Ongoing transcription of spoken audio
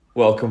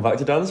Welcome back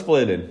to Dance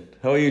Planning.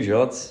 How are you,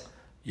 George?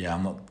 Yeah,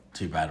 I'm not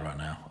too bad right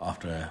now.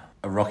 After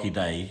a rocky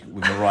day,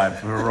 we've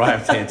arrived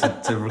here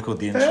to record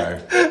the intro.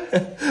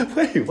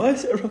 Wait, why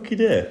is it a rocky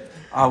day?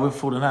 We've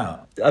fallen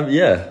out.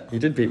 Yeah, you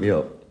did beat me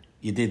up.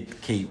 You did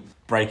keep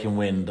breaking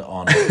wind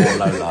on poor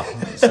Lola,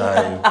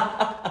 so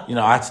I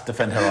had to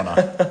defend her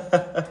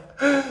honour.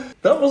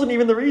 That wasn't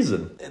even the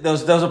reason. There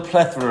was a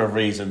plethora of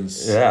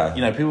reasons. Yeah.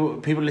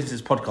 People listen to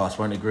this podcast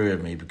won't agree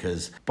with me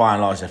because by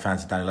and large they're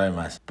fans of Danny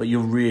Lomas. But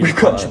you're really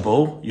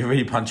punchable. You're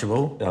really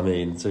punchable. I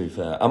mean, to be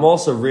fair, I'm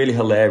also really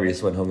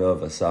hilarious when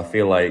hungover, so I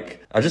feel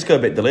like I just go a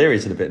bit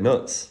delirious and a bit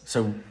nuts.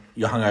 So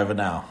you're hungover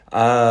now?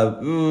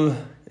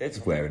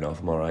 It's wearing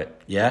off. I'm all right.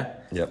 Yeah?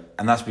 Yep.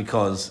 And that's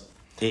because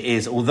it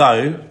is,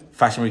 although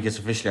Fashion Week is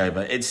officially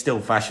over, it's still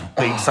Fashion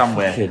Week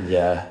somewhere.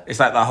 Yeah. It's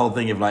like that whole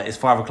thing of like, it's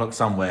 5 o'clock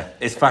somewhere.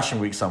 It's Fashion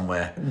Week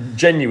somewhere.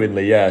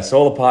 Genuinely, yeah. So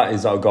all the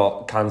parties that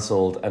got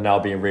cancelled are now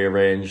being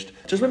rearranged.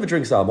 Just went for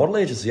drinks at our model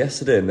agency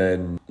yesterday, and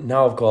then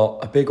now I've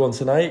got a big one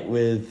tonight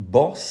with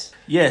Boss.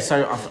 Yeah,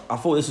 so I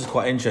thought this was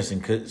quite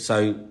interesting.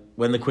 So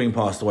when the Queen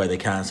passed away, they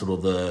cancelled all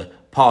the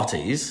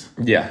parties.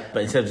 Yeah.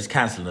 But instead of just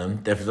cancelling them,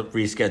 they've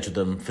rescheduled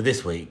them for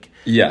this week.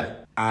 Yeah.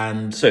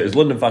 And so it was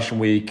London Fashion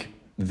Week,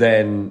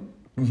 then...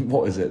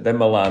 what is it? Then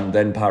Milan,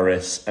 then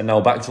Paris, and now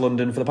back to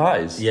London for the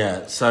parties.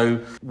 Yeah, so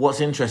what's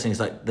interesting is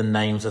like the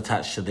names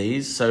attached to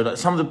these. So like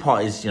some of the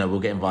parties, we'll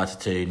get invited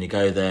to, and you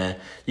go there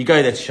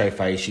to show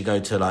face, you go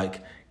to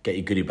like get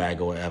your goodie bag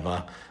or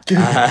whatever.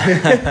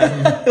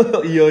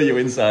 Yo-yo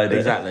inside.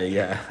 Exactly,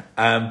 yeah.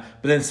 But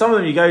then some of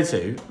them you go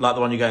to, like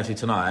the one you're going to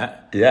tonight.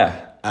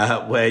 Yeah.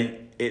 Where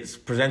it's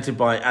presented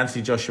by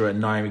Anthony Joshua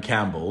and Naomi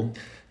Campbell.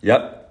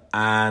 Yep.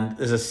 And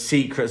there's a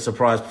secret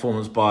surprise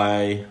performance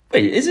by...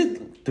 Wait, is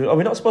it... Are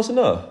we not supposed to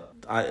know?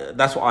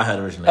 That's what I heard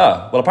originally.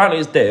 Oh, well, apparently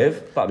it's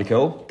Dave. That'd be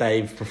cool.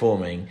 Dave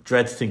performing.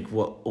 Dread to think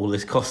what all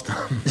this cost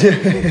them.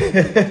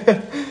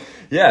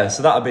 Yeah,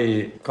 so that'd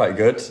be quite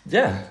good.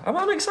 Yeah,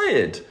 I'm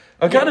excited.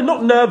 I'm kind of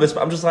not nervous,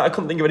 but I'm just like, I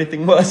couldn't think of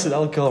anything worse than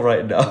alcohol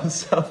right now.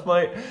 So I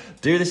might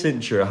do this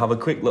intro, have a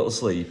quick little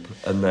sleep,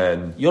 and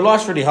then... Your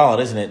life's really hard,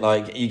 isn't it?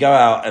 Like, you go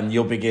out and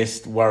your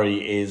biggest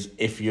worry is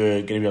if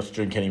you're going to be able to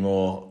drink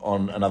anymore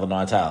on another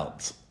night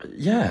out.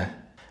 Yeah.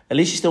 At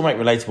least you still make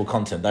relatable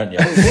content, don't you?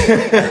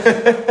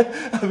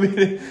 I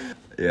mean,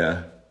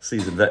 yeah,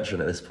 seasoned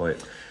veteran at this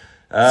point.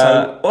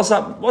 So what's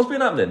been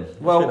happening?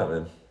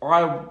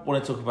 I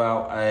want to talk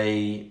about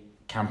a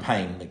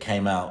campaign that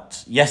came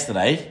out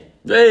yesterday.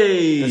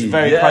 Hey, it's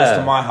very close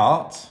to my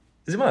heart.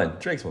 Is it mine?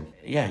 Drake's one.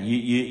 Yeah,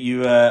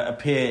 you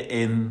appear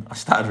in... I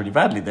started really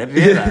badly then,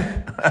 didn't you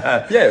hear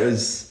that? Yeah, it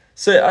was...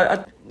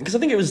 So, because I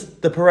think it was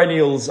the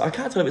perennials... I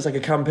can't tell if it's like a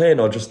campaign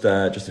or just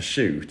a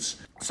shoot.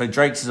 So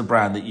Drake's is a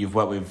brand that you've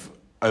worked with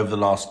over the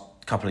last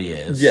couple of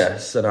years.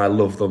 Yes, and I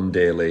love them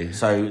dearly.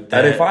 And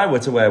if I were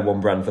to wear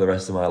one brand for the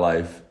rest of my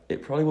life,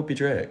 it probably would be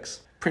Drake's.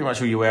 Pretty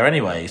much all you wear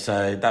anyway,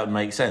 so that would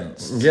make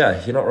sense.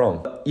 Yeah, you're not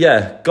wrong.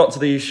 Yeah, got to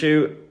the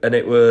shoot, and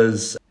it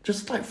was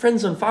just like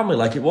friends and family.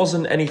 Like, it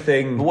wasn't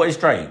anything... But what is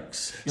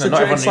Drake's? So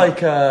Drake's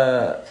like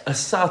a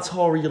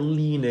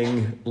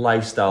sartorial-leaning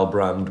lifestyle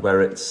brand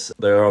where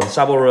they're on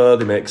Savile Row,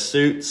 they make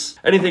suits.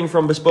 Anything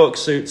from bespoke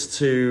suits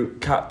to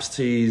caps,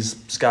 tees,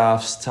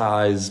 scarves,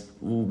 ties,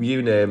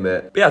 you name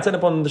it. But yeah, I turned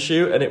up on the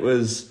shoot, and it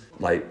was...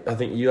 Like, I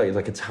think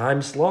like a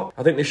time slot.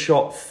 I think they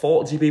shot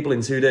 40 people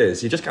in 2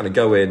 days. You just kind of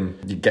go in,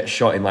 you get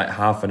shot in like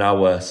half an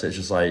hour. So it's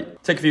just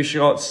like, take a few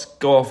shots,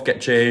 go off, get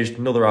changed,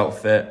 another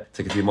outfit,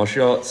 take a few more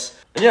shots.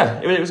 And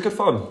yeah, it was good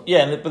fun.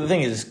 Yeah, but the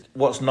thing is,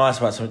 what's nice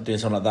about doing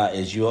something like that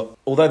is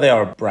although they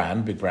are a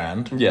brand, big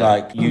brand,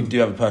 like you do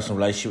have a personal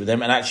relationship with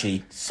them. And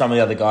actually, some of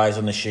the other guys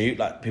on the shoot,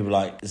 like people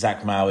like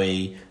Zach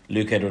Maui,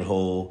 Luke Edward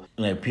Hall,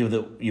 people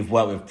that you've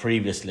worked with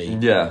previously,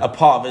 are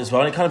part of it as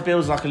well. And it kind of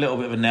builds like a little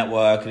bit of a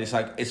network, and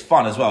it's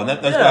fun as well. And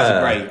those guys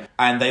are great.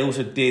 And they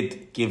also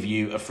did give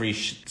you a free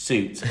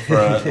suit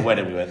for the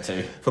wedding we went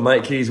to. For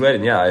Mike Key's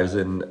wedding, I was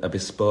in a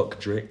bespoke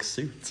Drake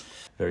suit.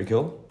 Very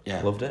cool.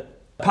 Yeah, loved it.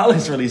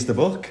 Palace released a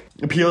book,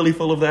 purely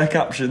full of their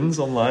captions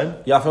online.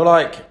 Yeah, I feel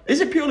like...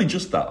 Is it purely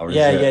just that? Or is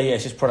it...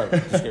 it's just product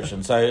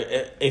description. So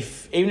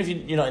even if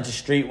you're not into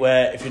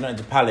streetwear, if you're not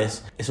into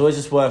Palace, it's always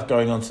just worth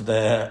going onto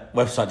their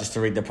website just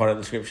to read the product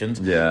descriptions.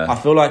 Yeah. I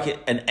feel like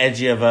an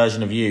edgier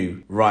version of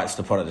you writes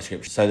the product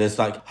description. So there's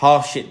like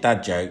half shit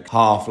dad joke,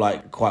 half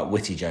like quite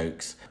witty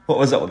jokes. What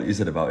was that one that you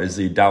said about? Is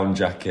the down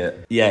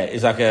jacket? Yeah,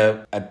 it's like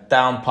a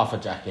down puffer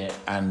jacket,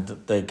 and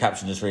the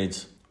caption just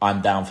reads,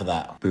 "I'm down for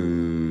that."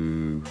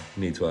 Boo.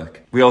 Needs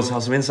work. We also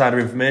have some insider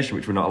information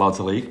which we're not allowed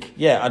to leak.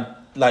 Yeah,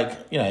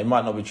 it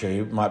might not be true.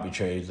 It might be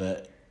true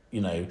that,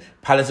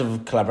 Palace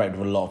have collaborated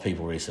with a lot of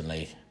people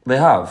recently. They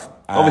have.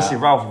 Obviously,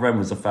 Ralph Lauren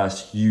was the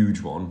first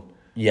huge one.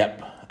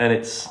 Yep. And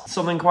it's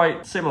something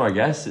quite similar, I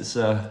guess. It's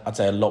I'd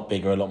say a lot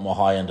bigger, a lot more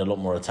high-end, a lot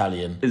more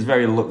Italian. It's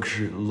very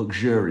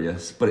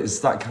luxurious, but it's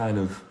that kind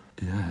of...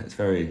 Yeah, it's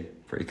pretty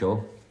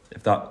cool. I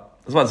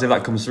was about to say if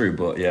that comes through,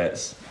 but yeah,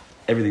 it's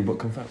everything but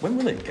confirmed. When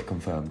will it get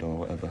confirmed or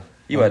whatever?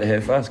 You heard it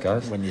here first,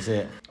 guys. When you see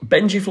it.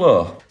 Benji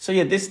Flow. So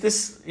yeah,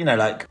 this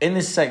like in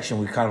this section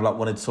we kind of like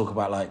wanted to talk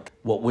about like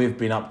what we've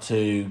been up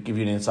to, give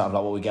you an insight of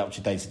like what we get up to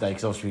day to day,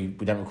 because obviously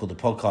we don't record the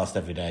podcast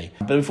every day.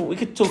 But we thought we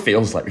could talk.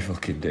 Feels like we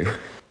fucking do.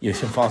 You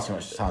spend far too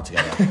much time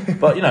together.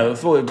 But I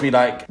thought it'd be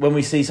like when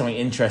we see something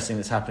interesting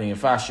that's happening in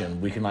fashion,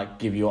 we can like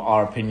give you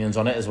our opinions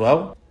on it as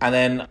well. And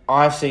then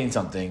I've seen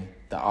something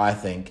that I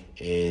think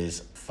is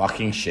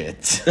fucking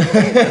shit.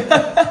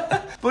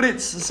 But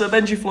it's so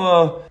Benji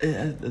Flow,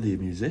 are they a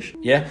musician?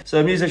 Yeah. So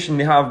a musician,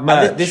 they have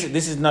merch.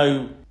 This is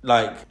no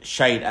like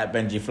shade at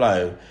Benji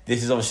Flow.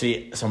 This is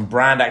obviously some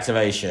brand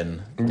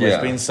activation where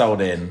it's been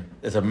sold in.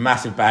 There's a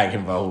massive bag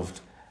involved,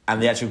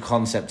 and the actual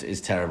concept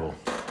is terrible.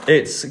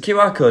 It's a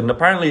QR code, and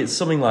apparently it's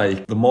something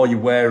like the more you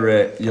wear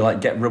it, you like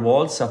get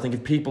rewards. So I think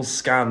if people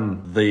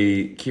scan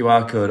the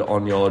QR code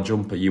on your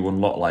jumper, you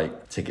unlock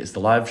like tickets to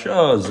live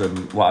shows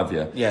and what have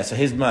you. Yeah, so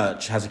his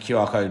merch has a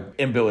QR code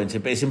inbuilt into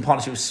it, but it's in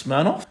partnership with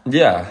Smirnoff.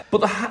 Yeah,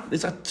 but the hat,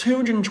 it's a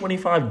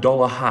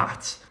 $225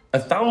 hat,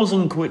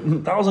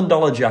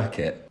 $1,000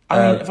 jacket.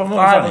 I mean, if I'm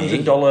not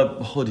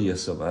 $500 hoodie or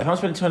something. If I'm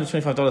spending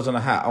 $225 on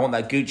a hat, I want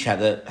that Gooch hat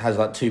that has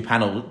like two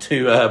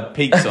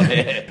peaks on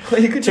it.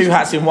 Well, you could two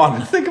hats in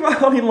one. Think about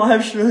how many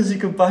live shows you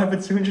could buy for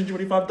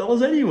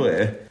 $225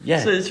 anyway.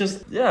 Yeah. So it's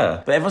just,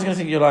 yeah. But everyone's going to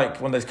think you're like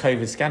one of those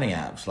COVID scanning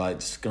apps, like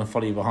just going to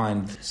follow you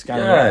behind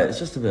scanning. Yeah, it's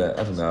just a bit,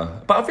 I don't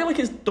know. But I feel like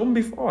it's done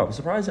before. I'm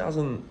surprised it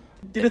hasn't.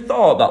 Did have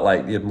thought that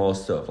like they had more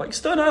stuff. Like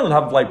Stone Island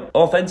have like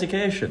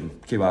authentication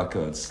QR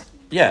codes.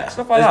 Yeah,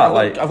 stuff like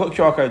that. I've got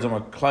QR codes on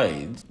my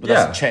clothes, but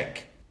that's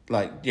check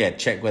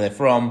where they're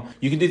from.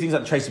 You can do things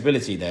like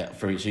traceability there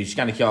for each. So you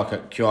scan a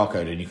QR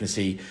code and you can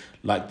see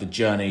like the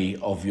journey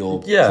of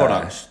your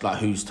product, like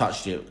who's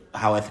touched it,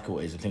 how ethical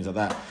it is, and things like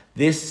that.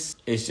 This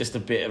is just a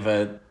bit of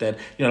a dead.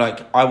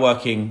 Like I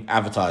work in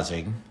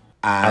advertising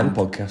and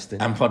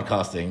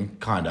podcasting,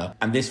 kinda.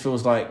 And this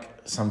feels like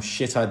some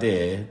shit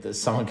idea that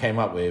someone came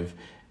up with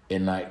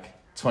in like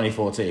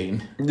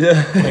 2014.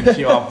 Yeah, when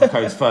QR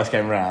codes first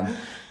came around.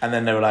 And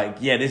then they were like,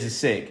 yeah, this is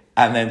sick.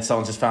 And then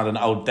someone just found an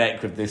old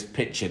deck with this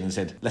pitch in and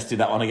said, let's do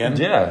that one again.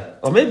 Yeah.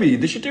 Or maybe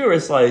they should do it.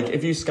 It's like,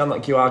 if you scan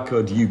that QR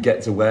code, you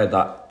get to wear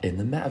that in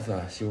the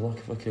metaverse. You're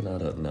like, fucking, I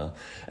don't know.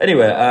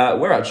 Anyway,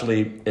 we're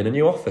actually in a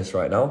new office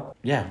right now.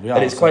 Yeah, we are.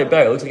 And it's quite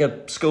big. It looks like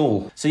a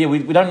school. So yeah, we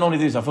don't normally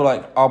do this. I feel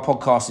like our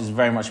podcast is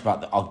very much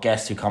about our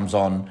guest who comes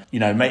on,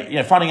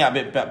 finding out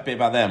a bit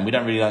about them. We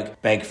don't really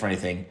like beg for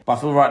anything. But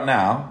I feel right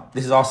now,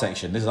 this is our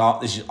section. This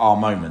is our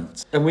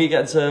moment. And we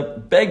get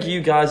to beg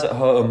you guys at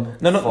home.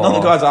 No, not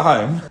the guys at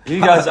home. You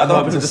guys at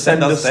home to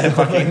send us their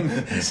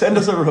fucking send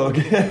us a rug.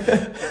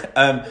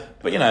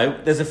 But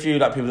there's a few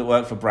like people that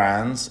work for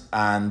brands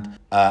and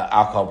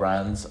alcohol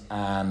brands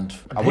and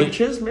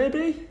pictures,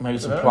 maybe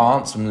some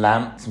plants, some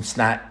lamps, some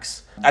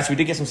snacks. Actually, we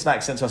did get some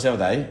snacks sent to us the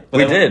other day.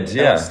 But they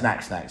were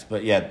snacks.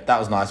 But yeah, that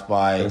was nice.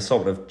 By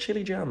sort of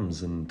chili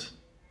jams and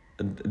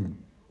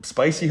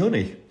spicy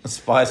honey.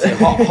 Spicy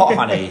hot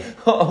honey.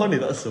 Hot honey,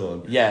 that's the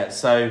one. Yeah,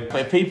 so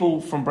but if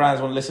people from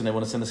brands want to listen, they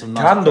want to send us some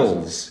nice candles.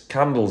 Presents.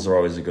 Candles are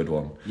always a good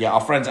one. Yeah,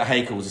 our friends at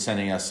Hakel's are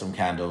sending us some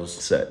candles.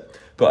 That's it.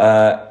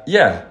 But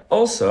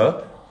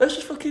also, let's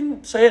just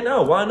fucking say it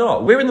now. Why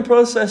not? We're in the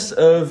process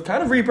of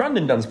kind of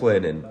rebranding Dance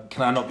Planning.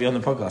 Can I not be on the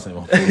podcast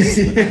anymore?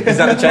 Is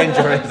that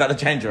the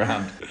change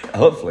around?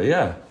 Hopefully,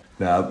 yeah.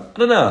 No, I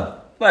don't know.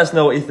 Let us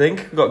know what you think.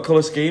 We've got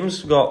colour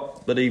schemes. We've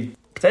got the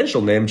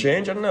potential name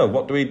change. I don't know.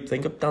 What do we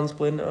think of Dance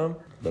Planning at home?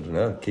 I don't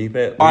know. Keep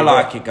it. I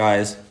like it,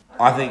 guys.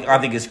 I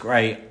think it's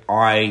great.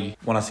 I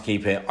want us to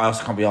keep it. I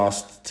also can't be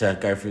asked to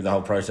go through the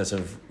whole process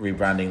of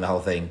rebranding the whole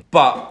thing.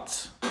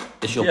 But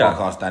it's your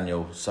podcast,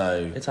 Daniel,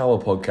 so... It's our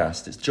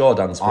podcast. It's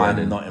Jordan's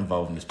planning. I'm not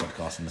involved in this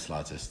podcast in the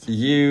slightest.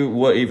 You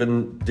won't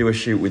even do a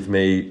shoot with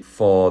me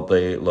for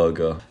the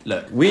logo.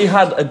 Look. We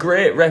had a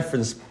great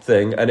reference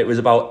thing, and it was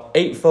about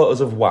 8 photos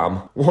of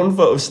Wham, 1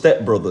 photo of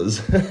Step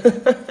Brothers.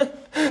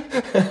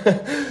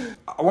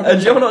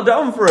 And you're not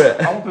down for it.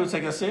 I want people to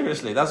take us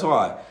seriously, that's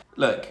why.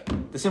 Look,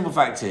 the simple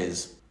fact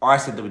is, I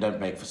said that we don't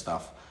beg for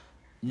stuff.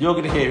 You're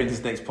going to hear in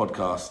this next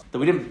podcast that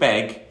we didn't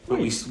beg, but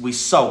we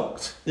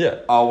sulked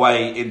our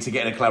way into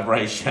getting a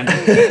collaboration.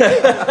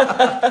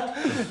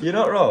 You're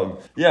not wrong.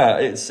 Yeah,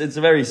 it's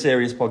a very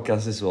serious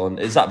podcast, this one.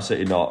 It's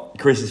absolutely not.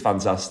 Chris is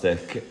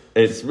fantastic.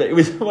 It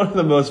was one of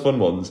the most fun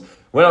ones.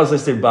 When I was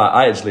listening back,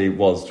 I actually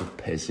was just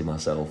pissing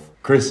myself.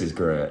 Chris is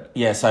great.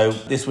 Yeah, so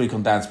this week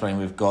on Dance Playing,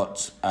 we've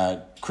got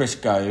Chris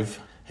Gove,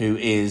 who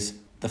is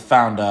the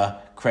founder,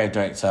 creative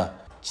director,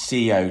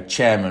 CEO,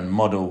 chairman,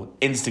 model,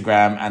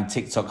 Instagram and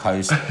TikTok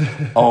host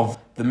of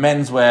the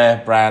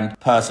menswear brand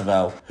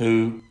Percival,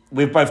 who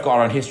we've both got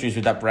our own histories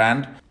with that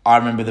brand. I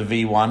remember the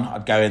V1,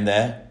 I'd go in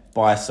there,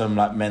 buy some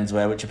like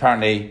menswear, which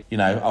apparently,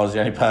 I was the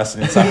only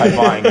person in Soho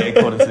buying it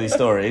according to these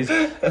stories.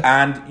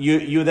 And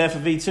you were there for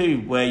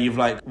V2, where you've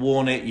like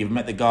worn it, you've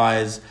met the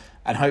guys,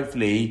 and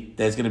hopefully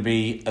there's going to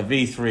be a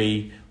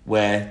V3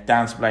 where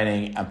Dance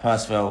Planning and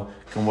Percival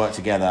can work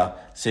together,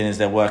 seeing as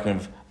they're working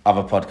with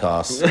other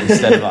podcasts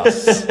instead of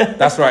us.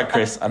 That's right,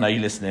 Chris. I know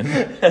you're listening.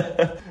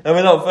 And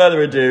without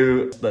further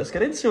ado, let's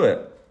get into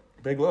it.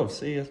 Big love.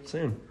 See you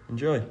soon.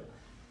 Enjoy.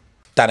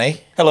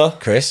 Danny. Hello.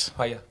 Chris.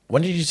 Hiya.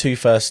 When did you two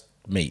first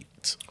meet?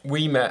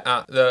 We met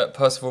at the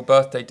Percival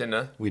birthday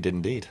dinner, We did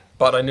indeed.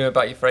 but I knew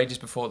about you for ages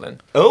before then.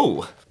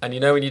 Oh. And you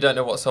know when you don't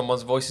know what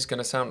someone's voice is going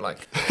to sound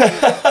like?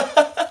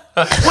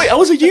 Wait, I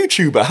was a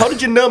YouTuber. How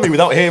did you know me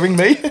without hearing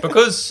me?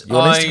 Because You're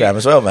on Instagram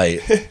as well,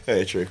 mate.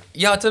 Very true.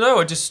 Yeah, I don't know.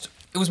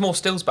 It was more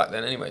stills back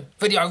then anyway.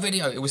 Video.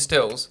 It was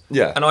stills.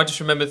 Yeah. And I just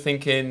remember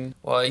thinking,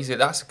 well,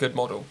 that's a good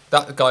model.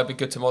 That guy'd be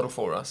good to model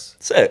for us.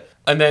 That's it.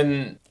 And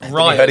then You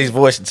Ryan. heard his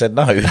voice and said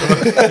no.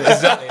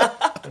 Exactly.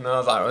 And I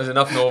was like, there's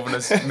enough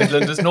Northerners,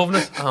 Midlanders,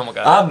 Northerners. Oh my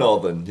god. I'm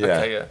Northern, yeah.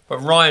 Okay, yeah. But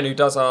Ryan, who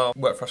does our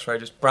work for us for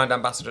ages, brand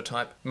ambassador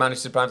type,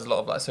 manages to brand a lot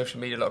of like social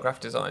media, a lot of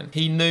graphic design.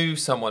 He knew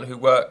someone who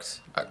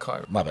worked at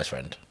Cairo. My best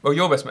friend. Well,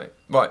 your best mate,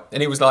 right?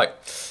 And he was like,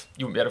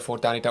 "You wouldn't be able to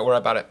afford Danny. Don't worry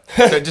about it."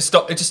 So it just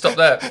stopped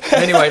there. And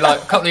anyway, like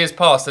a couple of years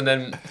passed, and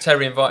then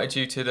Terry invited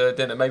you to the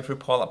dinner, maybe through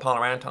Paula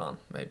Anton,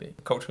 maybe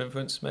cultural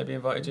influence, maybe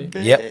invited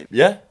you. Yep.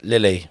 Yeah?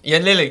 Lily. Yeah,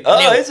 Lily. Oh,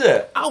 Lil. is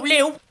it? Oh,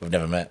 Lil. We've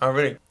never met. Oh,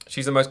 really?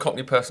 She's the most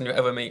Cockney person you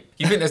ever meet.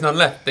 You think there's none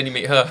left, then you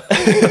meet her.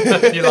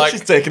 You're like, She's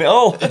taking it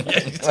all. yeah,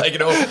 she's taking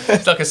it all.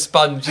 It's like a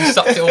sponge. She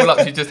sucked it all up.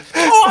 She just,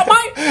 oh,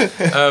 mate.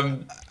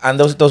 And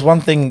there was one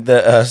thing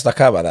that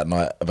stuck out about that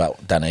night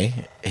about Danny,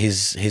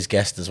 his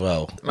guest as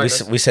well.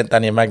 We sent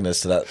Danny and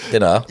Magnus to that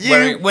dinner.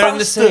 Wearing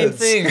the same bastards.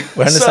 thing.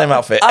 Wearing the same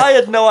outfit. I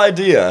had no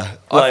idea.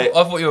 I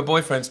thought you were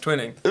boyfriends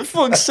twinning. For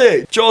fuck's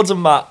sake, George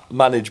and Matt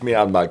managed me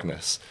and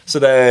Magnus. So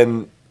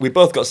then we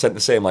both got sent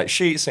the same like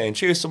sheet saying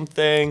choose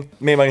something.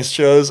 Me and Magnus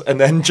chose, and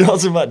then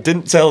George and Matt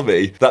didn't tell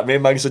me that me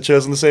and Magnus had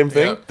chosen the same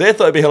thing. Yeah. They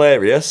thought it'd be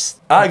hilarious.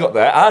 I got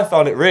there, I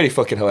found it really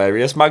fucking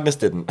hilarious. Magnus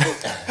didn't.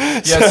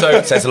 Yeah,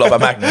 so Says a lot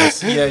about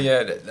Magnus.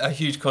 yeah, a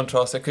huge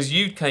contrast there because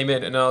you came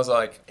in and I was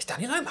like, "It's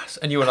Danny Lomas,"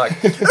 and you were like,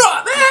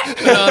 "Right,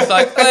 mate," and I was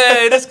like,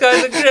 "Hey, this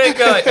guy's a great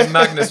guy," and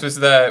Magnus was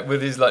there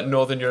with his like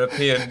Northern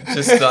European,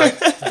 just like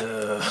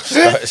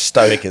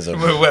Stoicism.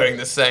 we're wearing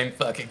the same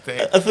fucking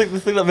thing. I think the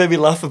thing that made me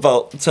laugh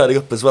about turning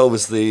up as well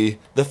was the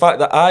fact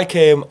that I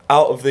came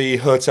out of the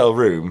hotel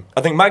room.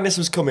 I think Magnus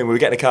was coming, we were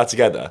getting a car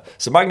together.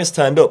 So Magnus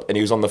turned up and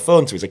he was on the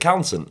phone to his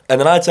accountant. And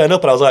then I turned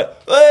up and I was like,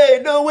 "Hey,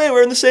 no way,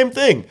 we're in the same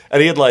thing."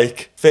 And he had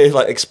like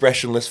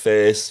expressionless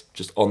face,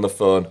 just on the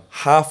phone.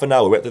 Half an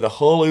hour, we went through the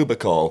whole Uber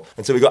call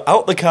until we got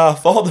out the car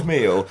for the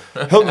meal,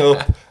 hung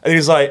up, and he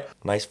was like,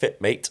 "Nice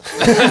fit, mate."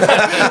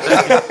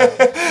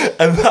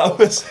 And that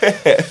was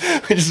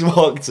it. We just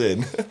walked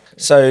in.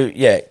 So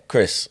yeah,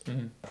 Chris,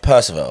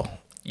 Percival,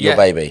 your Yeah.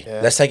 baby.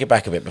 Yeah. Let's take it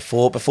back a bit.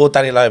 Before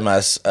Danny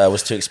Lomas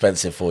was too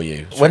expensive for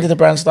you. When did the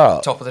brand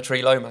start? Top of the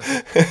tree, Loma.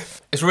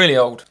 It's really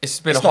old. It's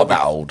been It's a not hobby.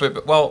 that old.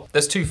 But, well,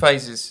 there's two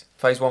phases.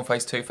 Phase 1,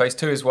 Phase 2. Phase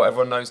 2 is what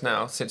everyone knows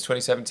now. Since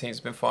 2017, it's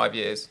been 5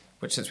 years,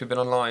 which since we've been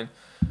online.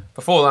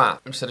 Before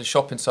that, I just had a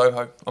shop in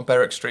Soho on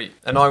Berwick Street.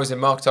 And I was in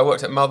marketing. I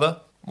worked at Mother,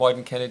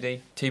 Wyden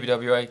Kennedy,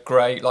 TBWA,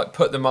 Grey, like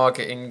put the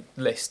marketing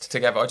list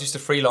together. I used to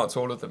freelance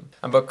all of them.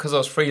 And because I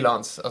was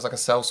freelance, I was like a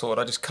sellsword.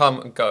 I just come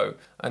and go.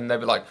 And they'd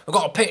be like, "I've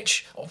got a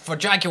pitch for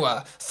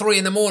Jaguar, 3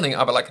 in the morning."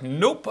 I'd be like,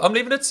 "Nope, I'm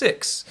leaving at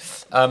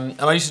 6. And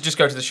I used to just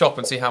go to the shop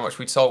and see how much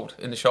we'd sold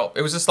in the shop.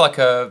 It was just like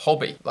a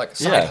hobby, like a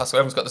side hustle.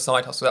 Everyone's got the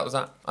side hustle, that was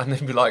that. And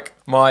they'd be like,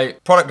 my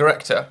product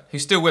director,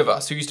 who's still with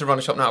us, who used to run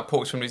a shop now at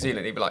Ports from New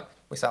Zealand, he'd be like,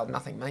 "We sold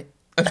nothing, mate."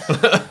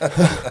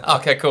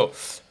 Okay, cool.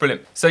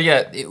 Brilliant. So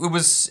yeah, it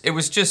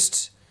was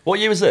just What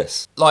year was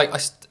this? like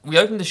we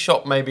opened the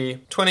shop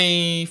maybe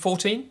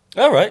 2014.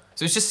 All right.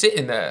 So it was just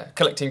sitting there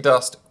collecting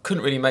dust.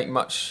 Couldn't really make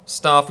much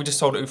stuff. We just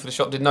sold it for the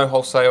shop. Did no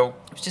wholesale.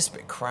 It was just a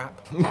bit crap.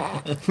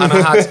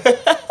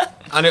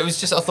 And it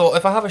was just, I thought,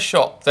 if I have a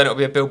shop, then it'll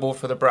be a billboard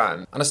for the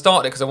brand. And I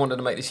started it because I wanted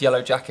to make this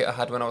yellow jacket I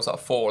had when I was like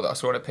 4 that I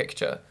saw in a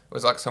picture. It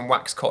was like some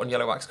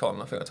yellow wax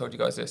cotton. I think I told you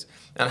guys this.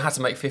 And I had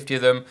to make 50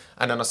 of them,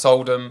 and then I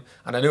sold them.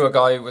 And I knew a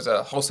guy who was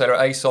a wholesaler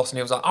at ASOS, and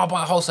he was like, "I'll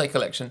buy a wholesale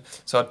collection."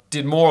 So I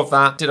did more of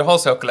that, did a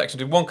wholesale collection,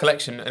 did one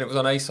collection, and it was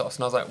on ASOS.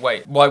 And I was like,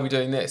 "Wait, why are we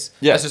doing this?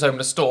 Yeah. Let's just open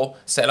a store,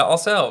 sell it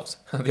ourselves."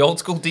 The old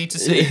school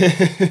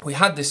D2C. We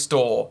had this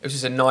store. It was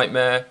just a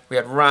nightmare. We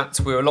had rats.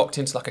 We were locked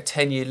into like a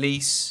 10-year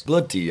lease.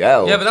 Bloody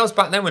hell. Yeah, but that was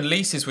back then when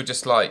leases were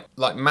just like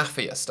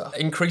mafia stuff.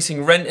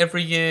 Increasing rent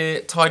every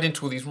year, tied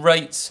into all these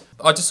rates.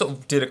 I just sort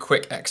of did a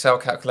quick Excel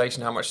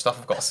calculation how much stuff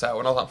I've got to sell,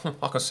 and I was like,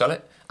 I can sell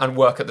it and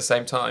work at the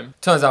same time.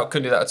 Turns out I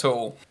couldn't do that at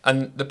all.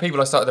 And the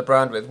people I started the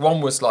brand with, one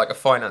was like a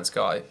finance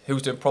guy who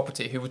was doing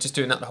property, who was just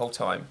doing that the whole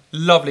time.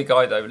 Lovely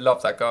guy though,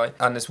 love that guy.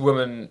 And this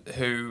woman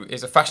who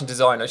is a fashion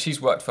designer, she's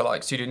worked for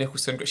like Studio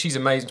Nicholson. She's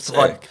amazing,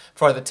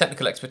 provided the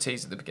technical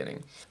expertise at the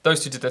beginning.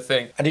 Those two did their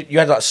thing. And you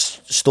had like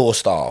store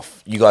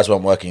staff. You guys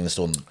weren't working in the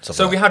store and stuff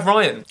So like we that. had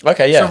Ryan.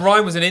 Okay, yeah. So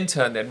Ryan was an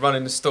intern then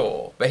running the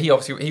store, but he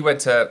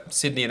went to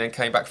Sydney and then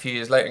came back a few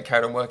years later and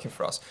carried on working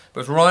for us. But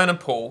it was Ryan and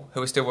Paul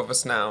who are still with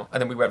us now,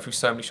 and then we went through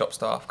so many shop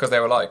staff because they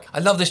were like, "I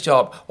love this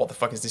job. What the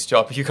fuck is this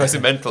job? You guys are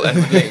mental." And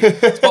would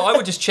leave. But I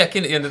would just check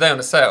in at the end of the day on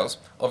the sales.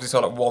 Obviously,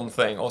 sell like one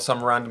thing, or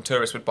some random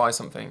tourist would buy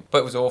something. But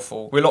it was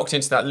awful. We were locked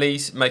into that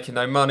lease, making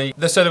no money.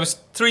 So there was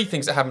 3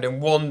 things that happened in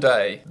one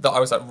day that I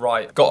was like,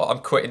 right, I'm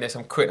quitting this,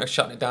 I'm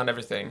shutting it down,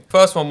 everything.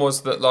 First one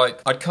was that,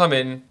 like, I'd come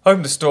in,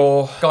 open the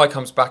store, guy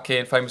comes back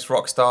in, famous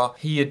rock star.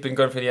 He had been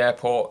going through the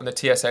airport and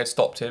the TSA had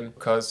stopped him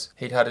because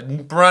he'd had a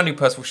brand new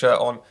Percival shirt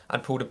on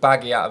and pulled a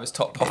baggie out of his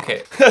top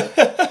pocket.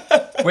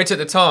 Which at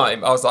the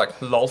time, I was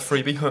like, lol,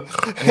 freebie.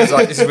 And he was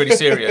like, this is really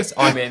serious.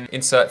 I'm in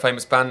insert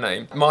famous band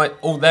name.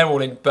 They're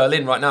all in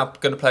Berlin right now,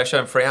 going to play a show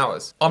in 3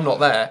 hours. I'm not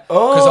there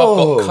because I've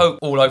got Coke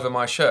all over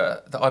my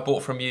shirt that I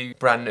bought from you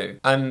brand new.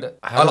 And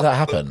how did that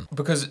happen?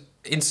 Because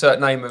insert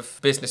name of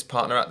business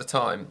partner at the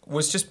time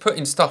was just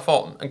putting stuff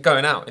on and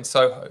going out in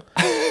Soho.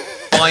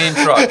 Buying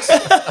drugs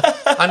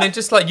and then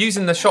just like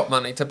using the shop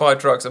money to buy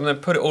drugs and then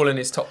put it all in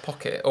his top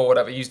pocket or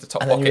whatever. Use the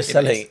top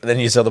pocket. Then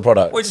you sell the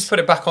product. We just put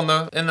it back on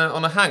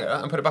a hanger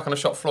and put it back on the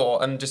shop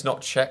floor and just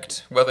not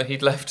checked whether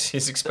he'd left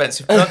his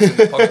expensive drugs in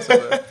the pockets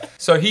of it.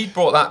 So he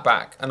brought that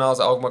back and I was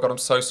like, oh my god, I'm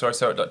so sorry,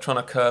 like trying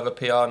to curb a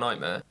PR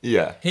nightmare.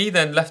 Yeah. He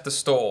then left the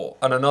store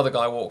and another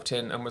guy walked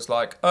in and was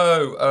like,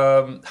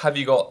 have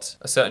you got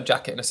a certain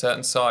jacket in a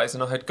certain size?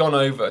 And I had gone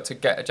over to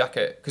get a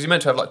jacket because you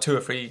meant to have like 2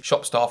 or 3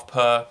 shop staff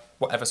per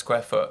whatever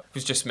square foot. It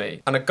was just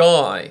me. And a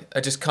guy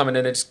had just come in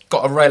and had just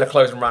got a rail of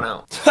clothes and ran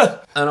out.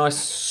 And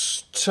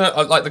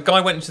the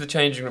guy went into the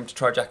changing room to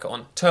try a jacket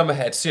on, turned my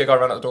head, see a guy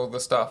run out the door with the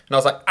stuff. And I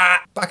was like,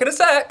 back in a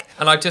sec.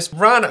 And I just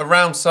ran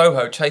around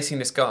Soho chasing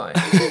this guy.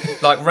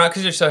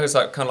 Because Soho's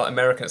like kind of like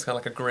American, it's kind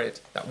of like a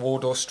grid. That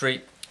Wardour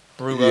Street.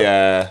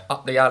 Brewer,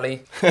 up the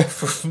alley,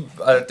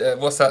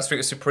 what's that street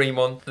with Supreme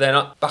on,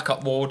 then back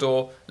up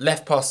Wardour,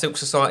 left past Silk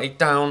Society,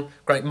 down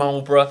Great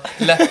Marlborough,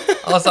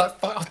 left. I was like,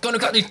 I've got to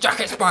get these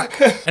jackets back.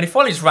 And he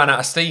finally just ran out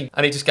of steam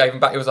and he just gave them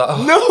back. He was like,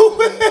 oh. No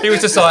way. He was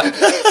just like,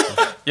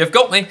 you've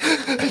got me.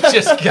 He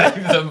just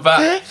gave them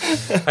back.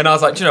 And I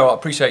was like, do you know what,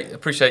 appreciate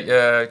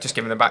just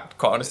giving them back,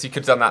 quite honestly. You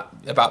could have done that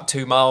about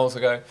 2 miles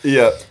ago.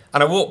 Yeah.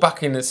 And I walked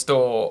back in the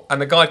store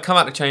and the guy had come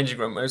out the changing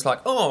room and he was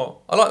like, oh,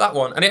 I like that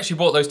one. And he actually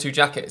bought those 2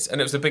 jackets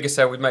and it was the biggest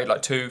sale we'd made,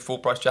 like 2 full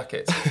price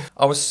jackets.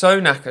 I was so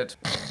knackered,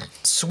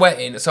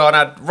 sweating. So I'd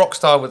had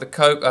Rockstar with the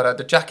Coke, I'd had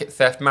the jacket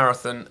theft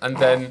marathon, and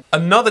then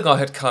another guy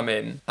had come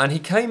in and he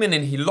came in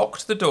and he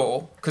locked the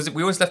door because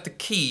we always left the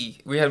key.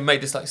 We had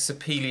made this like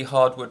sapele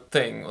hardwood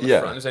thing on the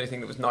front. It was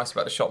anything that was nice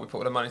about the shop. We put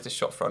all the money into the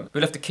shop front.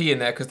 We left the key in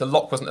there because the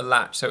lock wasn't a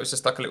latch, so it was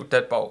just like a little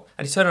deadbolt.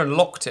 And he turned around and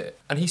locked it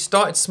and he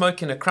started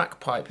smoking a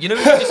crack pipe. You know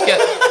when you just get...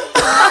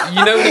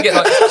 when you get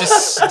like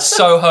just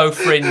Soho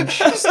fringe,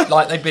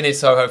 like they've been in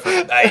Soho for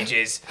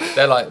ages,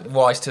 they're like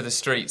wise to the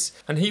streets,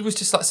 and he was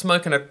just like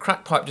smoking a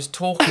crack pipe, just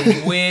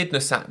talking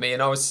weirdness at me,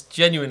 and I was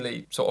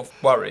genuinely sort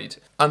of worried.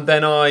 And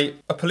then a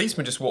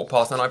policeman just walked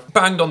past and I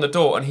banged on the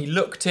door and he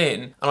looked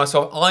in and I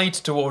sort of eyed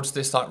towards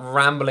this like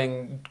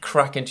rambling,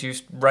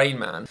 crack-induced Rain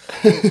Man.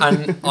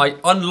 And I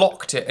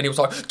unlocked it and he was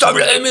like, don't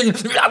let him in,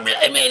 don't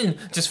let him in,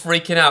 just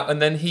freaking out.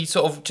 And then he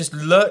sort of just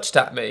lurched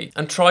at me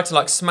and tried to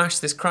like smash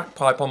this crack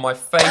pipe on my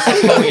face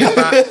and pulling it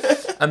back.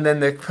 And then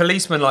the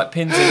policeman like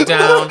pins him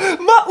down.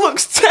 Matt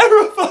looks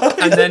terrified.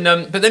 And then,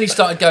 but then he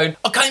started going,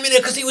 I came in here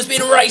because he was being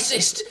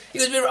racist.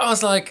 I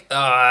was like,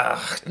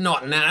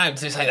 not now,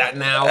 to say that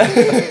now.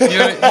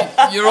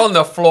 You're on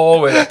the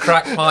floor with a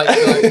crack pipe.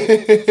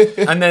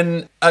 And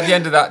then at the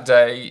end of that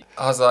day,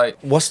 I was like...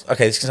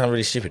 this can sound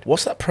really stupid.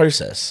 What's that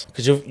process?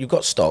 Because you've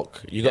got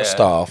stock, you've got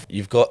staff,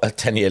 you've got a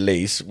 10-year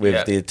lease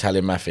with the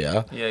Italian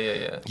mafia.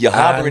 Yeah. You're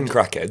harbouring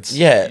crackheads.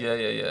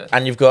 Yeah.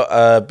 And you've got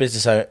a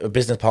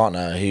business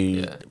partner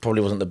who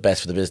probably wasn't the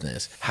best for the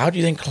business. How do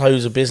you then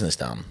close a business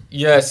down?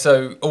 Yeah,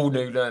 so all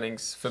new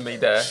learnings for me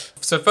there.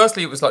 So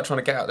firstly, it was like trying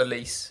to get out the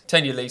lease.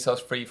 10-year lease, I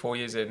was 3-4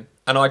 years in.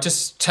 And I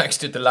just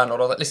texted the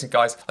landlord. I was like, listen,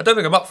 guys, I don't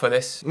think I'm up for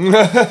this.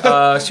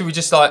 Should we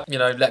just let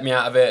me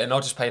out of it and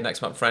I'll just pay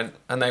next month's rent?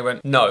 And they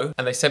went, no.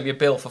 And they sent me a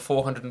bill for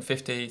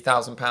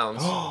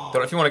 £450,000.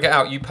 They're like, if you want to get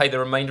out, you pay the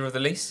remainder of the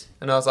lease.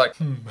 And I was like,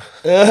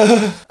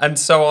 And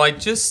so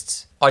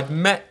I'd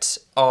met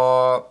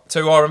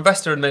our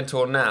investor and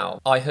mentor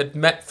now, I had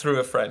met through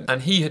a friend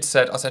and he had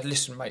said, I said,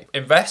 listen, mate,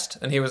 invest.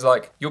 And he was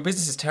like, your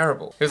business is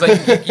terrible. He was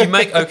like, you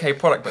make okay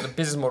product, but the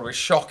business model is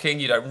shocking.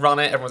 You don't run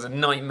it. Everyone's a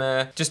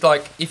nightmare. Just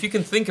like, if you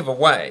can think of a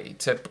way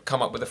to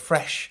come up with a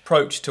fresh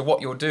approach to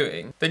what you're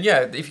doing, then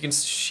yeah, if you can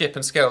ship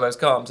and scale those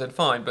garms, then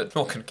fine, but I'm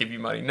not going to give you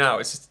money now.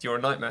 It's just, you're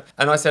a nightmare.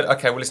 And I said,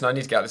 okay, well, listen, I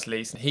need to get out of this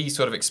lease. And he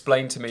sort of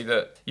explained to me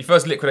that you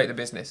first liquidate the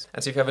business.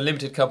 And so if you have a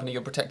limited company,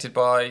 you're protected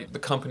by the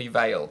company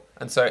veil.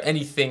 And so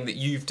anything that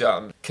you've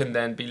done can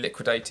then be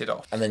liquidated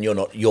off. And then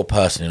you're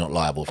personally not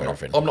liable for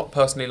everything. I'm not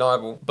personally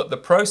liable, but the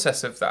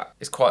process of that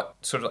is quite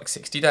sort of like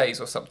 60 days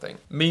or something.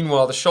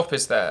 Meanwhile, the shop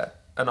is there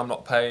and I'm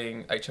not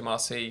paying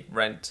HMRC,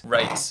 rent,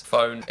 rates,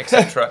 phone,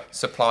 etc.,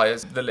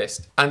 suppliers, the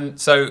list. And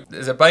so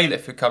there's a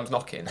bailiff who comes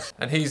knocking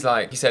and he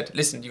said,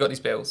 listen, you got these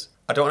bills.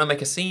 I don't want to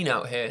make a scene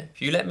out here.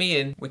 If you let me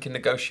in, we can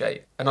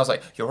negotiate. And I was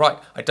like, you're right,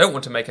 I don't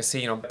want to make a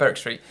scene on Berwick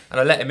Street.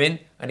 And I let him in,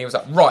 and he was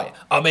like, right,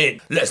 I'm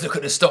in. Let's look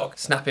at the stock.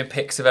 Snapping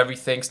pics of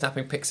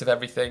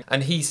everything.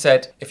 And he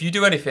said, if you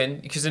do anything,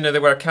 because they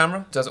wear a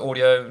camera, does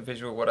audio and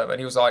visual, whatever. And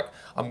he was like,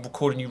 I'm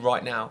recording you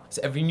right now.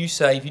 So everything you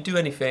say, if you do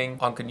anything,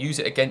 I'm going to use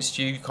it against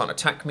you. You can't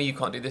attack me. You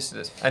can't do this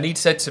and this. And he'd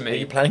said to me, are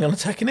you planning on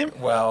attacking him?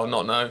 Well,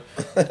 not no.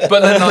 But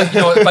then, like,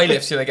 you know,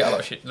 bailiffs, they get a lot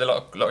of shit. A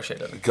lot of shit,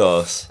 don't they? Of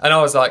course. And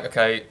I was like,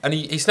 okay. And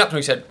he snapped at me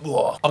and said,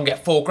 whoa, I'm going to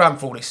get $4,000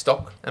 for all this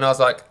stock. And I was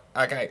like,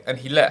 okay. And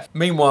he left.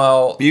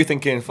 Meanwhile... Were you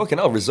thinking, fucking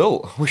hell,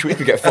 result? Wish we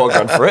could get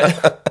 $4,000 for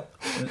it.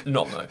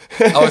 Not no.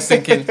 I was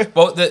thinking,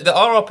 well, the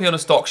RRP on a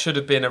stock should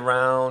have been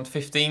around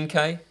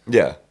 15k.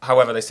 Yeah.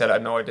 However, they said I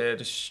had no idea.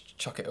 Just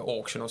chuck it at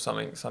auction or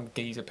something. Some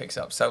geezer picks it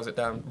up, sells it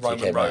down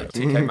Roman Road.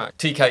 TK Maxx.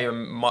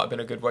 TK might have been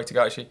a good way to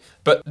go, actually.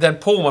 But then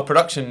Paul, my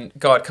production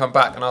guy, had come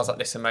back and I was like,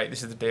 listen, mate,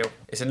 this is the deal.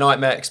 It's a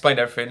nightmare. Explained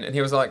everything. And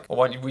he was like, well,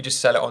 why don't we just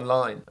sell it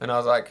online? And I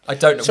was like, I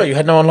don't know. So you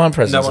had no online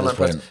presence No at online this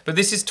point? presence. But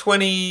this is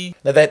 20...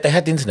 No, they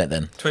had the internet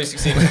then?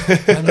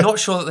 2016. I'm not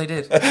sure that they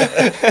did.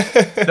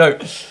 No.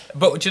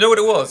 But do you know what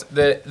it was?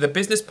 The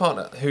business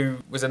partner, who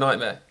was a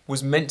nightmare,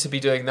 was meant to be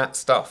doing that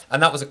stuff.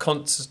 And that was a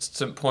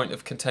constant point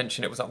of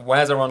contention. It was like,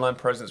 where's our online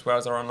presence?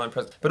 Where's our online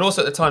presence? But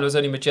also at the time, there was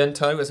only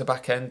Magento as a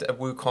back end, a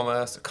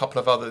WooCommerce, a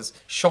couple of others.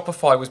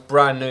 Shopify was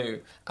brand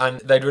new. And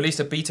they'd released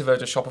a beta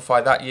version of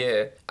Shopify that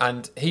year.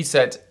 And he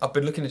said, I've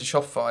been looking into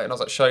Shopify. And I was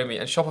like, show me.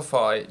 And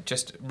Shopify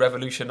just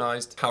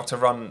revolutionized how to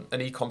run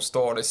an e-com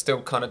store. And it's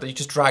still kind of, you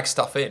just drag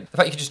stuff in. The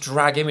fact you could just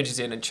drag images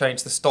in and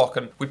change the stock.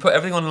 And we put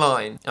everything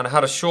online. And I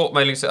had a short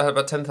mailing list. I had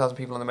about 10,000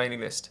 people on the mailing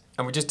list.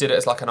 And we just did it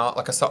as like an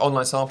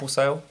online sample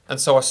sale. And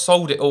so I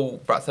sold it all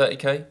for about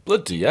 30k.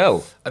 Bloody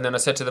hell. And then I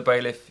said to the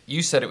bailiff,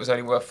 you said it was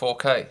only worth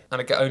 4k.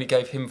 And I only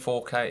gave him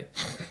 4k.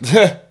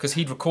 Because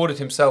he'd recorded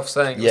himself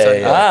saying it was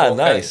only worth 4k.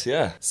 Nice,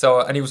 yeah.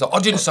 So, and he was like, I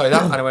didn't say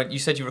that. And I went, you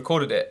said you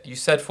recorded it. You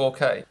said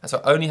 4k. And so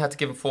I only had to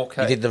give him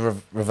 4k. You did the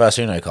reverse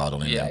Uno card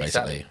on him then,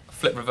 basically. Exactly.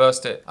 Flip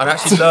reversed it. And I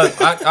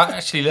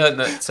actually learned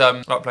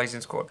that like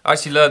Blazing Squad. I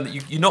actually learned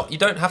that you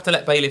don't have to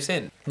let bailiffs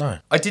in. No.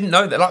 I didn't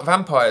know that. Like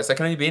vampires, they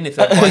can only be in if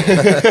they're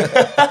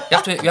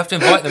invited. you have to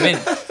invite them in.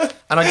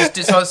 And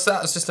so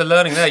it's just a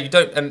learning there. You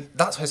don't, and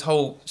that's his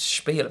whole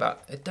spiel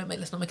about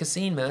let's not make a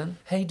scene, man.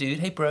 Hey dude,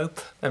 hey bro.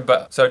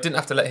 So I didn't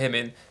have to let him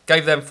in.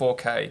 Gave them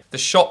 4k. The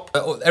shop,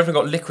 everything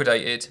got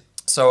liquidated.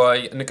 So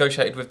I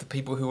negotiated with the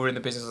people who were in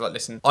the business. I was like,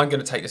 listen, I'm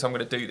going to take this. I'm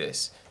going to do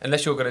this.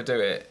 Unless you're going to do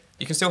it,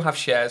 you can still have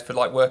shares for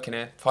like working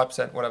here,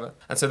 5%, whatever.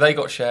 And so they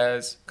got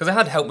shares because they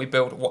had helped me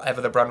build whatever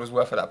the brand was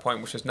worth at that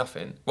point, which was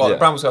nothing. Well, the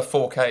brand was worth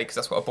 4k because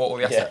that's what I bought all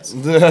the assets.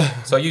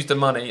 Yeah. So I used the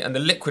money, and the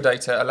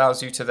liquidator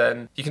allows you to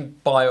then, you can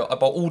buy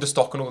all the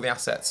stock and all the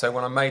assets. So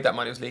when I made that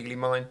money, it was legally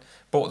mine,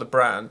 bought the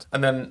brand,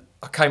 and then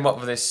I came up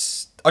with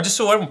this. I just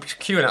saw everyone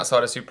queuing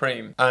outside of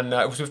Supreme, and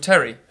it was with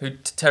Terry,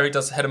 Terry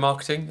does head of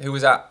marketing, who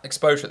was at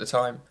Exposure at the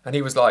time, and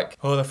he was like,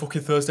 oh, the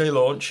fucking Thursday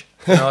launch.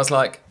 And I was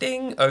like,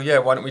 ding, oh yeah,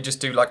 why don't we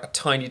just do like a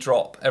tiny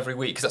drop every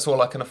week, because that's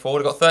all I can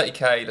afford. I got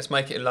 30k, let's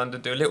make it in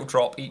London, do a little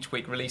drop each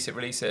week, release it,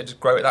 and just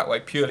grow it that way,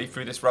 purely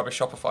through this rubbish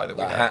Shopify that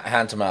we have.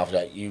 Hand to mouth,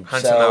 like you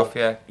hand sell, to mouth,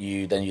 yeah.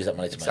 You then use that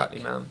money to exactly,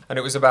 make. Man. And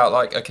it was about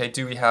like, okay,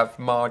 do we have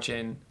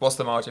margin? What's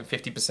the margin?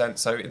 50%,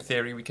 so in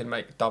theory we can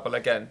make double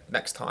again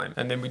next time.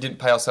 And then we didn't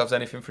pay ourselves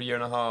anything for a year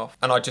and a half.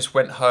 And I just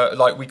went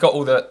like we got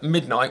all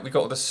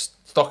the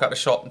stock out the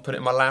shop and put it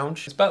in my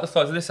lounge. It's about the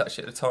size of this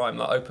actually at the time,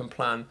 like open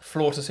plan,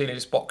 floor to ceiling,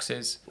 just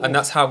boxes. Ooh. And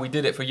that's how we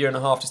did it for a year and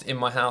a half, just in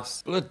my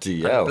house.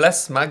 Bloody hell.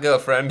 Bless my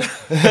girlfriend.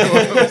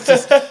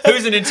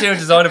 Who's an interior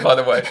designer, by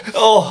the way.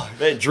 Oh,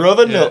 they drove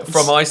her nuts.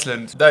 From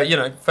Iceland.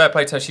 Fair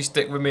play to her, she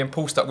stuck with me and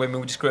Paul stuck with me,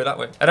 we just grew it that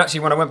way. And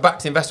actually when I went back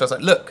to the investor, I was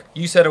like, look,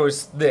 you said it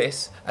was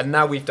this, and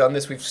now we've done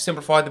this. We've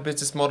simplified the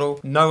business model,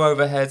 no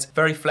overheads,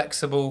 very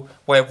flexible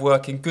way of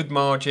working, good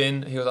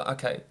margin. He was like,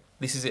 okay,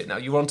 this is it now.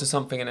 You're onto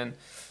something. And then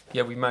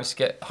we managed to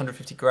get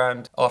 150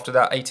 grand after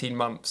that 18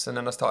 months, and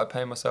then I started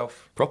paying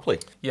myself properly.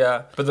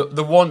 Yeah, but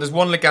there's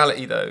one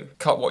legality though.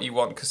 Cut what you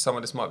want, because some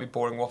of this might be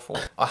boring waffle.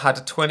 I had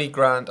a 20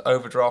 grand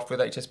overdraft with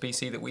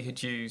HSBC that we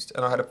had used,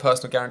 and I had a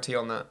personal guarantee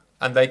on that,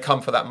 and they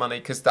come for that money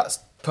because that's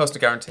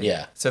personal guarantee.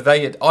 Yeah. So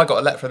I got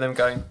a letter from them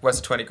going, where's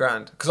the 20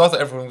 grand? Because I thought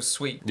everyone was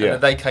sweet. Yeah. And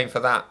then they came for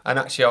that. And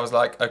actually I was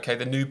like, okay,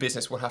 the new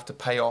business will have to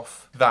pay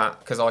off that,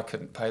 because I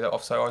couldn't pay that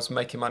off. So I was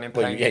making money and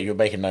paying. Well, yeah, you were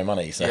making no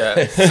money. So.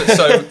 Yeah.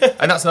 So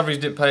and that's another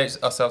reason we didn't pay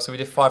ourselves. So we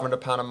did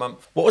 £500 a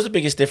month. What was the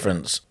biggest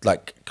difference,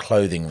 like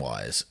clothing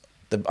wise?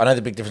 I know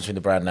the big difference between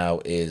the brand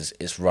now is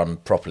it's run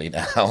properly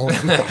now,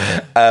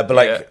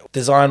 but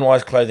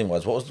design-wise,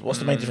 clothing-wise, what's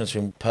the main difference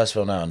between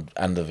Percival now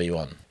and the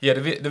V1? Yeah,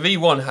 the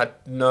V1 had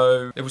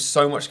there was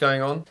so much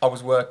going on. I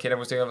was working, I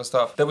was doing other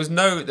stuff. There's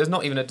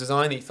not even a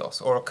design ethos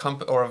or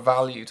a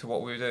value to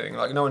what we were doing.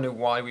 Like no one knew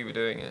why we were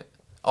doing it.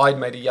 I'd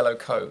made a yellow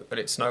coat, but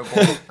it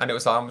snowballed, and it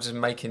was like I'm just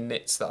making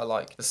knits that I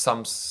like.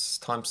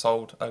 Sometimes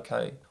sold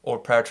okay, or a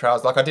pair of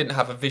trousers. Like I didn't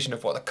have a vision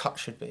of what the cut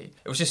should be.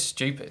 It was just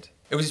stupid.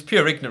 It was just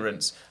pure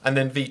ignorance. And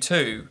then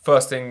V2,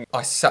 first thing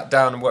I sat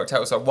down and worked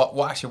out was like,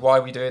 what actually, why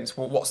are we doing this?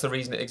 What's the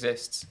reason it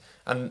exists?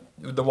 And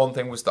the one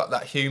thing was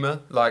that humour.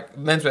 Like,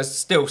 menswear is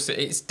still,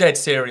 it's dead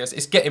serious.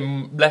 It's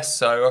getting less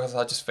so, because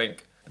I just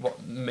think,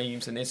 what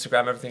memes and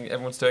Instagram, everything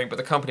everyone's doing, but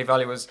the company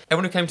value was,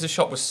 everyone who came to the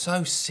shop was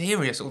so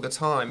serious all the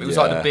time. It was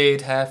like the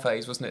beard hair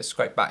phase, wasn't it?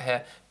 Straight back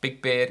hair,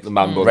 big beard. The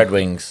man bun. Red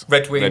Wings.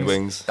 Red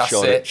Wings. That's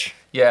Shoreditch. it.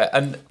 Yeah,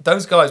 and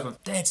those guys were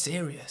dead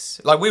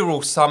serious. Like, we were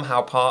all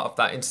somehow part of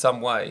that in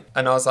some way.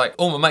 And I was like,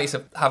 all my mates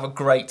have a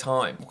great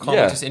time. Can't we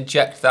just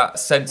inject that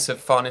sense of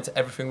fun into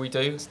everything we do?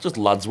 It's just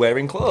lads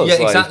wearing clothes.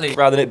 Yeah, exactly.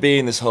 Rather than it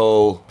being this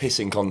whole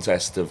pissing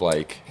contest of,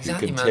 like, who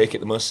can take it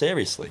the most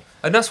seriously.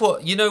 And that's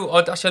what,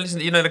 I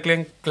listened to,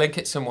 the Glenn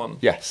Kitson one?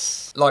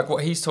 Yes. Like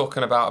what he's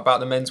talking about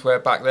the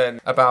menswear back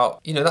then,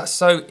 about, that's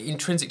so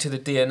intrinsic to the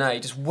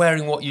DNA, just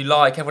wearing what you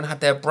like. Everyone had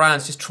their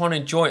brands, just trying to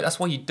enjoy it. That's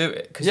why you do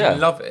it, because you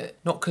love it,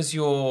 not because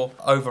you're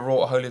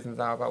overwrought, holier than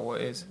thou about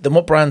what it is. Then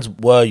what brands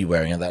were you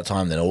wearing at that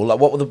time then? Or like,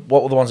 what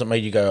were the ones that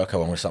made you go, okay,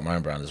 well, I'm going to start my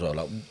own brand as well?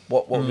 Like,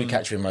 what would be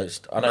catching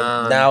most? I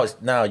know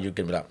now you're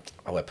going to be like,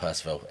 I wear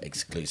Percival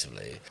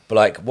exclusively. But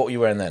like, what were you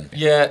wearing then?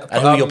 Yeah.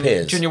 And who were your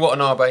peers? Junior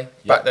Watanabe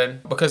back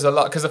then. Because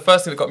the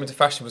first thing that got me into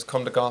fashion was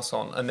Comme des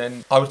Garçons. And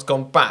then I was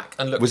gone back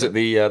and looked Was it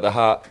the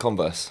Heart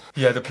Converse?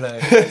 Yeah, the play.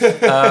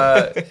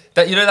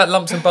 That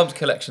Lumps and Bumps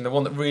collection, the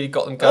one that really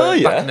got them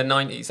going back in the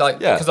 90s.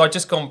 Because I'd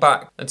just gone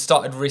back and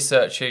started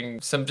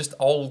researching some just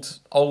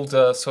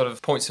older sort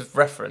of points of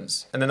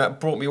reference. And then that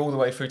brought me all the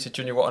way through to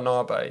Junior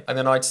Watanabe. And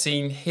then I'd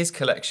seen his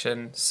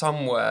collection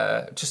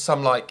somewhere, just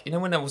some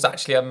when there was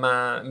actually a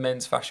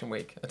men's fashion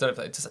week. I don't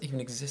know if does that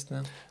even exist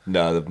now?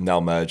 No, they've now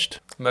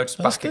merged.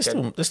 Merged back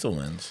again. They're still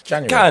men's.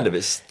 January. Kind of,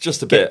 it's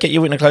just a bit. Get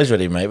your winter clothes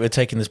ready, mate. We're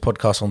taking this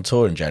podcast on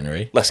tour in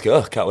January. Let's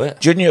go, can't wait.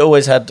 Junior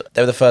always they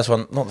were the first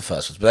one, not the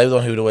first ones, but they were the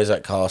one who would always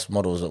cast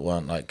models that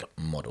weren't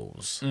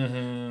models.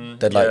 Mm-hmm.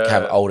 They'd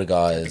have older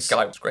guys. The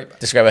guy was great.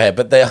 Just go ahead.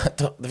 But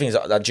the thing is,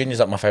 Junior's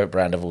my favourite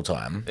brand of all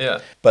time. Yeah.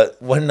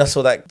 But when I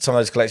saw some of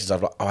those collections, I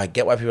was like, I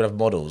get why people have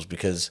models,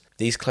 because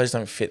these clothes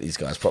don't fit these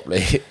guys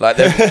properly. Like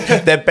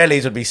their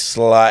bellies would be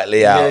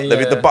slightly out.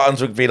 Yeah. The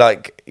buttons would be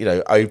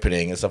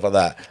opening and stuff like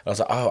that. And I was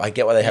like, I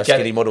get why they have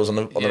skinny models on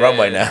the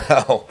runway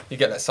now. You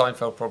get that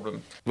Seinfeld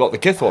problem. What, the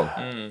Kith one?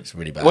 It's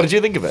really bad. What did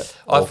you think of it?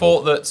 I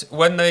thought that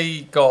when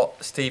they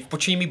got Steve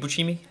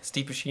Buscemi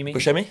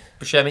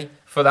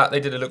for that, they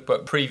did a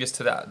lookbook previous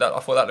to that I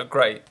thought that looked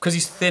great, because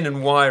he's thin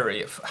and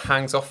wiry, it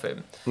hangs off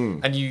him.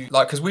 And you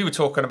because we were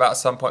talking about at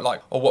some point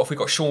what if we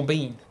got Sean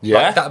Bean?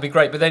 That'd be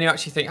great. But then you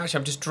actually think,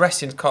 I'm just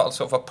dressing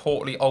sort of a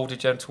portly older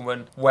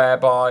gentleman,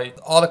 whereby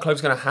are the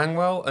clothes going to hang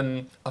well?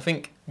 And I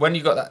think when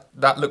you got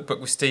that lookbook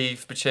with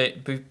Steve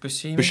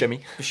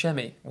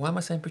Buscemi. Why am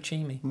I saying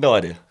Buscemi? No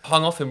idea.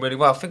 Hung off him really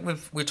well. I think we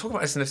were talking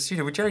about this in the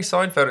studio with Jerry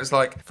Seinfeld. It's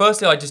like,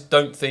 firstly, I just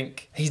don't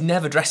think he's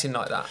never dressing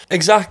like that.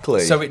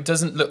 Exactly. So it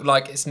doesn't look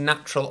like it's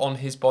natural on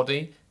his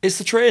body. It's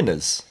the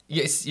trainers.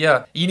 Yes,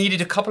 yeah. You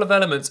needed a couple of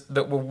elements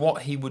that were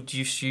what he would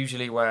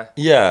usually wear.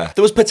 Yeah,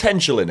 there was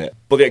potential in it,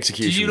 but the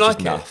execution was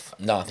just naff.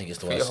 No, I think it's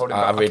the worst.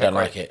 I really don't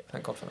like it.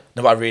 Thank God for that.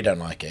 No, but I really don't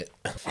like it.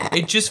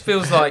 It just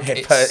feels like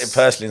it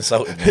personally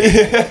insulted me.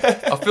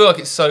 I feel like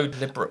it's so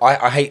deliberate.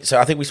 I hate. So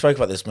I think we spoke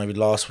about this maybe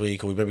last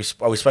week, or we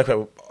spoke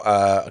about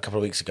it a couple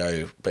of weeks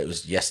ago, but it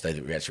was yesterday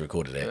that we actually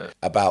recorded it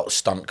about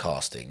stunt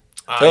casting.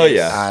 Oh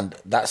yeah, and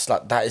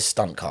that is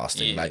stunt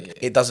casting. Yeah.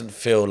 It doesn't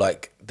feel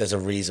like there's a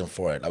reason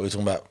for it. Like we were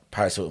talking about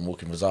Paris Hilton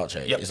walking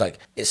Versace. Yep.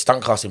 It's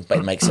stunt casting, but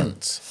it makes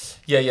sense.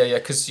 Yeah.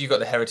 Because you got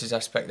the heritage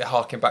aspect. They're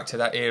harking back to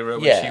that era.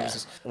 When she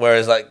was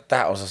Whereas that,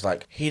 I was just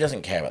like, he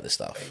doesn't care about this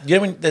stuff. You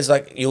know when there's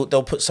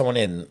they'll put someone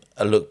in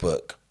a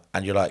lookbook,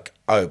 and you're like,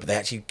 oh, but they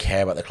actually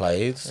care about the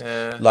clothes.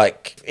 Yeah.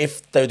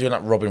 If they were doing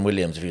Robin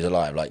Williams, if he was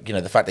alive,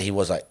 the fact that he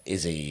was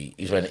Izzy,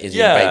 he's wearing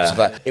Izzy and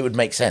Babes, it would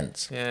make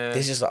sense. Yeah.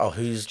 This is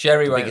who's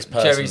Jerry the biggest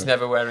person? Jerry's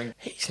never wearing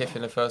Tiff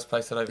in the first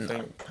place, I don't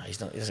think. No, he's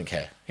not. He doesn't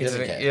care. He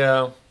doesn't care.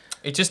 Yeah.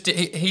 He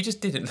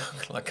just didn't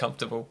look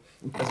comfortable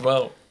as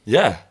well.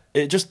 Yeah.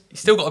 You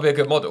still got to be a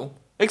good model.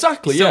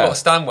 Exactly, Still got to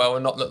stand well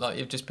and not look like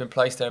you've just been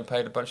placed there and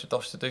paid a bunch of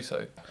dosh to do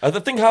so. I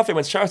think half it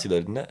went to charity though,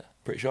 didn't it?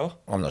 Pretty sure.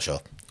 I'm not sure.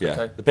 Yeah,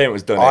 okay. The payment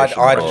was donation.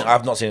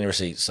 I've not seen any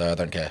receipts, so I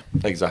don't care.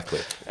 Exactly.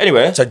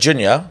 Anyway. So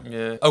Junior.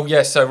 Yeah. Oh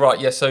yeah, so right,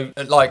 yeah, so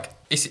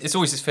it's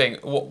always this thing,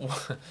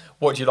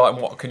 what do you like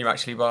and what can you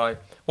actually buy?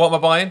 What am I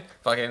buying?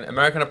 Fucking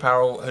American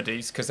Apparel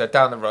hoodies, because they're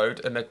down the road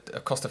and they're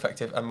cost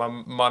effective, and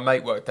my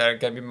mate worked there and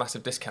gave me a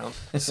massive discount.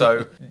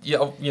 So,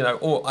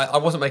 I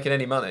wasn't making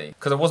any money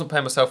because I wasn't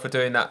paying myself for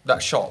doing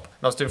that shop.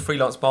 And I was doing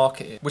freelance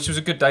marketing, which was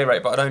a good day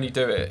rate, but I'd only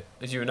do it,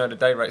 as you know, the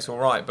day rate's all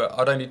right, but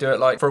I'd only do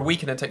it for a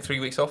week and then take 3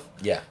 weeks off.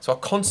 Yeah. So I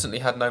constantly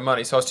had no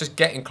money. So I was just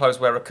getting clothes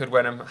where I could,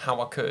 when and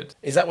how I could.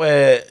 Is that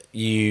where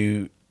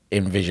you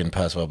envision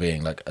Percival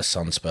being a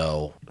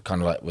Sunspell,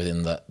 kind of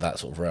within that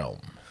sort of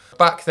realm?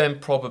 Back then,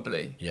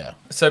 probably. Yeah.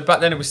 So back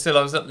then, it was still,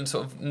 I was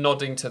sort of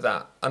nodding to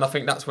that. And I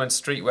think that's when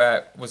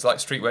streetwear was like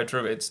streetwear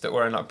druids that were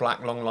wearing like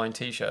black long line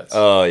t-shirts.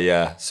 Oh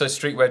yeah. So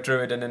streetwear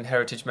druid and then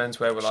heritage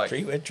menswear were like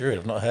Streetwear druid.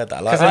 I've not heard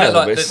that. I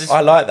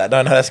I like that.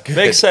 No, that's good.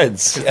 Makes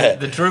sense. Yeah.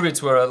 The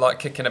druids were like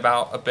kicking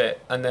about a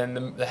bit, and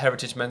then the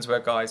heritage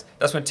menswear guys.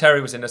 That's when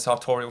Terry was in the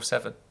Sartorial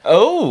 7.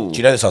 Oh. Do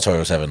you know the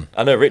Sartorial 7?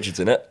 I know Richard's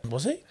in it.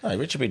 Was he? No,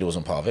 Richard Beadle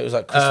wasn't part of it. It was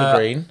like Christopher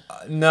Green.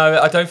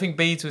 No, I don't think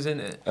Beads was in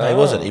it. No, he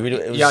wasn't.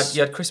 It was,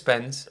 You had Chris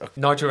Benz,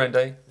 Nigel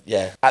Rende.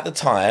 Yeah. At the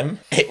time,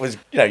 it was,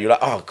 you're like,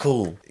 oh,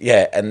 cool.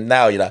 Yeah. And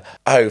now you're like,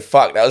 oh,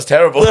 fuck, that was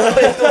terrible.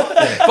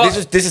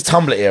 This is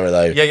Tumblr era,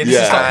 though. Yeah, this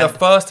is like the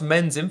first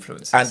men's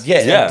influences.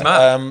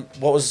 And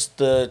what was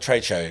the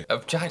trade show?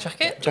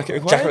 Jacket? Jacket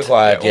Required? Jacket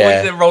Required, yeah.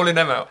 Always rolling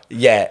them out.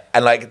 Yeah,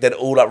 and like they'd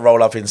all like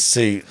roll up in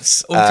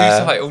suits. All too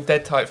tight, all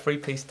dead tight,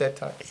 3-piece dead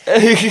tight.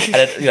 And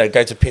then,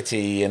 go to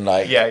Pity and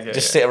like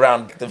sit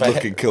around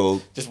looking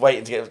cool. Just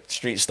waiting to get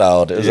street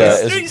styled. It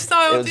was street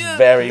styled, it was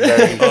very,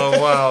 very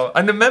Oh wow.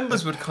 And the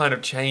members would kind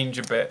of change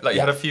a bit. Like you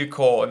had a few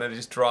core and then they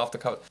just draft a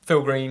couple.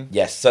 Phil Green.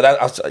 Yes, so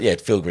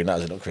Phil Green, that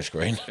was it, not Chris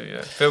Green.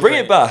 Yeah. Bring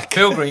it back.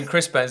 Phil Green,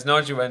 Chris Benz,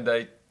 Nigel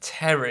Rende,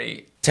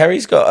 Terry.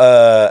 Terry's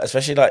got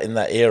especially like in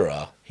that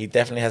era, he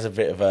definitely has a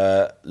bit of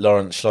a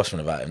Lawrence Schlossman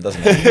about him,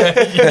 doesn't he?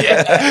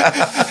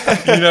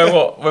 Yeah. You know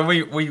what? When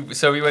we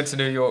went to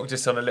New York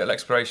just on a little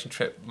exploration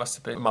trip, must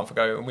have been a month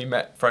ago, and we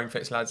met Throwing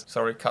Fits lads.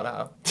 Sorry, cut that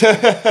out.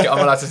 I'm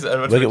allowed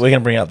to. We're going to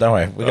bring it up, don't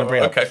worry. We're going to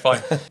bring it up. Okay,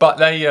 fine. But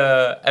they,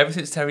 ever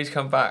since Terry's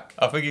come back,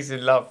 I think he's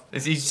in love.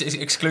 He's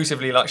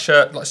exclusively like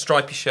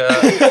stripy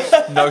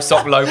shirt, no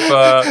sock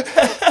loafer.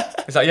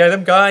 It's like,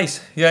 them guys.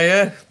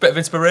 Yeah. Bit of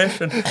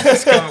inspiration.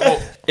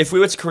 If we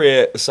were to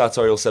create a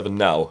Sartorial 7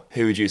 now,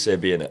 who would you say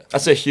be in it?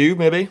 I'd say Hugh,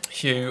 maybe.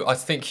 Hugh. I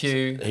think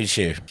Hugh. Who's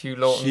Hugh? Hugh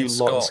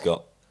Lawton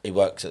Scott. He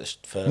works at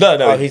the first. No.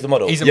 Oh, he's the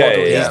model. He's the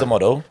model. He's the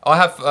model. I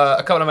have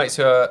a couple of mates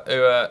who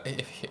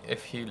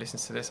if Hugh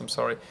listens to this, I'm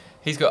sorry.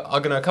 A couple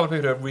of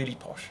people who are really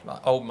posh, like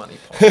old money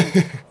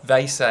posh.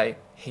 They say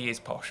he is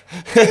posh.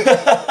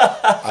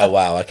 Oh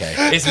wow, okay.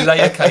 It's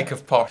layer cake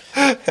of posh.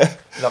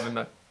 Love him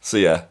though. So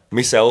yeah,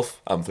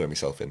 myself, I'm throwing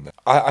myself in there.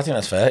 I think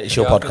that's fair. It's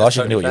your podcast.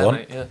 You can do what you want.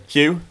 Mate, yeah.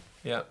 Hugh?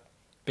 Yeah.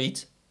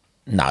 Beat?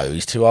 No,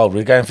 he's too old.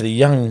 We're going for the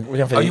young.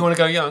 You want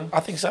to go young? I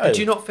think so. But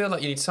do you not feel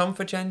like you need some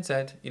for Gen Z?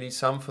 You need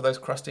some for those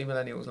crusty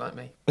millennials like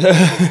me?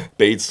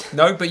 Beads.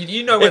 No, but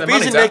you know where if the Beads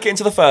money's didn't at. make it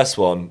into the first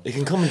one, he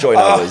can come and join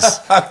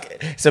ours.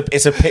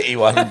 It's a pity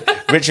one.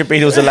 Richard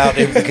Beadle's allowed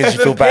him because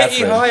you feel bad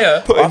for him.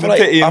 Higher. Put him in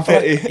pity and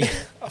pity.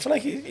 I feel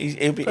like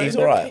he's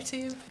all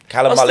right.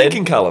 Callum I was Mullin,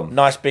 thinking Callum.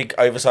 Nice big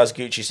oversized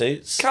Gucci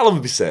suits. Callum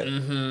would be sick.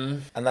 Mm-hmm.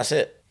 And that's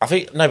it. I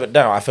think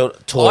I feel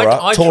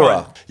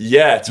Tora.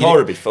 Yeah, Tora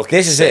would be fucking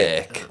This is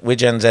sick. it. We're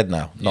Gen Z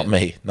now. Not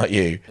me. Not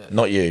you.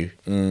 Not you.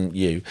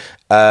 You.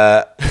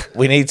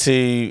 We need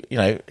to,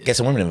 get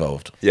some women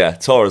involved. Yeah,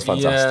 Tora's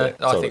fantastic.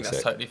 Yeah, I think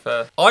that's totally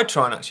fair. I'd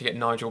try and actually get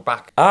Nigel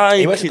back.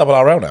 He went to Double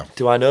RL now.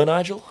 Do I know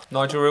Nigel?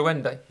 Nigel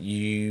Ruende.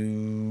 You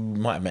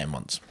might have met him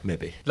once.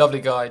 Maybe.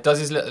 Lovely guy.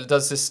 Does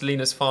this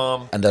Lena's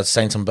Farm. And does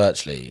Saint and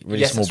Birchley.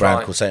 Really small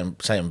brand called Saint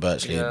and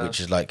Birchley,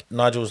 which is like,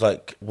 Nigel's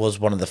was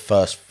one of the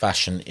first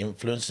fashion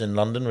influencers in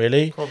London,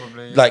 really.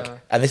 Probably.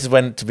 And this is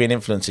when to be an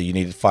influencer you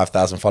needed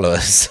 5,000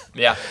 followers.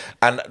 Yeah.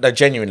 And no,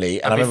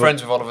 genuinely. And be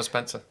friends with Oliver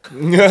Spencer.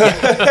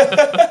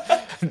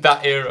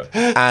 That era.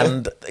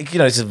 And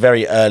this is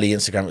very early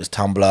Instagram. It was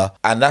Tumblr,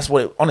 and that's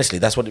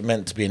what it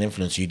meant to be an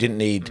influencer. You didn't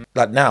need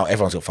now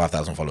everyone's got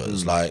 5,000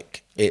 followers.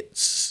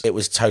 It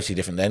was totally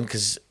different then,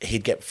 because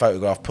he'd get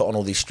photographed, put on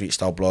all these street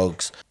style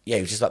blogs. Yeah,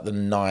 he was just the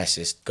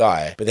nicest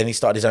guy. But then he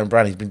started his own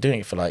brand. He's been doing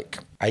it for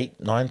 8,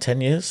 9,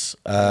 10 years.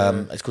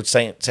 It's called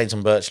Saint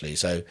and Birchley.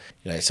 So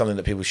it's something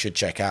that people should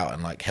check out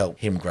and help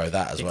him grow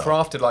that as well. He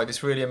crafted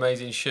this really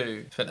amazing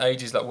shoe. Spent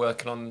ages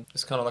working on.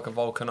 It's kind of like a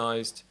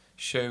vulcanized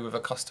shoe with a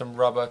custom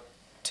rubber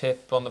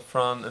tip on the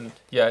front, and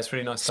it's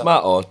really nice.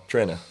 Smart or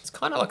trainer? It's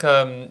kind of like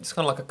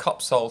a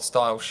cup sole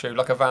style shoe,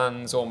 like a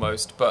Vans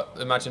almost, but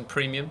imagine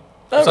premium.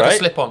 It's like a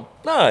slip-on.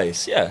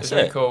 Nice, yeah. It's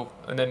really cool.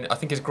 And then I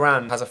think his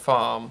gran has a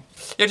farm.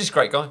 Yeah, just a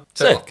great guy.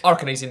 So Sick. I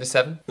reckon he's in the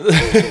 7.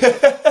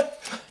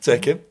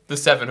 Take him. The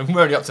 7, and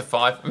we're only up to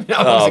 5. I mean,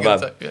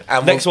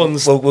 And next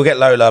one's... We'll get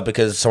Lola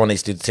because someone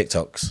needs to do the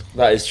TikToks.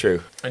 That is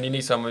true. And you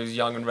need someone who's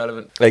young and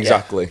relevant.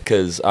 Exactly,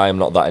 because I am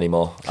not that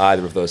anymore,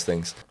 either of those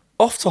things.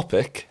 Off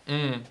topic,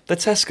 the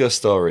Tesco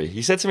story.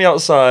 You said to me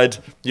outside,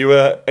 you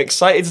were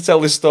excited to tell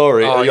this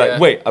story, and you're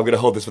like, wait, I'm going to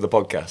hold this for the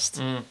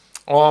podcast.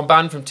 Oh, I'm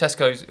banned from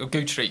Tesco's, or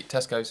Good Street,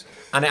 Tesco's.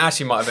 And it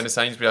actually might have been a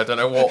Sainsbury, I don't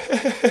know what.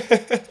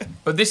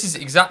 But this is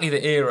exactly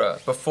the era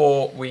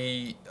before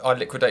I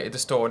liquidated the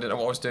store and didn't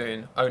know what I was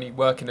doing, only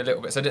working a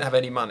little bit, so I didn't have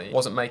any money,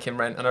 wasn't making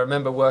rent. And I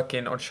remember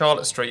working on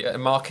Charlotte Street at a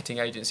marketing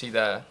agency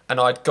there. And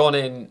I'd gone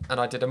in and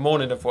I did a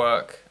morning of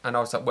work, and I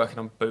was working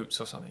on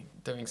Boots or something,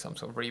 doing some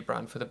sort of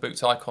rebrand for the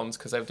Boots icons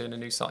because they were doing a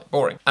new site.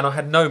 Boring. And I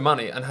had no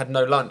money and had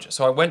no lunch.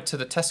 So I went to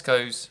the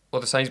Tesco's or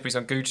the Sainsbury's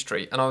on Good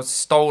Street, and I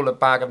stole a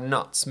bag of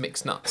nuts,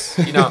 mixed nuts.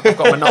 I've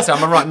got my nuts out,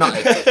 I'm a right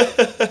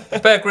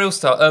nuthead. Bear Grylls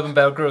style, Urban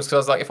Bear Grylls, because I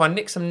was like, if I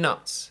nick some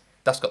nuts,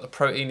 that's got the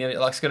protein in it,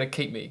 like it's going to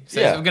keep me. So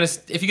Yeah.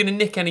 if you're going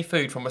to nick any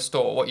food from a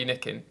store, what are you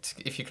nicking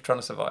if you're trying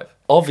to survive?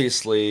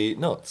 Obviously,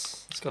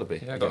 nuts. It's got to be.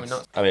 Yeah, got to be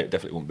nuts. I mean, it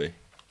definitely wouldn't be.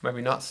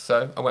 Maybe nuts,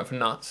 so I went for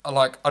nuts.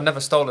 I'd never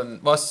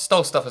stolen... Well, I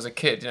stole stuff as a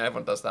kid,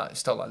 everyone does that. You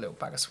stole like a little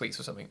bag of sweets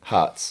or something.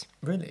 Hats.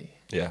 Really?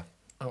 Yeah.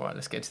 All right,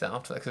 let's get into that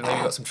after that, because maybe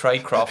you got some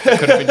trade craft that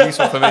could have been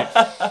useful for me.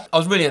 I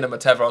was really into my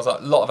tether. I was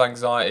like, a lot of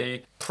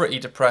anxiety, pretty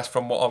depressed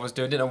from what I was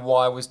doing, didn't know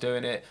why I was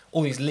doing it,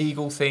 all these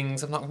legal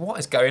things. I'm like, what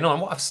is going on?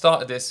 What I've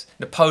started this?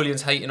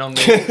 Napoleon's hating on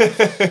me.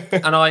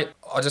 And I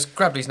just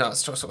grabbed these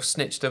nuts, sort of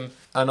snitched them,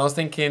 and I was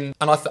thinking,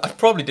 and I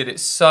probably did it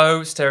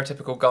so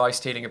stereotypical guy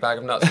stealing a bag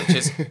of nuts, which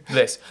is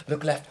this: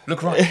 look left,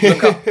 look right,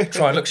 look up,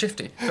 try and look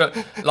shifty.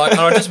 And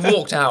I just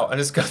walked out, and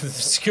the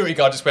security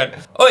guard just went,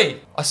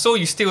 "Oi, I saw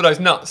you steal those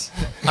nuts,"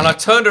 and I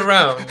turned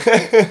around.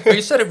 But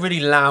he said it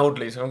really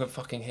loudly, so I'm gonna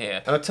fucking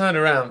hear. And I turned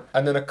around,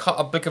 and then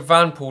a big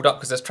van pulled up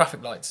because there's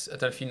traffic lights. I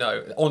don't know if you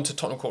know, onto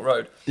Tottenham Court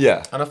Road.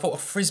 Yeah. And I thought I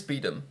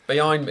frisbeed them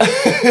behind me,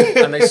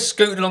 and they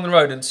scooted along the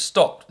road and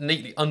stopped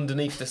neatly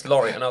underneath this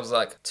lorry. And I was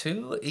like,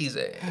 too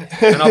easy.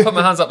 And I put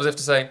my hands up as if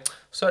to say,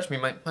 search me,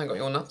 mate. I ain't got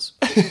your nuts.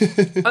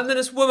 And then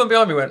this woman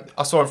behind me went,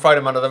 I saw him throw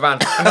them under the van.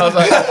 And I was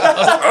like,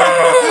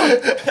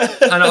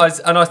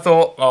 and I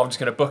thought, well, I'm just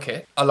going to book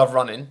it. I love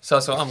running. So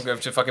I thought, I'm going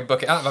to fucking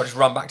book it out. I'll just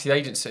run back to the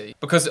agency.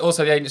 Because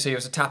also the agency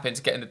was a tap in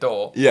to get in the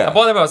door. Yeah. And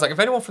by the way, I was like, if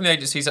anyone from the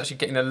agency is actually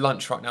getting a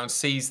lunch right now and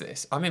sees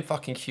this, I'm in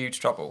fucking huge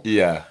trouble.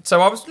 Yeah.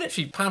 So I was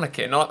literally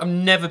panicking. I've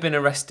never been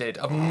arrested.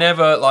 I've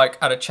never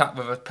had a chat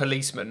with a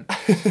policeman.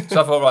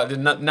 So I thought,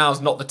 right,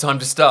 now's not the time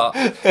to start.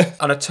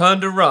 And I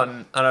turned to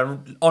run, and I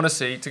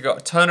honestly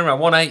turn around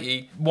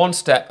 180, one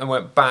step, and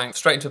went bang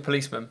straight into a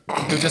policeman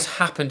who just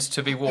happened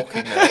to be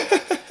walking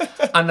there.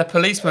 And the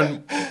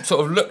policeman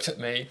sort of looked at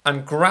me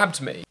and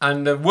grabbed me,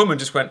 and the woman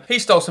just went, he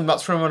stole some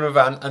nuts from under a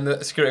van, and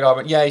the security guard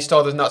went, yeah, he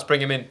stole those nuts,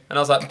 bring him in. And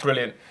I was like,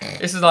 brilliant.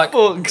 This is like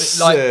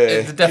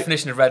the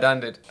definition of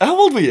red-handed. How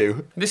old were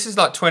you? This is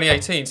like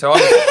 2018, so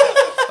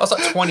I was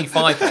like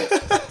 25, mate.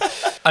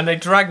 And they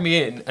dragged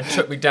me in and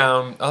took me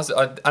down. I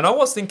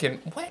was thinking,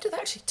 where do they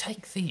actually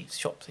take thieves,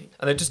 shop thieves?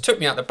 And they just took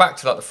me out the back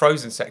to like the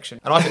frozen section.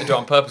 And I didn't do it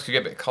on purpose because you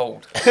get a bit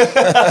cold. Take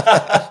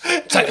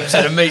them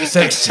to the meat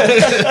section.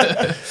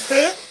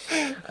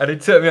 And he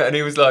took me out and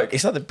he was like...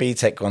 It's like the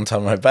B-Tech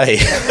Guantanamo Bay.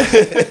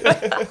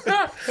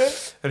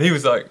 And he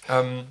was like,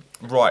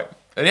 right.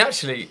 And he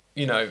actually,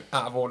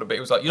 out of order, but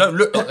he was like, you don't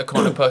look like the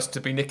kind of person to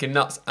be nicking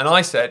nuts. And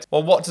I said,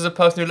 well, what does a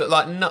person who look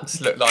like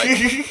nuts look like?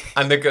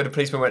 And the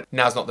policeman went,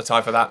 now's not the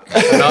time for that.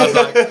 And I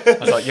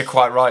was like, you're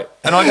quite right.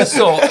 And I just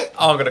thought,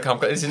 I'm going to come.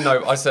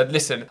 I said,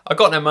 listen, I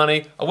got no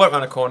money. I went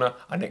around a corner.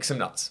 I nicked some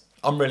nuts.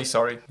 I'm really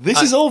sorry. This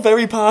is all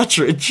very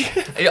Partridge.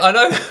 I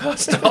know.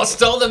 I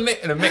stole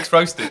the mixed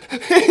roasted.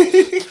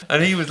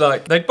 And he was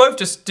like, they both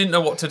just didn't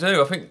know what to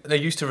do. I think they're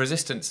used to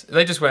resistance.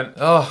 They just went,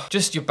 oh,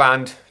 just you're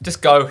banned.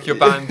 Just go, you're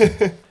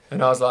banned.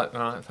 And I was like,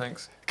 all right,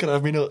 thanks. Can I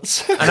have me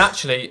nuts? And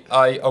actually,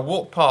 I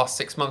walked past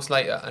 6 months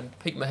later and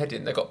peeked my head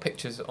in. They got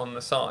pictures on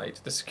the side,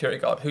 the security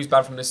guard, who's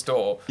banned from this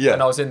store. Yeah.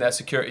 And I was in there,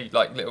 security,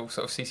 like little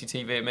sort of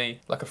CCTV of me,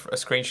 like a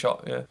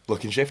screenshot, yeah.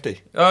 Looking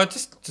shifty.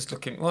 Just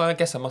looking, well, I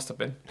guess I must have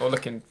been. Or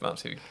looking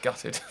absolutely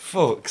gutted.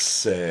 Fuck's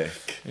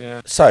sake.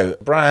 Yeah. So,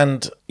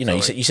 brand,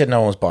 you said no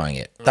one was buying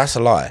it. That's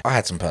a lie. I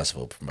had some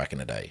Percival from back in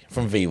the day,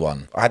 from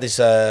V1. I had this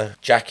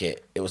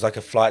jacket. It was like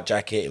a flight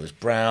jacket. It was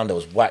brown. There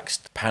was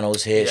waxed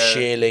panels here,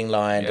 shearling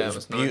lined. Yeah, it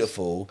was nice.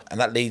 Beautiful.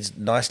 And that leads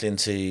nicely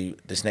into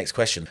this next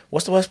question.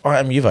 What's the worst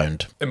item you've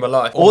owned? In my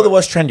life. Or the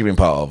worst trend you've been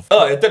part of? Oh,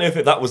 I don't know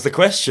if that was the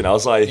question. I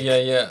was like...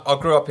 Yeah. I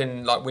grew up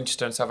in like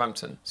Winchester and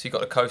Southampton. So you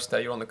got the coast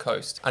there, you're on the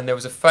coast. And there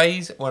was a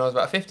phase when I was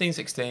about 15,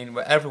 16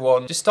 where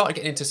everyone just started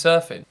getting into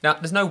surfing. Now,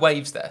 there's no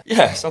waves there.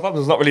 Yeah,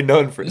 Southampton's not really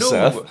known for its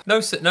surf. No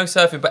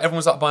surfing, but everyone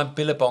was like buying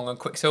Billabong and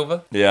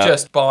Quicksilver. Yeah.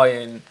 Just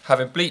buying,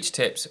 having bleach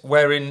tips,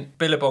 wearing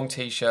Billabong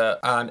t-shirt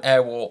and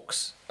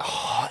Airwalks.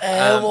 Oh,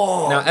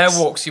 Airwalks. Now,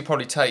 Airwalks you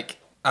probably take.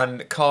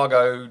 And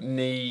cargo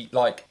knee,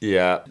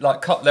 yeah,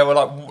 they were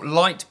like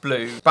light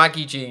blue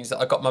baggy jeans that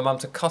I got my mum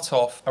to cut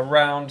off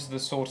around the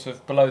sort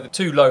of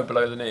too low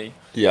below the knee.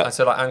 Yeah, and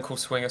so like ankle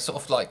swinger,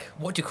 sort of like,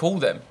 what do you call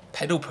them?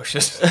 Pedal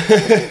pushers.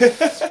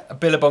 A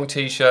Billabong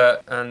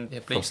t-shirt and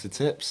frosted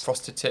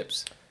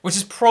tips. Which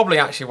is probably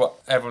actually what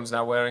everyone's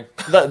now wearing.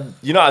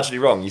 You're not actually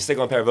wrong. You stick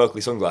on a pair of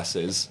Oakley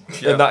sunglasses,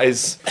 and that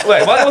is...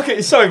 Wait, why look at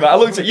you? Sorry, mate, I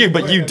looked at you,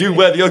 but you do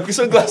wear the Oakley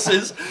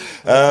sunglasses.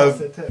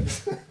 Frosted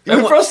tips.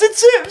 Frosted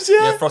tips,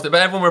 yeah. Yeah, frosted.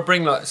 But everyone would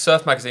bring like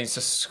surf magazines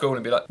to school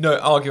and be like, no,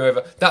 argue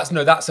over, that's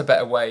a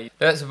better way.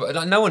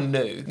 No one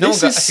knew.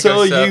 This is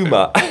so you,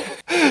 Matt.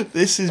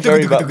 This is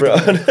very Matt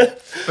Brown.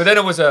 But then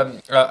it was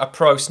a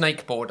pro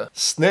snakeboarder.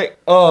 Snake?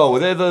 Oh, were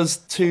they those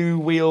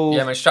two-wheel...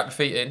 Yeah, man, strap your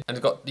feet in and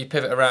you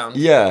pivot around.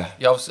 Yeah.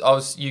 Yeah, I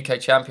was UK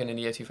champion in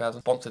the year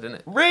 2000. Sponsored,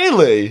 innit?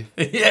 Really?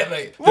 Yeah,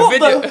 mate. What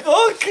the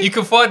fuck? You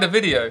can find the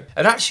video.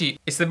 And actually,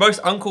 it's the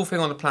most uncool thing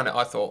on the planet,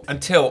 I thought.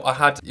 Until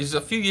it was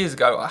a few years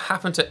ago, I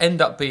happened to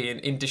end up being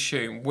in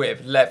Dishoom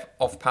with Lev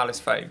of Palace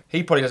fame.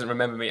 He probably doesn't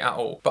remember me at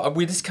all. But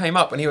we just came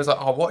up and he was like,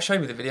 oh, what? Show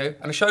me the video.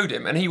 And I showed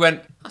him and he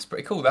went, that's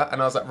pretty cool, that.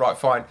 And I was like, right,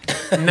 fine.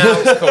 Now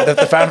it's cool.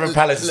 The founder of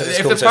Palace says it's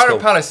If cool, the founder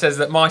of Palace says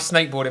that my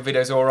snakeboarding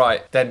video is all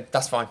right, then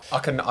that's fine. I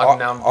can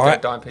now go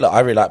dime people. Look, I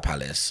really like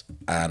Palace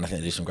and I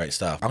think they do some great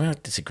stuff. I'm going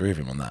to disagree with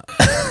him on that.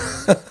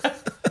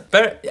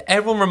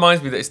 Everyone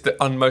reminds me that it's the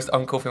most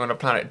uncool thing on the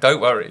planet.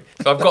 Don't worry.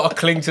 So I've got to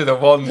cling to the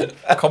one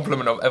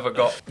compliment I've ever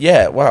got.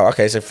 Yeah, wow,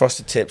 okay, so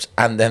frosted tips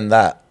and then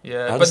that.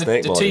 Yeah, but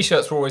the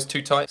t-shirts were always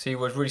too tight. So you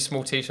wore a really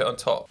small t-shirt on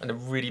top and a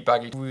really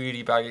baggy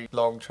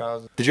long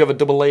trousers. Did you have a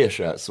double layer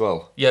shirt as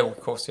well? Yeah, of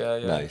course, yeah.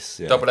 Nice,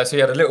 yeah. Double layer. So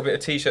you had a little bit of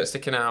t-shirt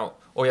sticking out,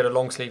 or you had a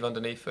long sleeve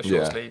underneath, a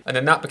short sleeve. And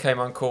then that became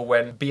uncool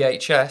when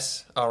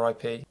BHS,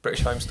 RIP,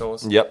 British Home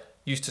Stores. Yep.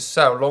 Used to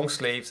sell long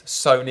sleeves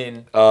sewn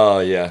in. Oh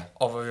yeah.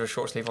 Over your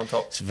short sleeve on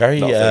top. It's very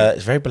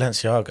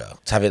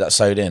Balenciaga to have it that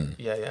sewed in.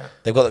 Yeah.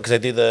 They've got because they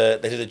do the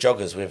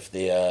joggers with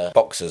the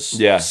boxers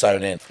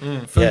sewn in.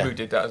 Fubu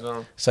did that as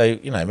well. So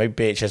maybe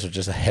BHS was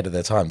just ahead of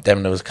their time.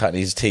 Demna was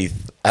cutting his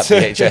teeth at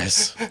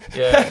BHS.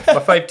 Yeah, my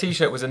favourite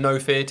t-shirt was a No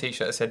Fear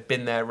t-shirt that said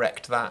 "Been there,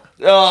 wrecked that."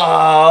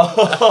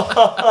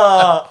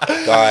 Oh.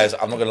 Guys,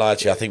 I'm not gonna lie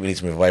to you. I think we need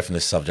to move away from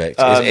this subject.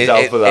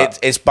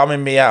 It's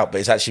bumming me out,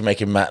 but it's actually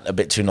making Matt a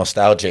bit too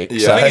nostalgic.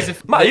 Yeah. So,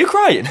 Matt, are you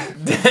crying?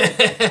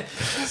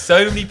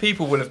 So many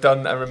people will have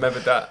done and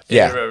remembered that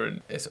era,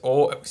 and it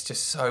was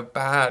just so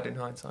bad in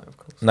hindsight, of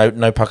course.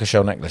 No pucker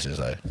shell necklaces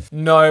though.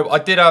 No, I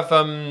did have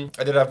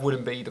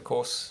wooden bead, of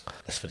course.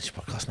 Let's finish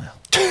the podcast now.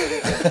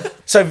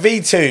 So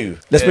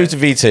V2, let's move to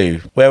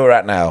V2. Where we're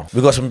at now,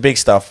 we've got some big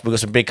stuff. We've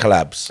got some big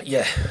collabs.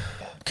 Yeah.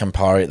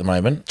 Campari at the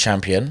moment,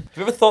 champion. Have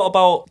you ever thought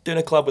about doing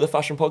a collab with a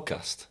fashion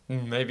podcast?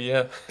 Maybe,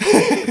 yeah.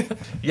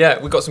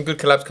 Yeah, we've got some good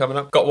collabs coming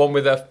up. Got one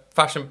with a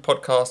fashion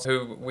podcast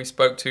who we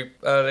spoke to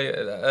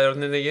earlier in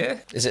the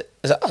year. Is it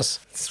us?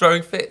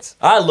 Throwing Fits.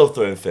 I love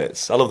Throwing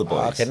Fits. I love the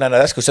boys. Okay, no,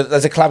 that's cool. So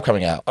there's a collab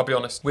coming out. I'll be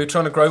honest. We're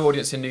trying to grow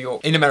audience in New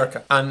York, in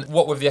America. And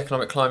what with the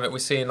economic climate, we're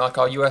seeing like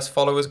our US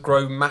followers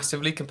grow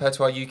massively compared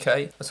to our UK.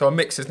 And so our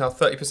mix is now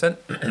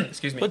 30%.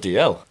 Excuse me. Bloody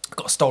hell. I've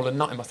got a stolen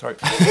nut in my throat.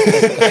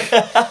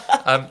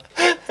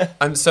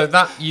 And so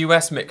that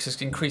US mix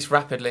has increased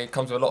rapidly. It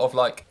comes with a lot of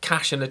like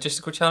cash and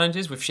logistical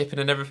challenges with shipping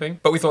and everything.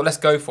 But we thought, let's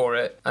go for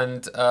it.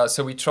 And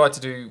so we tried to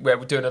do where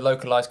we're doing a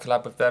localized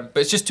collab with them.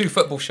 But it's just 2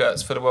 football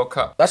shirts for the World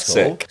Cup. That's cool.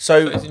 Sick.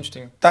 So it's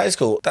interesting. That is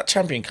cool. That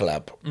champion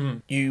collab,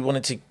 you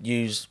wanted to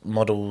use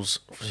models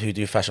who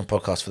do fashion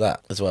podcasts for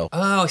that as well.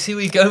 Oh, I see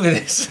where you go with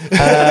this.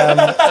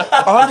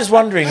 I'm just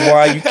wondering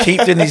why you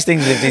keep doing these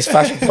things with these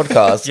fashion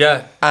podcasts.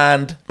 Yeah.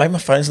 And maybe my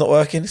phone's not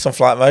working. It's on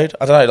flight mode.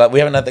 I don't know. Like we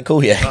haven't had the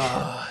call yet.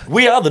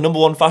 We are the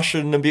 #1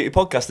 fashion and beauty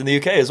podcast in the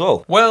UK as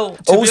well. Well,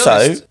 also,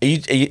 honest,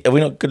 are we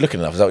not good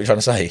looking enough? Is that what you're trying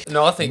to say?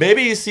 No, I think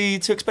maybe you see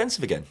too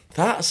expensive again.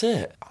 That's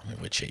it. I mean,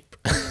 we're cheap.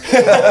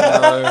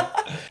 No.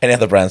 Any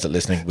other brands that are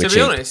listening? We're to cheap.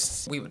 be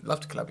honest, we would love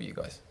to collab with you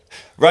guys.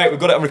 Right, we've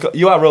got it on record.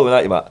 You are rolling,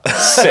 aren't you, Matt?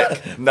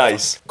 Sick.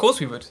 Nice. Of course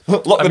we would.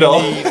 Lock the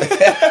door.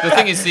 The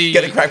thing is,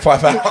 Get the crack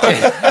pipe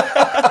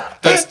out.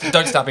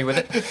 Don't stab me with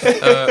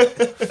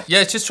it.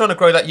 Yeah, it's just trying to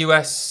grow that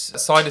US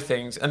side of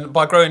things. And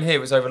by growing here,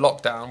 it was over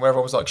lockdown, where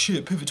everyone was like,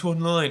 shit, pivot to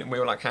online. And we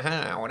were like,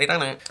 haha, what have you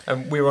done it?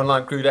 And we were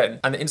online, grew then.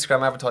 And the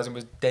Instagram advertising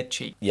was dead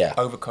cheap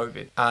over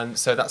COVID. And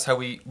so that's how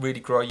we really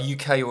grew our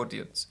UK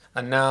audience.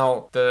 And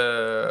now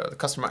the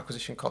customer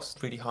acquisition cost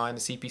is really high and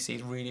the CPC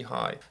is really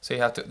high. So you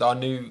have to, our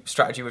new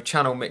strategy with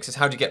channel mix is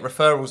how do you get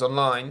referrals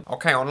online?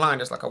 Okay,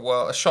 online is like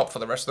a shop for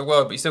the rest of the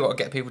world, but you still got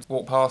to get people to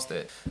walk past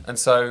it. And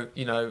so,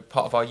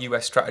 part of our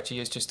US strategy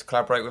is just to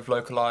collaborate with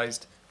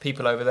localized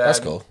people over there. That's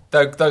cool.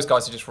 Those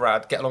guys are just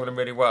rad. Get along with them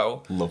really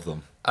well. Love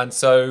them. And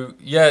so,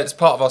 it's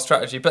part of our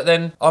strategy. But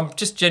then I'm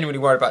just genuinely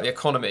worried about the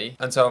economy.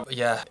 And so,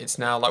 it's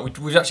now like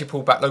we've actually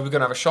pulled back. Like, we're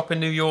going to have a shop in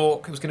New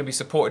York. It was going to be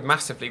supported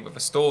massively with a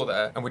store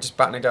there. And we're just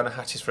battening down the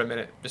hatches for a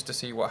minute just to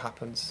see what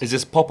happens. Is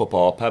this pop-up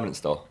or permanent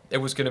store? It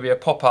was going to be a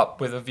pop-up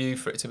with a view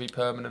for it to be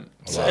permanent.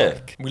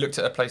 Sick. We looked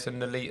at a place in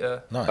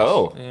Nolita. Nice.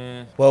 Oh.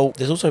 Yeah. Well,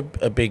 there's also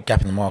a big gap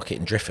in the market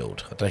in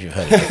Driffield. I don't know if you've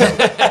heard of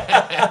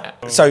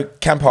Driffield. So,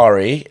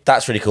 Campari,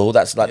 that's really cool.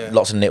 That's like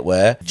lots of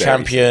knitwear. Very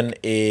Champion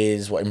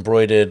is what,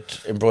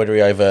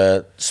 embroidery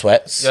over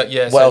sweats.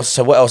 Yeah. What else?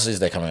 So what else is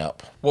there coming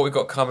up? What we've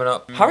got coming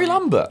up? Harry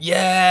Lambert.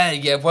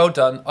 Yeah, well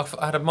done. I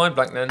had a mind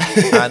blank then.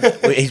 And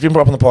he's been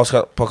brought up on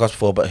the podcast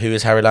before, but who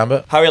is Harry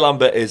Lambert? Harry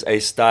Lambert is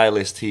a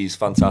stylist. He's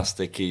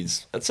fantastic.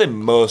 He's, I'd say,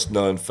 most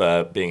known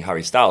for being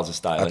Harry Styles' a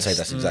stylist. I'd say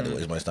that's exactly what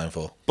he's most known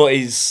for. But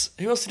he's,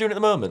 who else is he doing at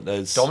the moment?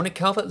 There's Dominic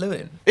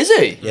Calvert-Lewin. Is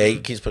he? Yeah,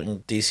 he keeps putting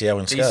DCO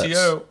in skirts.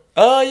 DCO.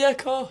 Oh, yeah, of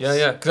course.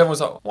 Yeah. Because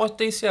everyone's like, why's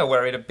DCL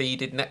wearing a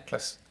beaded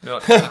necklace? And you're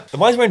like, And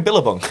why is he wearing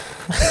Billabong?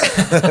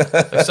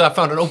 So I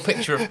found an old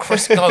picture of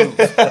Chris Gove.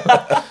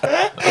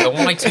 I don't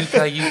want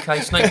Y2K UK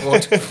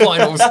snakeboard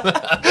finals.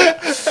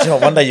 Do you know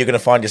what, one day you're going to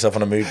find yourself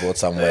on a mood board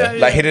somewhere.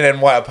 Like hidden in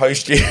white, I'll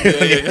post you.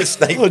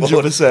 Snakeboard.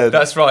 100%.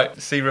 That's right.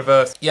 See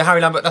reverse. Yeah,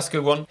 Harry Lambert, that's a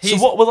good one. So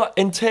what will that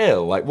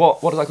entail? Like,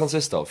 what does that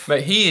consist of?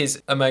 Mate, he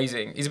is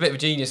amazing. He's a bit of a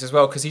genius as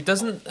well because he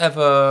doesn't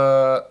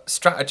ever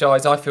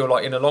strategize, I feel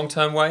like, in a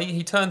long-term way.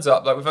 He turns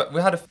up, like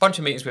we had a bunch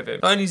of meetings with him.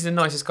 Not only is he the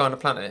nicest guy on the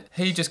planet,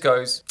 he just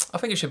goes, I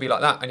think it should be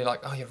like that. And you're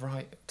like, oh, you're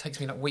right. It takes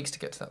me like weeks to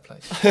get to that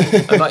place.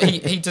 And like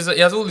he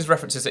has all these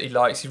references that he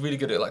likes. He's really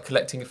good at like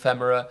collecting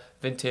ephemera,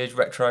 vintage,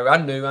 retro,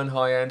 and new and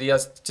high-end. He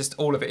has just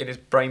all of it in his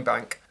brain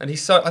bank. And I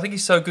think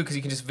he's so good because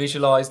he can just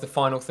visualize the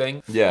final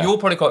thing. Yeah. You're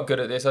probably quite good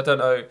at this. I don't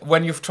know.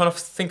 When you're trying to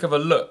think of a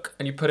look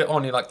and you put it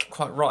on, you're like,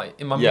 quite right.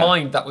 In my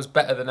mind, that was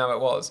better than how it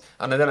was.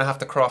 And then I have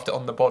to craft it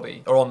on the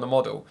body or on the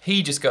model.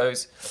 He just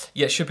goes,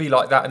 yeah, it should be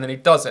like that. And then he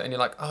does it and you're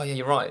like, oh yeah,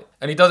 you're right.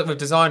 And he does it with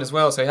design as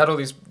well. So he had all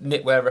these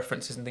knitwear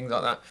references and things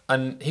like that.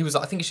 And he was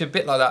like, I think it should be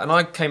a bit like that. And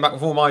I came back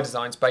with all my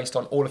designs based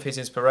on all of his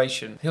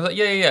inspiration. He was like,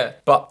 yeah.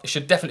 But it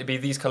should definitely be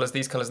these colours,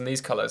 and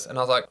these colours. And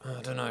I was like, oh,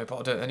 I don't know, but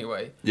I'll do it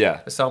anyway.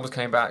 Yeah. The samples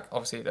came back.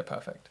 Obviously, they're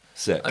perfect.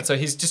 Sick. And so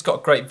he's just got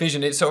a great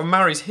vision. It sort of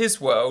marries his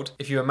world,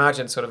 if you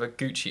imagine sort of a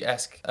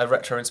Gucci-esque, a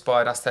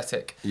retro-inspired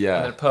aesthetic. Yeah.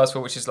 And then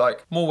Percival, which is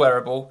like more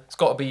wearable. It's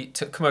got to be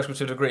commercial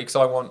to a degree because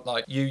I want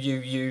like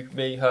you,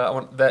 me, her. I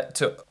want that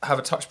to have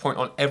a touch point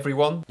on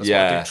everyone. That's what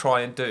I do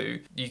try and do.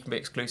 You can be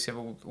exclusive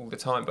all the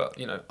time, but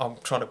you know, I'm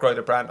trying to grow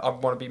the brand. I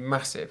want to be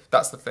massive.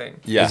 That's the thing.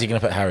 Yeah. Is he going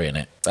to put Harry in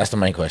it? That's the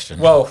main question.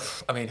 Well,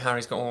 I mean,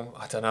 Harry's got all,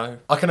 I don't know.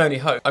 I can only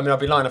hope. I mean, I'd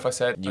be lying if I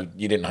said...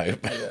 You didn't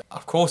hope. Yeah,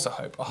 of course I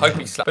hope. I hope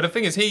he slaps. But the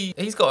thing is,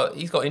 he's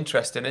got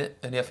interest in it,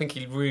 and I think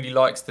he really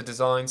likes the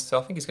designs, so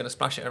I think he's going to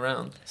splash it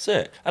around.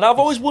 Sick. And I've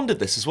always wondered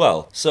this as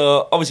well.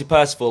 So, obviously,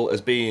 Percival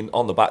has been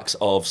on the backs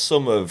of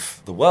some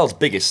of the world's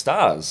biggest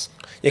stars.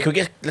 Yeah, can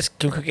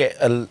we get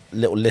a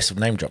little list of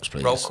name drops,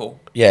 please? Roll call.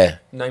 Yeah.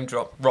 Name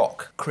drop.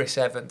 Rock. Chris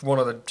Evans. One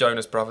of the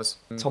Jonas brothers.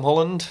 Tom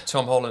Holland.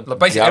 Like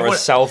basically Gareth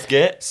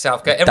Southgate.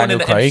 Everyone Daniel in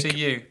the Craig.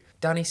 MCU.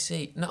 Danny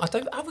C. No, I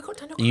don't... Have we got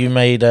Daniel Craig? You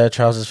made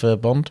trousers for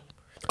Bond?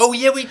 Oh,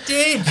 yeah, we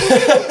did.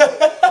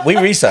 We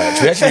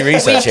actually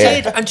researched We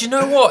it. did, and do you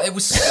know what? It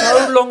was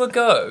so long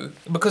ago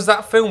because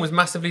that film was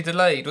massively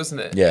delayed,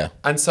 wasn't it? Yeah.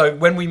 And so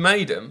when we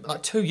made them,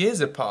 like 2 years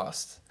had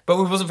passed. But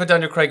it wasn't for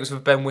Daniel Craig, it was for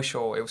Ben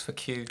Whishaw, it was for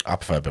Q. I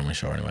prefer Ben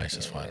Whishaw anyway, so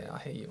it's fine. Yeah, I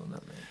hear you on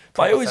that, mate.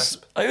 But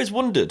I always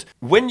wondered,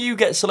 when you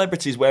get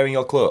celebrities wearing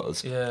your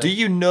clothes, do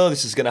you know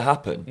this is going to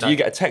happen? Do you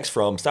get a text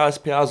from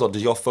Stylist PRs or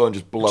does your phone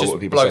just blow up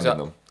with people sending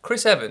them?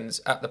 Chris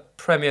Evans at the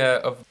premiere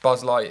of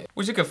Buzz Lightyear,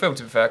 which is a good film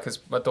to be fair, because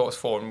my daughter's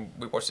 4 and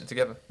we watched it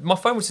together. My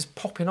phone was just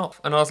popping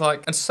off, and I was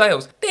like, and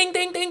sales, ding,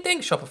 ding, ding,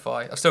 ding,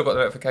 Shopify. I've still got the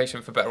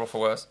notification for better or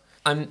for worse.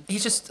 And I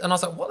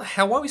was like, what the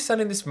hell? Why are we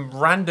selling this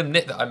random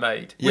knit that I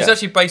made? It was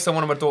actually based on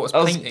one of my daughter's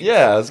paintings.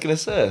 Yeah, I was going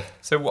to say.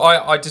 So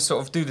I just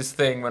sort of do this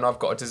thing when I've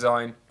got a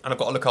design and I've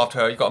got to look after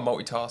her. You've got to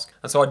multitask.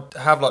 And so I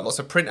have like lots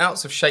of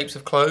printouts of shapes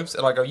of clothes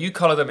and I go, you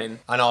colour them in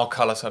and I'll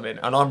colour some in.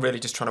 And I'm really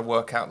just trying to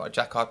work out like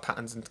jacquard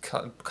patterns and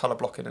colour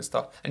blocking and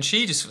stuff. And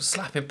she just was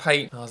slapping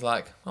paint. And I was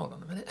like, hold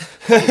on a minute.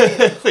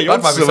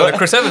 That might be something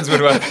Chris Evans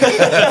would wear.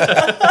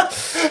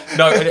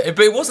 No, but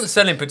it wasn't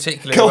selling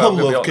particularly Go well.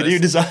 on, love, could you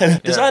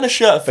design a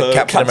shirt for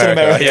Captain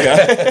America?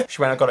 Yeah.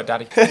 She went, I got it,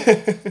 Daddy.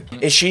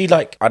 Is she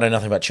like, I know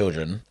nothing about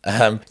children,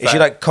 is she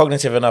like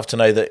cognitive enough to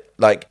know that,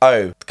 like,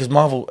 because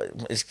Marvel,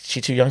 is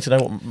she too young to know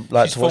what,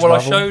 like, to watch Marvel? I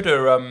showed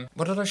her,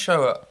 what did I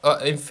show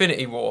her?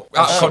 Infinity War.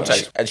 Out of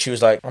context. And she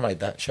was like, I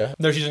made that shirt.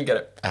 No, she didn't get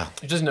it. Oh.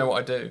 She doesn't know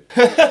what I do.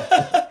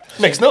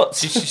 Makes nuts.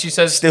 She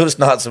says... Steals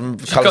nuts and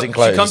colours in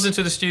clothes. She comes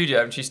into the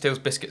studio and she steals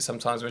biscuits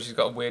sometimes when she's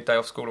got a weird day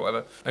off school or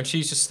whatever. And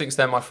she just thinks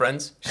they're my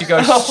friends. She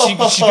goes she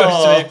goes to me,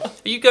 are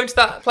you going to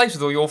that place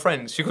with all your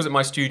friends? She calls it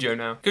my studio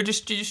now. Go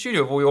to your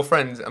studio with all your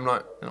friends. I'm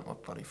like, they're not my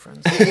bloody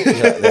friends.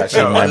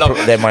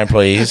 They're my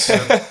employees.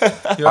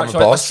 You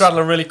actually, I straddle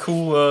a really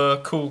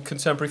cool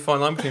contemporary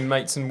fine line between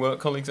mates and work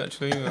colleagues,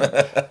 actually.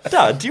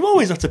 Dad, do you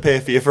always have to pay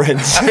for your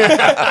friends?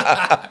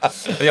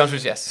 The answer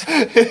is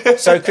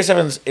yes. So Chris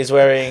Evans is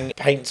wearing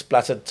paint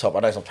splattered top.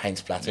 I know it's not paint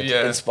splattered.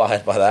 Yeah.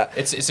 Inspired by that.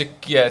 It's a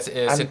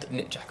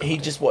knit jacket.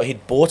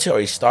 He'd bought it, or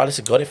his stylist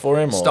had got it for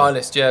him? Or?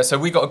 Stylist, yeah. So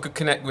we got a good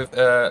connect with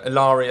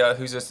Ilaria,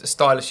 who's a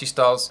stylist. She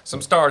styles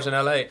some stars in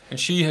LA, and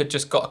she had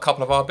just got a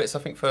couple of our bits, I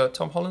think, for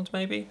Tom Holland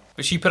maybe.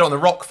 But she put it on the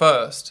Rock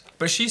first.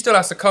 But she still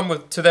has to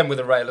come to them with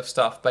a rail of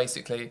stuff,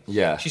 basically.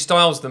 Yeah. She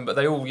styles them, but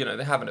they all,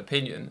 they have an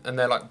opinion, and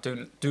they're like,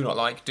 do not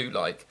like, do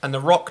like. And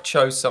the Rock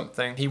chose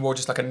something. He wore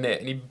just like a knit,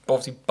 and he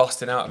obviously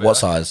busting out of it. What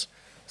size?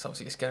 So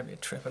obviously it's going to be a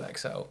triple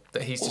XL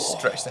that he's just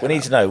stretched out. We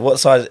need to know, what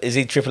size is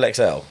he? Triple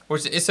XL?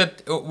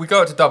 Well, we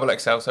go up to double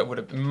XL, so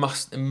it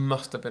must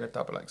have been a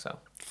double XL.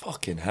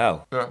 Fucking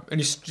hell. Yeah. And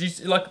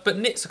he's like, but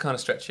knits are kind of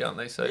stretchy, aren't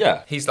they? So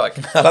yeah, he's like,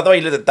 I like the way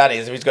you look at Danny,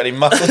 as if he's got any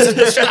muscles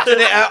to stretching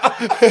it out.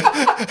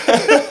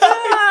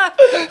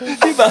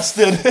 You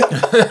bastard.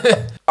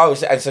 Oh,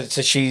 so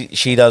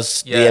she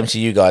does the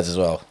MCU guides as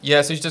well.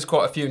 Yeah, so she does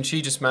quite a few, and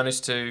she just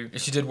managed to.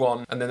 She did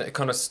one, and then it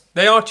kind of.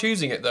 They are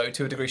choosing it though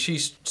to a degree.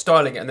 She's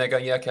styling it, and they're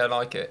going, yeah, okay, I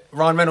like it.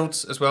 Ryan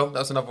Reynolds as well.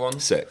 That's another one.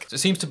 Sick. So it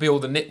seems to be all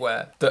the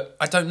knitwear that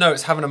I don't know.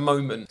 It's having a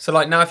moment. So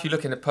like now, if you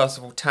look into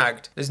Percival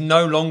tagged, there's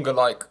no longer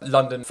like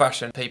London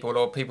fashion people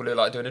or people who are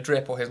like doing a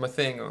drip or here's my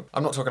thing. Or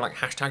I'm not talking like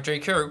hashtag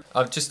JQ.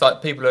 I'm just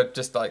like people are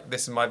just like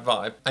this is my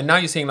vibe. And now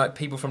you're seeing like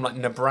people from like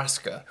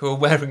Nebraska who are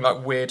wearing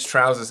like weird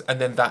trousers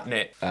and then that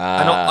knit.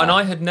 And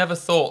I had never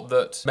thought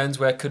that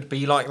menswear could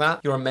be like that.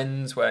 You're a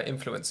menswear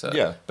influencer.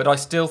 Yeah. But I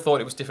still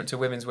thought it was different to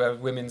women's wear.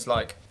 Women's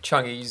like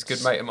Chungy's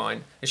good mate of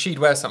mine, and she'd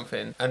wear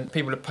something, and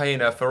people are paying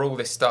her for all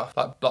this stuff,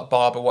 like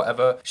Barb or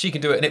whatever. She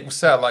can do it, and it will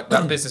sell. Like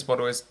that business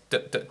model is.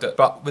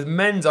 But with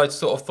men's, I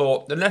sort of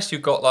thought, unless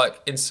you've got like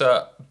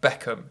insert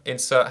Beckham,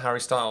 insert Harry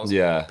Styles.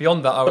 Yeah.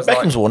 Beyond that, I was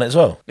Beckham's worn it as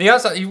well. He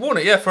has. He worn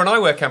it, yeah, for an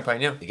eyewear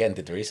campaign, yeah. Again,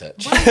 did the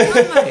research.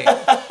 Mate.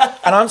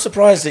 And I'm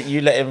surprised that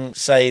you let him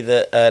say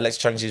that Alexa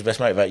Chung's his best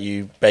mate about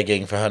you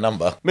begging for her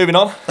number. Moving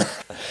on.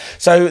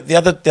 So the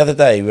other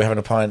day we were having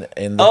a pint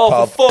in the pub.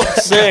 Oh, for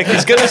fuck's sake!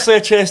 He's gonna say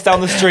chase down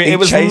the street. It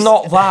was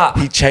not that.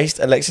 He chased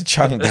Alexa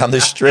Chung down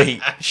the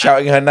street,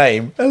 shouting her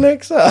name,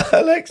 Alexa,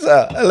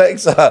 Alexa,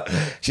 Alexa.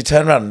 She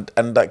turned around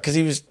and because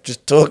he was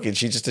just talking,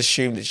 she just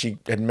assumed that she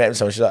had met him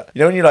somewhere. She's like, you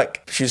know, when you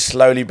like, she was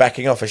slowly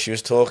backing off as she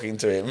was talking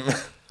to him.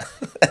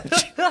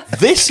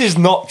 This is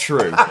not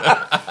true.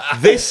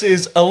 This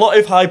is a lot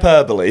of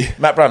hyperbole.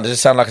 Matt Brown, does it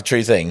sound like a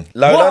true thing?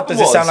 Lola, does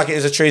it sound like it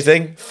is a true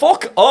thing?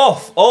 Fuck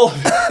off! All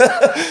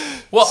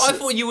Well, I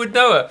thought you would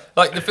know her.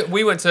 Like,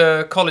 we went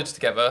to college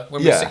together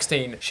when we were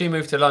 16. She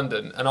moved to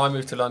London, and I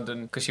moved to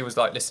London because she was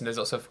like, listen, there's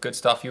lots of good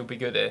stuff, you'll be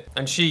good here.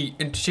 And she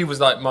was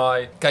like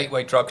my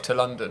gateway drug to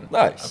London.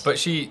 Nice. But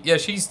she's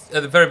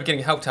at the very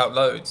beginning helped out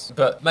loads.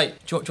 But, mate,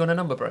 do you want a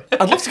number, bro?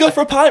 I'd love to go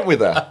for a pint with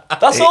her.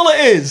 That's all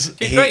it is.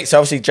 Great. So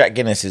obviously Jack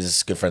Guinness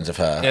is good friends of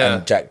her, Yeah.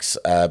 and Jack's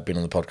been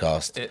on the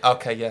podcast.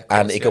 Okay, yeah.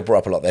 And it got brought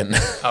up a lot then.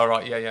 Oh,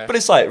 right, yeah. But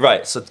it's like,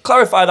 right, so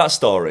clarify that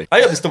story.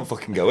 I hope this don't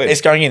fucking go in.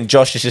 It's going in.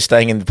 Josh is just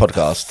staying in the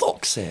podcast.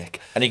 Fuck's sake.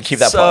 And you can keep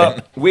that So,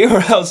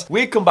 point.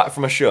 we'd come back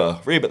from a show,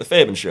 Reba at the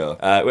Fabian show.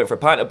 Went for a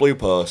pint of Blue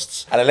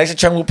Posts. And Alexa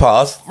Chung walked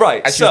past.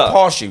 Right, And she was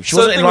past you. She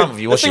wasn't in line with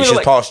you, was she? She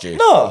was past you.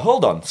 No,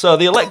 hold on. So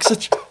the Alexa...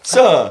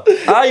 So,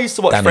 I used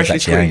to watch Danny's Freshly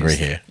actually Squeezed. angry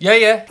here.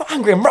 Yeah. Not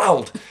angry, I'm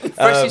riled.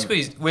 Freshly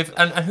Squeezed with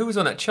and who was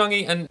on that?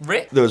 Chungy and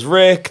Rick? There was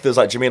Rick, there was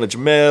like Jamila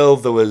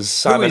Jamil, there was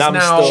Simon is now-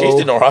 Amstell. She's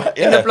doing all right.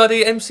 In the Yeah.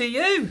 bloody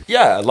MCU.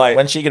 Yeah, like,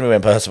 When's she going to be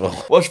in Percival?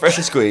 watch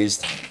Freshly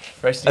Squeezed.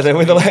 And then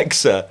with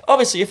Alexa,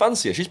 obviously you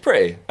fancy her, she's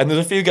pretty. And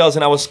there's a few girls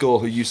in our school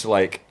who used to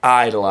like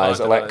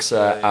idolise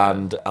Alexa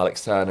and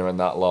Alex Turner and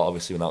that lot,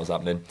 obviously when that was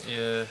happening.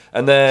 Yeah.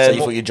 And So then... you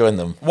thought you'd join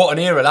them? What an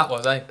era that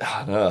was, eh?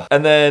 I know.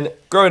 And then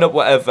growing up,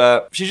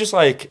 whatever, she's just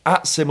like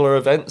at similar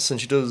events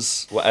and she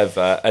does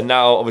whatever. And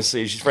now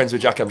obviously she's friends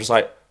with Jack. I'm just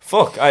like,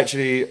 fuck,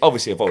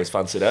 obviously I've always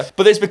fancied her.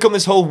 But it's become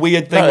this whole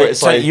weird thing where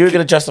it's like... you were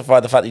going to justify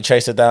the fact that you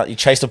chased her down. You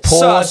chased a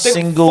poor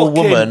single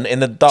woman in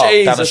the dark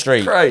down the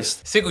street.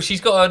 Christ. Single.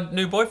 She's got a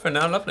new boyfriend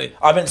now. Lovely.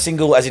 I meant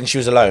single as in she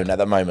was alone at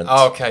that moment.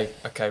 Oh, okay,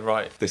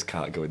 right. This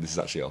can't go in, this is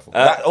actually awful.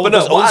 All but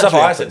the no, what stuff actually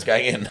I happened- said's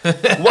going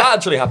in. what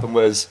actually happened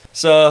was,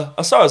 so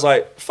I saw her, I was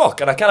like,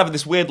 fuck, and I kind of had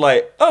this weird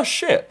like, oh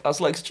shit, that's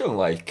Lex Chung,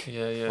 like,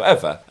 Yeah.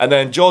 whatever. And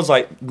then George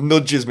like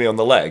nudges me on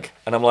the leg,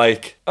 and I'm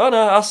like, oh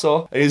no, I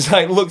saw. And he's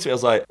like, looked at me, I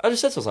was like, I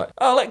just said to her, I was like,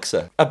 oh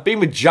Alexa. I'd been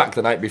with Jack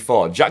the night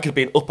before. Jack had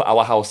been up at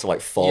our house till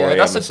like 4 a.m.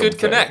 that's or a something. good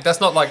connect. That's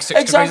not like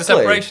 6 degrees of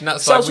separation.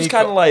 That's so I like was just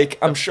kind of like,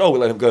 I'm sure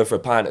we'll end up going for a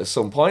pint at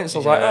some point. So I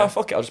was like, Yeah. oh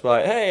fuck it, I'll just be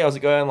like, hey, how's it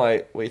going?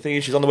 Like, what are you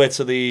thinking? She's on the way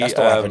to the... That's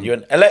not what happened. You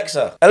went,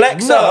 Alexa!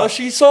 No,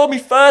 she saw me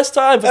first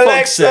time, for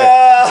fuck's sake.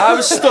 I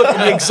was stood in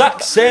the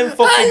exact same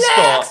fucking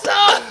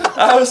spot.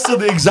 I was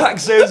stood in the exact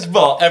same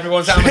spot.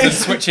 everyone's Amazon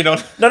switching on.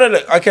 No,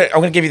 look, okay, I'm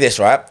going to give you this,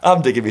 right?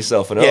 I'm digging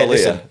myself an Yeah, hole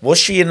listen. here. Was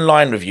she in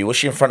line with you? Was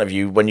she in front of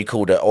you when you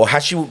called her? Or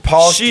had she walked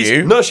past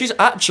you? No, she's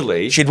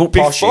actually... She'd walked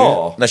past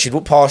before. you. No, she'd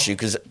walked past you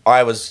because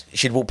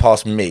she'd walked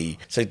past me.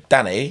 So,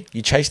 Danny,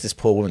 you chased this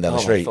poor woman down the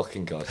Oh my street.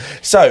 fucking God.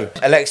 So,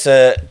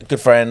 Alexa, good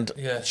friend,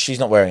 Yeah. she's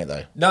not wearing it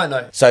though.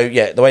 No. So,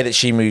 yeah, the way that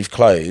she moves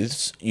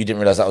clothes, you didn't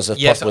realise that was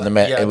possible with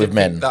I didn't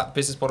men. think that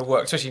business model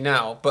works, especially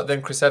now. But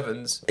then Chris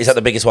Evans. Is that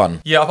the biggest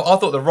one? Yeah, I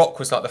thought The Rock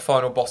was like the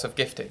final boss of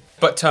gifting,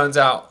 but turns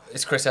out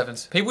it's Chris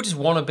Evans. People just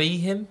want to be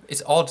him.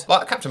 It's odd.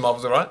 Like Captain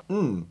Marvel's alright.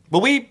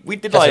 Well, we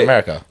did That's like...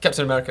 America.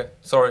 Captain America.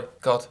 Sorry,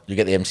 God. You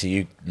get the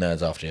MCU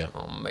nerds after you.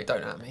 Oh mate,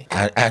 don't at me.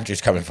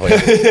 Andrew's coming for you.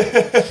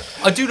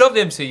 I do love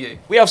the MCU.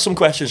 We have some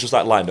questions just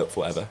like lined up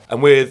for whatever.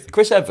 And with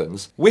Chris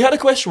Evans, we had a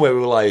question where we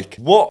were like,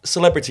 what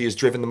celebrity has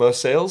driven the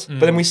most sales?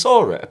 But then we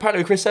saw it. Apparently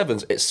with Chris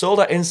Evans, it sold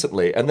out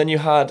instantly. And then you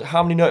had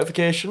how many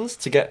notifications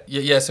to get...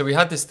 Yeah. So we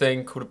had this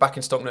thing called a back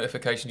in stock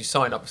notification. You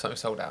sign up, something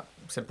sold out.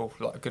 simple,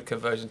 like a good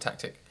conversion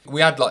tactic.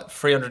 We had like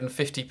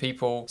 350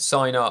 people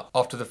sign up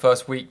after the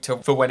first week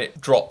for when it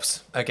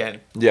drops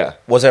again. Yeah.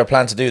 Was there a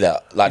plan to do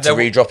that? Like to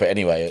re-drop it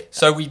anyway?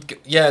 So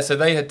so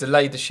they had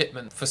delayed the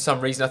shipment for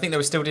some reason. I think they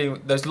were still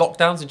doing those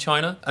lockdowns in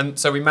China. And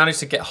so we managed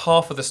to get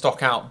half of the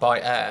stock out by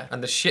air,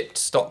 and the shipped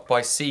stock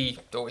by sea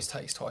always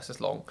takes twice as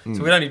long.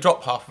 So we'd only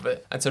dropped half of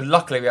it. And so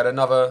luckily we had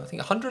another, I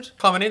think 100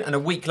 coming in, and a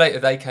week later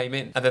they came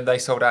in, and then they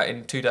sold out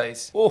in 2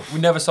 days. Oof. We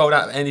never sold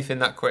out of anything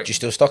that quick. Do you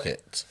still stock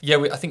it? Yeah,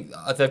 I think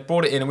they've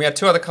brought it in, and we had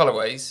 2 other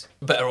colourways,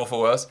 better or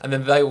for worse, and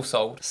then they all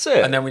sold.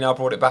 Sick. And then we now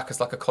brought it back as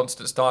like a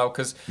constant style,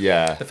 because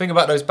the thing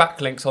about those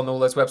backlinks on all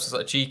those websites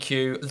like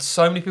GQ,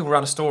 so many people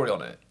ran a story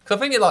on it. Because I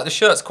think the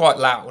shirt's quite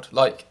loud.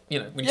 Like,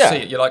 when you see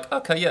it, you're like,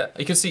 okay, yeah.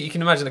 You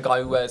can imagine the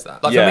guy who wears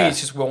that. Like, for me, it's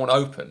just worn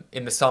open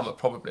in the summer,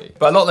 probably.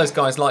 But a lot of those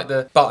guys like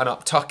the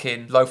button-up,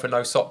 tuck-in, loafer,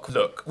 no-sock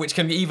look, which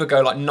can either go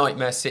like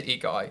Nightmare City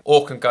guy,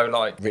 or can go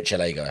like... Rich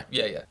LA guy.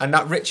 Yeah. And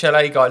that rich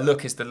LA guy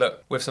look is the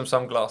look, with some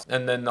sunglasses.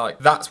 And then,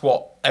 that's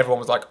what everyone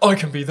was like, I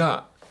can be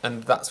that.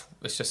 And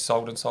it's just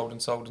sold and sold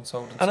and sold and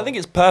sold and sold. And I think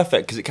it's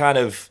perfect because it kind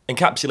of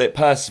encapsulates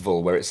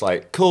Percival, where it's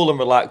like cool and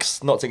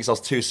relaxed, not taking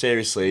yourself too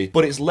seriously,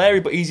 but it's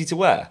leery but easy to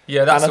wear.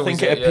 Yeah, that's and I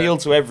think it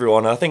appealed to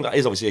everyone. And I think that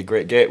is obviously a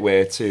great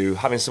gateway to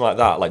having something like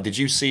that. Like, did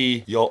you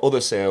see your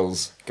other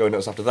sales going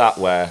nuts after that?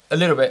 Where a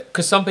little bit,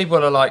 because some people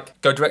are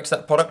like, go direct to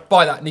that product,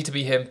 buy that, need to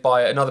be him,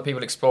 buy it, and other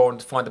people explore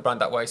and find the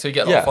brand that way. So you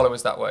get a lot of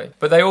followers that way.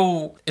 But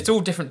it's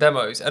all different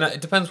demos, and it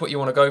depends what you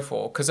want to go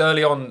for. Because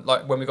early on,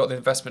 like when we got the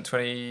investment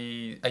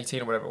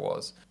 2018 or whatever it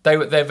was,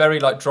 they're very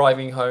like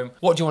driving home.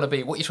 What do you want to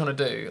be? What are you trying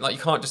to do? Like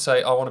you can't just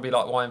say I want to be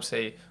like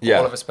YMC or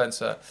Oliver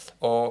Spencer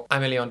or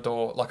Amélie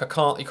Dor. Like you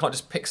can't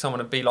just pick someone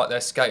and be like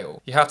their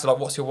scale. You have to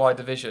what's your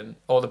wider vision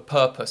or the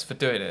purpose for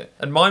doing it.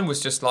 And mine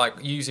was just like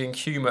using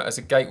humour as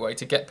a gateway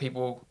to get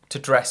people to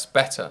dress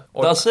better.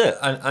 That's it.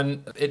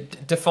 And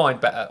it define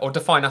better or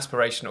define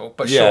aspirational.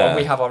 But sure, and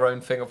we have our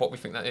own thing of what we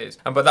think that is.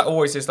 But that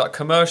always is like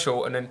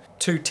commercial and then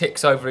 2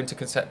 ticks over into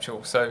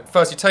conceptual. So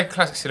first you take a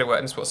classic silhouette,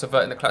 and that's what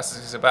Subverting the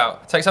Classics is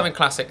about. Take something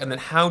classic and then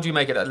how do you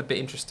make it a little bit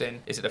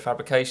interesting? Is it the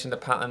fabrication, the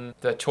pattern,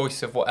 the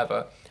choice of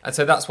whatever? And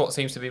so that's what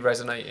seems to be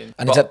resonating.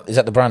 And is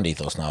that the brand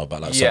ethos now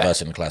about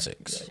subverting the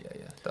classics?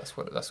 Yeah. That's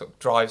what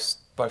drives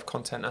both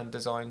content and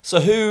design. So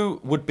who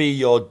would be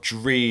your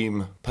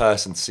dream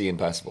person to see in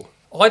Percival?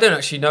 I don't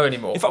actually know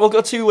anymore. In fact, we'll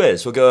go 2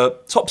 ways. We'll go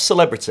top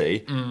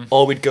celebrity,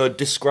 or we'd go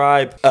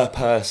describe a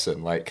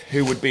person. Like,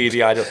 who would be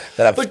the ideal...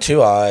 They'd have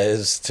 2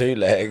 eyes, 2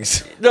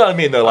 legs. No, I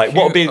mean, though, like,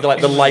 what would be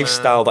the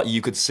lifestyle that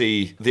you could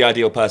see the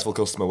ideal Percival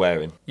customer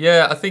wearing?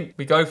 Yeah, I think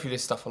we go through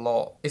this stuff a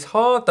lot. It's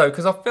hard, though,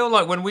 because I feel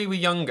like when we were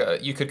younger,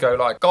 you could go,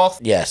 like, goth,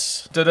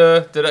 yes,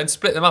 and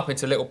split them up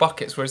into little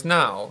buckets, whereas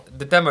now,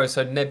 the demo is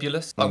so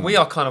nebulous. Like, we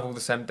are kind of all the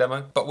same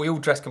demo, but we all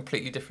dress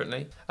completely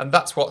differently. And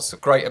that's what's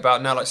great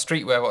about now, like,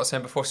 streetwear, what I was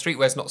saying before.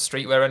 Streetwear's not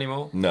streetwear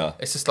anymore. No.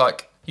 It's just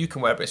like, you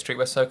can wear a bit of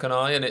streetwear, so can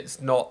I, and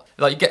it's not...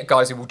 Like, you get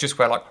guys who will just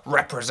wear, like,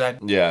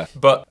 represent. Yeah.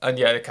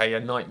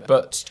 Nightmare.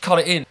 But just cut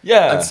it in.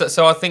 Yeah. And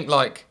so I think,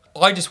 like...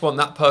 I just want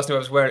that person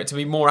whoever's wearing it to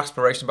be more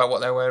aspirational about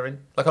what they're wearing.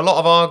 Like, a lot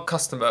of our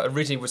customer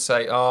originally would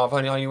say, I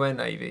only wear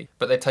navy,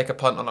 but they'd take a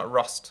punt on, like,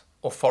 rust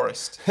or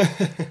forest.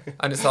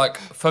 And it's like,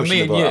 for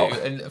me and you,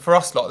 and for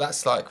us lot,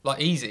 that's like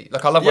easy.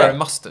 Like, I love wearing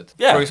mustard,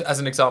 as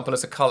an example,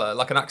 as a colour,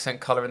 like an accent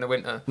colour in the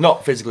winter.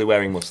 Not physically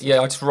wearing mustard. Yeah,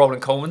 I just roll in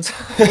Coleman's.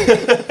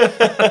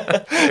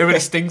 It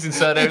really stings in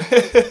certain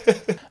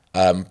areas.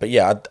 But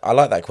yeah, I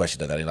like that question,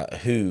 though, Danny. Like,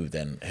 who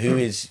then? Who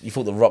is... You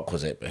thought The Rock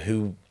was it, but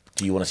who...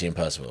 do you want to see in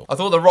Percival? I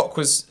thought The Rock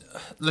was...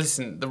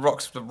 Listen, The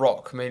Rock's The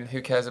Rock. I mean,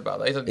 who cares about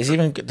that? Does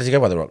he go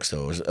by The Rock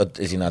still? Or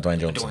is he now Dwayne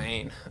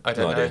Johnson? I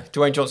don't know.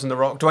 Dwayne Johnson The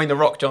Rock. Dwayne The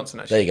Rock Johnson,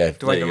 actually. There you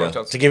go. Dwayne The Rock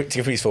Johnson. To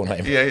give his full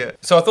name. Yeah.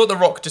 So I thought The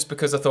Rock just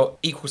because I thought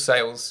equal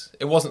sales.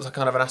 It wasn't a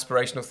kind of an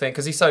aspirational thing.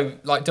 Because he's so...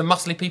 Like, do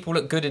muscly people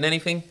look good in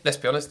anything? Let's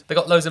be honest. They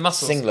got loads of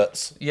muscles.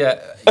 Singlets.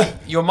 Yeah.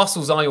 Your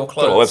muscles are your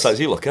clothes. What websites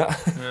you look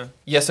at.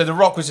 Yeah, so The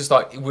Rock was just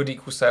like, it would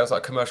equal sales,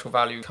 like commercial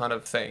value kind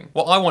of thing.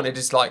 What I wanted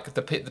is like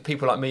the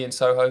people like me in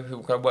Soho who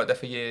worked there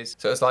for years.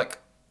 So it was like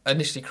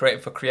initially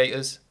created for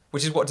creators,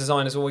 which is what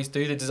designers always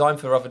do. They design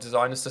for other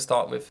designers to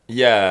start with.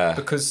 Yeah.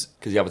 Because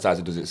the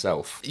advertiser does it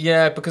itself.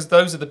 Yeah, because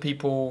those are the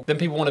people, then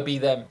people want to be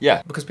them.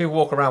 Yeah. Because people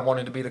walk around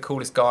wanting to be the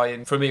coolest guy.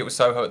 And for me, it was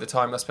Soho at the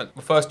time. I spent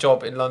my first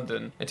job in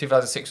London in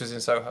 2006 was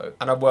in Soho.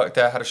 And I worked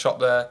there, had a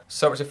shop there.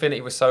 So much affinity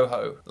with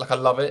Soho. Like, I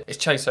love it. It's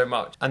changed so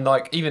much. And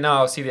like, even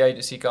now I see the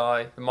agency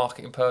guy, the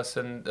marketing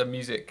person, the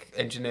music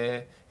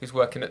engineer who's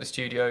working at the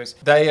studios.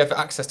 They have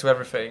access to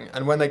everything.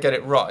 And when they get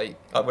it right,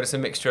 like when it's a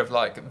mixture of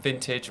like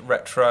vintage,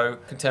 retro,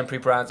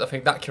 contemporary brands, I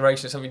think that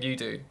curation is something you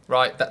do,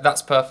 right?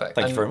 That's perfect.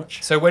 Thank you very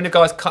much. So when the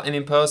guy's cutting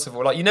in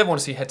Percival, like you never want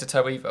to see head to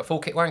toe either, full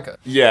kit wanker.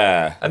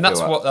 Yeah. And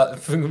that's what,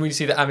 when you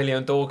see the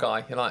Amélie Dor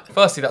guy, you're like,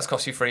 firstly, that's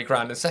cost you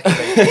 $3,000. And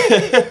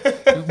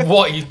secondly,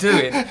 what are you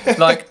doing?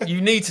 Like, you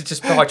need to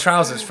just buy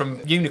trousers from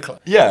Uniqlo.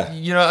 Yeah.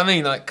 You know what I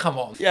mean? Like, come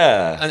on.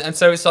 Yeah. And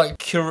so it's like,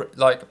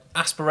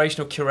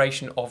 aspirational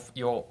curation of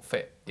your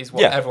fit is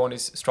what everyone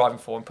is striving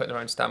for and putting their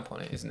own stamp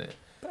on it, isn't it?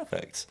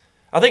 Perfect.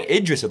 I think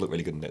Idris would look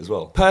really good in it as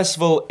well.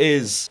 Percival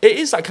is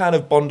that kind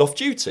of Bond off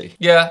duty.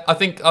 Yeah, I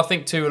think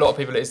to a lot of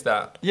people it is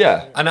that.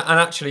 Yeah. And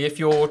actually, if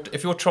you're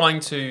trying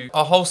to,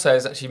 our wholesale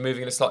is actually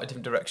moving in a slightly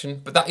different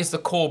direction, but that is the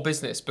core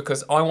business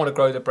because I want to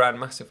grow the brand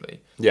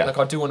massively. Yeah. Like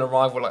I do want to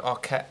rival like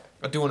Arquette.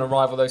 I do want to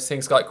rival those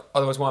things. Like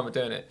otherwise, why am I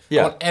doing it?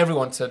 Yeah. I want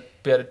everyone to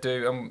be able to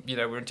do, and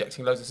we're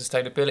injecting loads of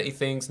sustainability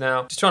things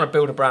now. Just trying to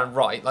build a brand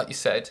right, like you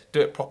said, do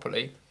it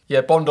properly.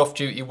 Yeah, Bond Off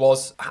Duty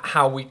was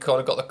how we kind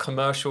of got the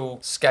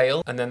commercial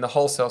scale, and then the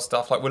wholesale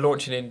stuff. Like we're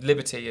launching in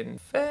Liberty in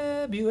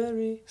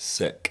February.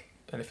 Sick.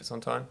 And if it's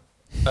on time.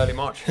 Early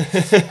March.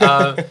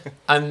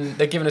 And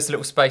they're giving us a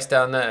little space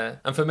down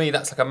there. And for me,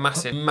 that's like a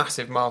massive,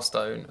 massive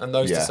milestone. And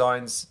those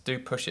designs do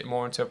push it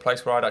more into a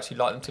place where I'd actually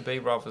like them to be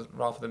rather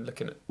than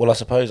looking at... Well, I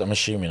suppose I'm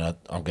assuming,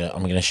 I'm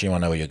gonna assume I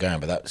know where you're going,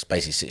 but that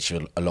basically sits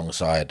you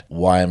alongside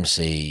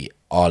YMC,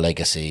 Our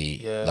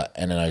Legacy, like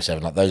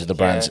NN07, like those are the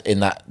brands in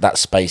that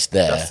space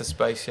there. That's the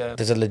space, yeah.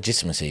 There's a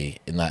legitimacy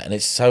in that, and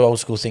it's so old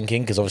school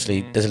thinking because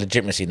obviously there's a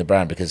legitimacy in the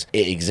brand because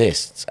it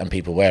exists and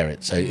people wear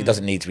it, so it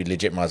doesn't need to be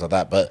legitimised like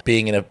that. But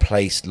being in a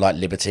place like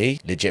Liberty,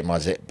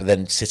 legitimise it, but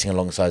then sitting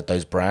alongside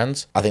those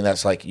brands, I think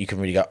that's like you can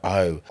really go,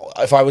 oh,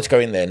 if I were to go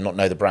in there and not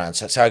know the brands,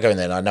 so say I go in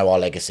there and I know Our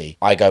Legacy,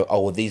 I go,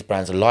 oh, well, these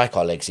brands are like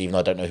Our Legacy, even though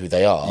I don't know who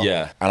they are,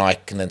 and I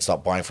can then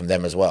start buying from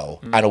them as well.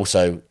 And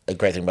also a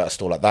great thing about a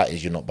store like that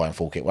is you're not buying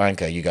full kit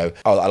wanker. You go,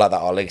 oh, I like that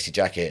Our Legacy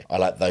jacket. I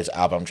like those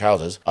Album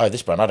trousers. Oh,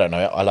 this brand, I don't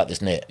know it. I like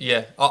this knit.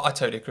 Yeah, I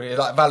totally agree. It's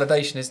like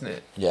validation, isn't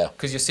it? Yeah.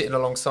 Because you're sitting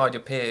alongside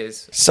your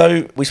peers.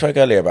 So we spoke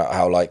earlier about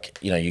how, like,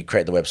 you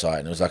create the website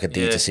and it was like a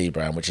D2C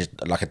brand, which is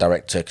like a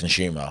direct to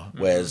consumer,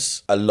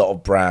 whereas a lot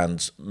of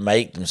brands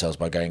make themselves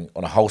by going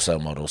on a wholesale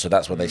model. So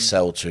that's where they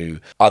sell to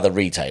other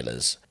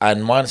retailers.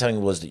 And my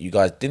understanding was that you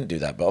guys didn't do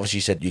that, but obviously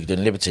you said you're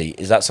doing Liberty.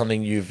 Is that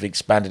something you've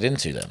expanded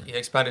into then? Yeah,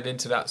 expanded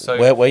into that. So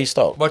where you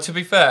stop? Well, to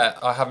be fair,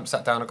 I haven't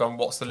sat down and gone,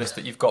 what's the list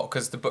that you've got?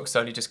 Because the book's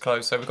only just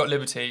closed. So we've got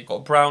Liberty,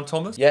 got Brown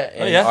Thomas. Yeah,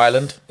 in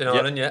Ireland. In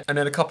Ireland, yeah. And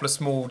then a couple of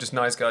small, just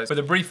nice guys. But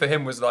the brief for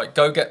him was like,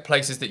 go get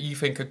places that you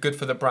think are good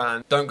for the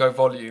brand. Don't go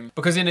volume.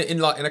 Because in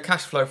a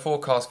cash flow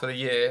forecast for the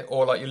year,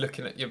 or like you're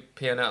looking at your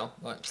P&L,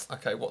 like,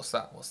 okay, what's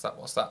that?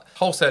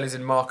 Wholesale is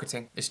in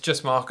marketing. It's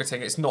just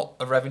marketing. It's not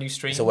a revenue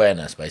stream. It's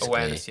awareness, basically.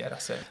 Awareness, yeah,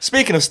 that's it.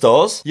 Speaking of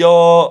stores,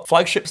 your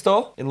flagship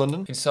store in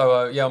London? In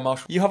Soho, yeah,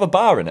 Marshall. You have a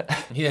bar in it.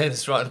 Yeah,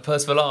 that's right, the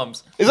Percival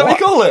Arms. Is that what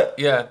you call it?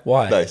 Yeah.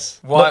 Why? Nice.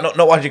 Why? Not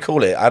why do you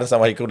call it? I understand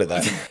why you call it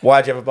that.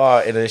 Why do you have a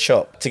bar in a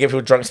shop? To get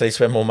people drunk so they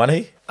spend more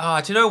money?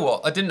 Do you know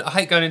what? I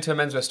hate going into a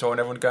menswear store and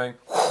everyone going,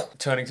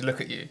 turning to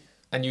look at you,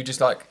 and you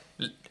just like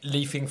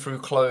leafing through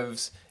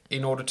clothes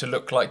in order to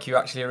look like you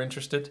actually are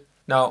interested.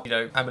 Now,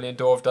 Amelie and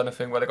Dore have done a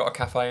thing where they got a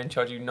cafe and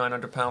charge you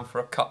 £900 for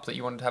a cup that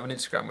you wanted to have an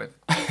Instagram with.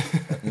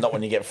 Not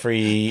when you get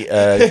free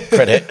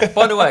credit.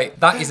 By the way,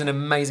 that is an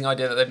amazing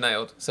idea that they've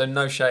nailed. So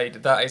no shade,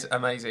 that is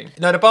amazing.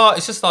 No, the bar,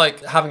 it's just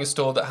like having a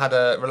store that had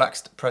a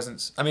relaxed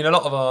presence. I mean, a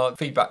lot of our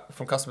feedback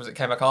from customers that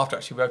came back after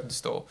actually we opened the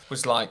store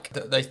was like,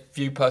 that they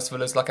view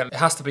Percival as like, it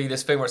has to be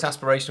this thing where it's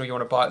aspirational, you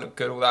want to buy it, look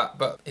good, all that,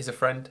 but is a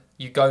friend.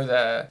 You go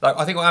there. Like,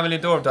 I think what Amelie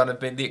and Dore have done have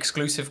been the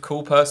exclusive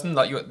cool person.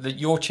 Like,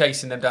 you're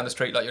chasing them down the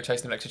street like you're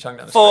chasing Alexa Chung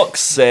down the street. Fuck's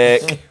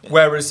sake.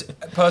 Whereas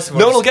Percival...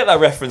 No one will get that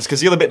reference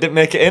because the other bit didn't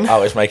make it in.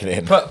 Oh, it's making it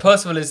in.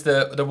 Percival is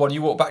the one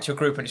you walk back to your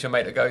group and it's your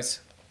mate that goes,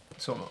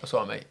 that's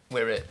what mate,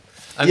 we're it.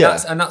 And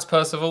that's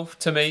Percival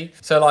to me.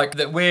 So like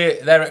that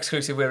they're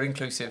exclusive, we're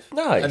inclusive.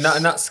 Nice. And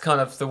that's kind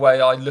of the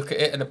way I look at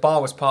it. And the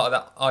bar was part of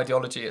that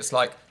ideology. It's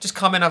like just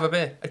come in, have a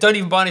beer. Don't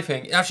even buy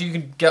anything. Actually, you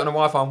can get on a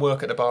Wi-Fi and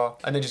work at the bar,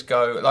 and then just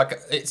go. Like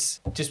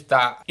it's just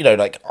that.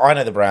 Like I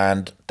know the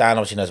brand. Dan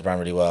obviously knows the brand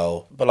really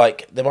well. But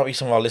like there might be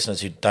some of our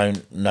listeners who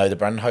don't know the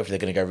brand. Hopefully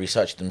they're going to go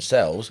research it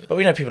themselves. But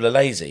we know people are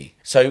lazy.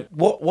 So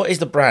what is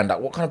the brand? Like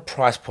what kind of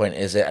price point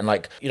is it? And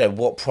like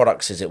what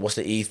products is it? What's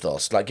the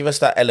ethos? Like give us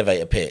that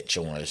elevator pitch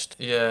almost.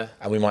 Yeah.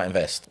 And we might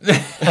invest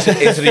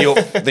into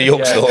the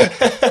York store.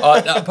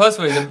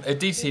 Percival is a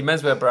DTC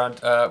menswear brand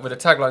with a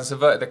tagline,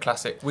 subverted the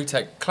classic. We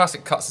take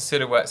classic cuts and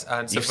silhouettes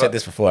and... You've said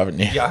this before, haven't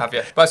you? Yeah, I have,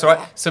 yeah. But it's all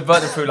right.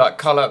 Subvert them through like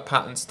colour,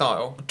 pattern,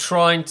 style.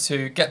 Trying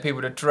to get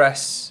people to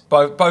dress,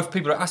 both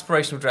people are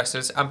aspirational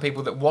dressers and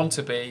people that want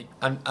to be,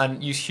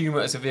 and use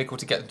humour as a vehicle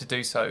to get them to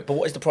do so. But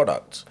what is the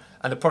product?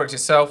 And the product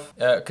itself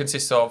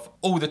consists of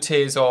all the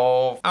tiers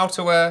of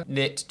outerwear,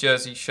 knit,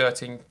 jersey,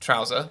 shirting,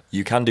 trouser.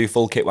 You can do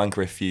full kit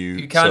wanker if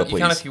you can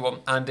if you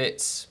want, and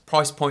it's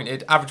price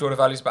pointed. Average order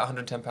value is about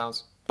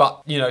 £110.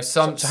 But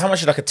some. So how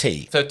much is like a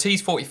tee? So a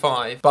tee's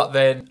 £45, but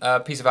then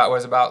a piece of outerwear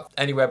is about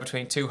anywhere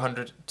between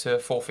 £200 to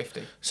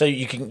 £450. So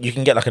you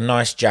can get like a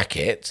nice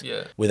jacket,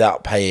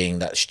 without paying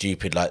that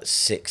stupid like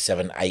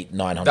 £600, £700, £800,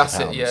 £900. That's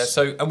it, yeah.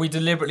 So and we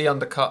deliberately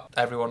undercut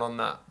everyone on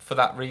that for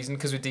that reason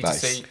because with D2C.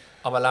 Nice.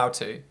 I'm allowed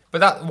to.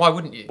 But why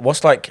wouldn't you?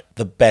 What's like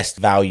the best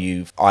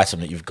value item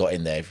that you've got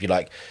in there? If you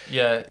like...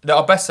 Yeah.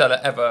 Our best seller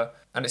ever,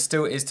 and it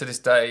still is to this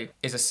day,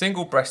 is a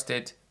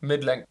single-breasted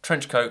mid-length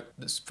trench coat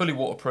that's fully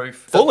waterproof.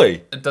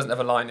 Fully? It doesn't have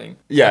a lining.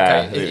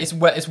 Yeah. Okay. It's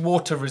wet. It's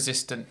water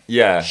resistant.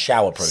 Yeah.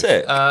 Showerproof.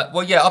 Sick.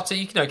 Well, yeah, up to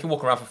you can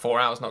walk around for 4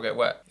 hours and not get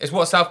wet. It's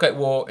what Southgate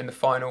wore in the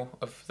final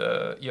of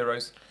the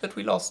Euros that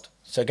we lost.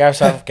 So Gareth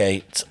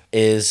Southgate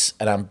is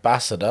an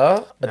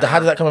ambassador. How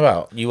did that come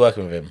about? You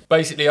working with him?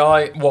 Basically,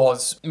 I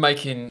was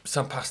making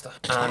some pasta,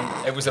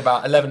 and it was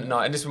about 11 at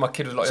night, and this was my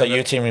kid was like. So you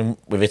were teaming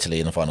with Italy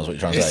in the finals? What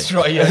you're trying to That's say?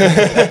 right.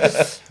 Yeah.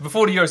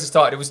 Before the Euros had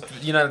started, it was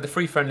the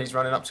free friendlies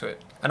running up to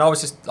it, and I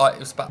was just like, it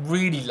was about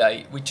really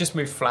late. We just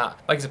moved flat,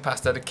 making some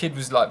pasta. The kid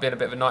was like being a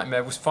bit of a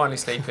nightmare. Was finally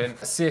sleeping.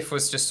 Sif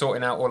was just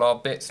sorting out all our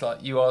bits,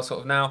 like you are sort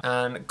of now,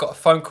 and got a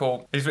phone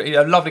call. He's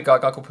a lovely guy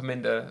called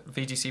Perminder,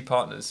 VGC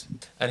Partners,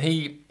 and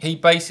he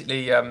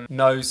basically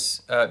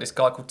knows this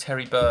guy called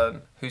Terry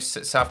Byrne, who's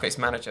Southgate's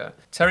manager.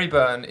 Terry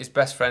Byrne is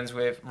best friends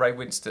with Ray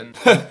Winston,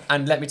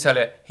 and let me tell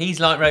you, he's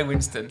like Ray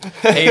Winston.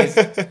 He is.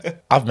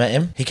 I've met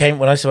him. He came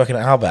when I was working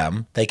at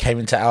Albam. They came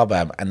into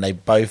Albam, and I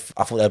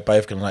thought they were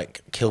both gonna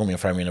like kill me and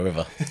throw me in a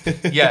river.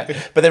 Yeah.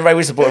 But then Ray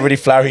Winston bought a really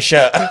flowery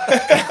shirt.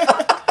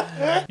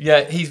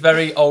 Yeah, he's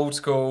very old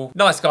school,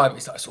 nice guy, but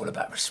he's like, it's all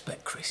about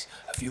respect, Chris.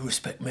 If you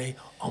respect me,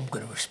 I'm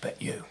going to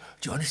respect you.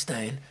 Do you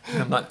understand?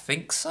 And I'm like,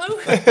 think so?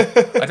 I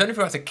don't know if you're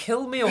about to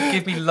kill me or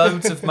give me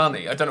loads of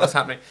money. I don't know what's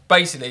happening.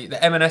 Basically,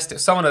 the M&S deal,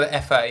 someone at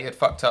the FA had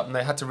fucked up and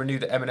they had to renew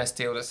the M&S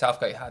deal that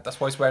Southgate had. That's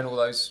why he's wearing all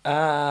those.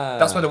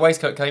 That's where the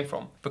waistcoat came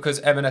from,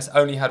 because M&S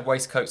only had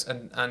waistcoats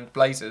and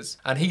blazers.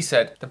 And he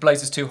said, the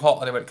blazer's too hot.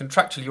 And they went,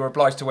 contractually, you're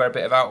obliged to wear a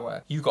bit of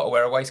outerwear. You got to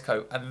wear a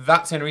waistcoat. And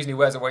that's the only reason he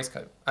wears a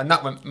waistcoat. And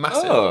that went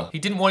massive. Oh. He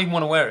didn't even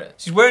want to wear it.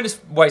 So he's wearing this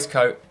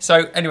waistcoat.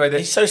 So anyway...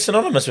 He's so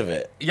synonymous with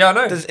it. Yeah, I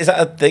know. Is that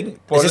a thing?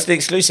 Is this the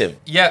exclusive?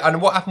 Yeah,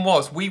 and what happened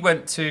was, we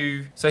went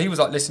to... So he was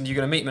like, listen, you're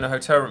going to meet me in a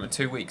hotel room in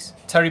 2 weeks.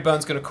 Terry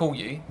Byrne's going to call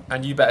you,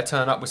 and you better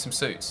turn up with some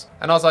suits.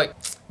 And I was like,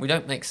 we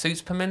don't make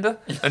suits, Perminder?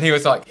 And he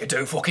was like, you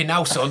do fucking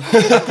now, son.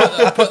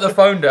 I put the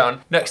phone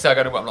down. Next day I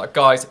go to work, I'm like,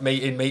 guys,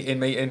 meeting.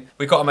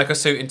 We've got to make a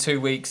suit in 2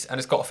 weeks, and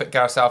it's got to fit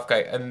Gareth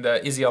Southgate. And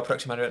Izzy, our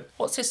production manager, went,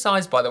 what's his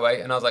size, by the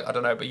way? And I was like, I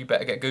don't know, but you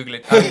better get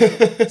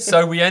Googling.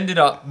 So we ended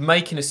up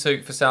making a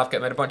suit for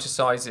Southgate, made a bunch of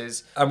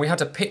sizes, and we had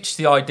to pitch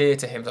the idea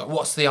to him. Like,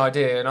 what's the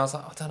idea? And I was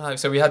like, I don't know.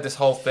 So we had this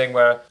whole thing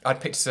where I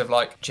had pictures of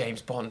like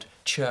James Bond,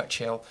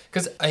 Churchill,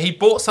 because he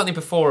bought something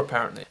before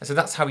apparently, and so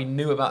that's how he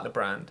knew about the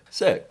brand.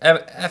 Sick.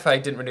 FA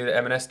didn't renew the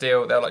M&S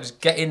deal. They were like, just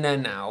get in there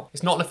now.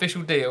 It's not an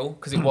official deal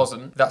because it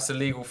wasn't. That's the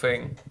legal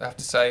thing I have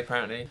to say.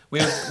 Apparently, we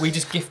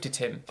just gifted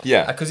him.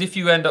 Yeah. Because if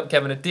you end up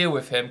getting a deal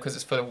with him because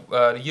it's for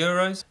the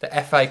Euros, the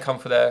FA come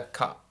for their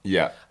cut.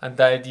 Yeah. And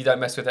you don't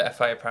mess with the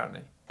FA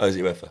apparently. Oh, is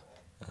he UEFA?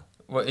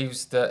 Well, he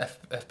was the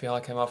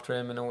FBI came after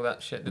him and all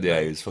that shit. Yeah,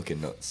 he was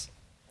fucking nuts.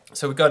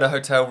 So we go to a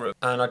hotel room,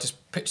 and I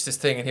just pitched this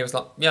thing, and he was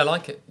like, yeah, I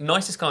like it.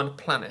 Nicest guy on the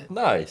planet.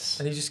 Nice.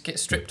 And he just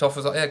gets stripped off,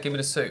 was like, yeah, give me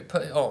the suit,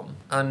 put it on.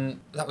 And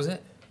that was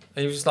it.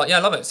 And he was just like, yeah,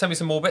 I love it. Send me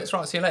some more bits.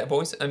 Right, see you later,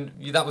 boys. And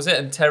that was it.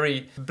 And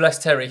Terry,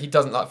 bless Terry, he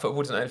doesn't like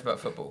football, doesn't know anything about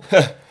football.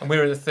 And we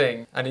were in the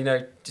thing,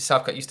 and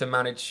Southgate used to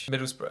manage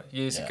Middlesbrough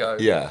years ago.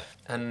 Yeah.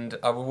 And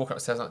I would walk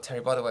upstairs and I'm like,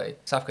 Terry, by the way,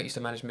 Southgate used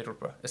to manage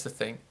Middlesbrough. It's the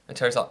thing. And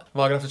Terry's like,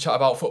 am I going to have to chat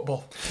about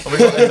football? And we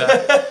got in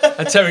there.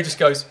 And Terry just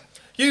goes,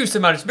 you used to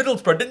manage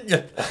Middlesbrough, didn't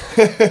you?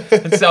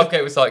 And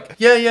Southgate was like,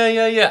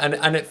 yeah.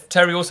 And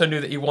Terry also knew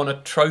that he won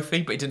a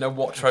trophy, but he didn't know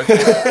what trophy.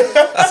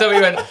 So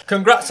he went,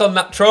 congrats on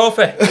that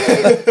trophy.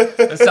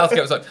 And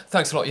Southgate was like,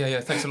 thanks a lot,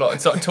 yeah, thanks a lot. And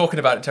started talking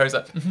about it. Terry's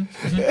like, And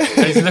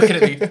he's looking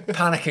at me,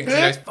 panicking, because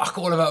he knows fuck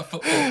all about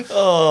football.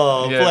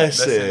 Oh, yeah,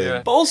 bless him.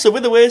 Yeah. But also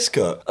with the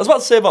waistcoat, I was about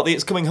to say about the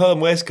It's Coming Home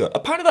waistcoat.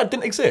 Apparently that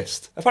didn't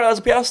exist. Apparently that was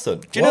a Pete Aston.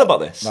 Do you know about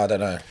this? No, I don't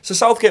know. So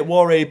Southgate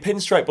wore a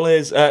pinstripe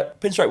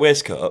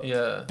waistcoat.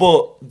 Yeah.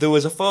 But there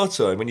was a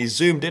photo, and when you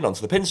zoomed in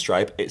onto the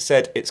pinstripe, it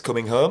said It's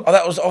Coming Home. Oh,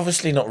 that was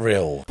obviously not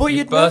real. But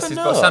you'd never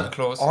know. Santa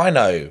Claus. I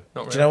know.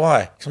 Not Do you know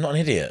why? Because I'm not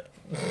an idiot.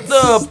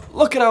 No,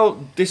 look at how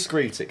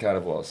discreet it kind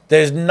of was.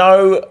 There's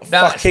no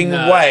fucking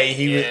way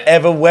he would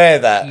ever wear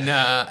that.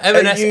 Nah,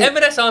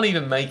 M&S aren't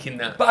even making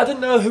that. But I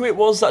didn't know who it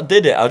was that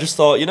did it. I just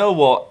thought, you know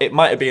what, it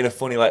might have been a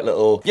funny like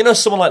little,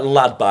 someone like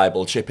Lad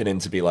Bible chipping in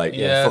to be like,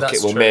 fuck it,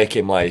 we'll make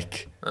him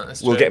like,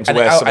 we'll get him to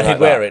wear something like that. And he'd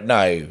wear it,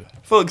 no.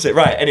 Fuck's it.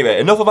 Right, anyway,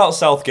 enough about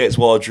Southgate's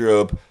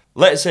wardrobe.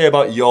 Let's say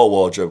about your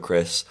wardrobe,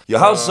 Chris. Your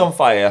house is on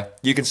fire.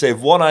 You can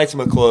save one item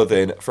of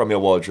clothing from your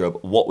wardrobe.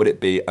 What would it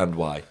be and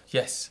why?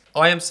 Yes.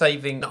 I am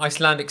saving the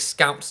Icelandic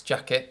Scouts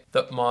jacket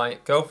that my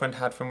girlfriend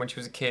had from when she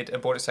was a kid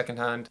and bought it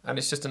secondhand. And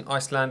it's just an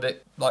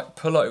Icelandic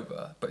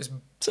pullover, but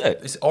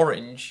it's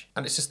orange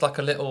and it's just like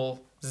a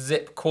little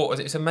zip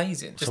quarters. It's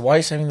amazing. So why are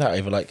you saving that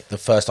over the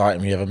first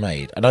item you ever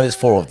made? I know there's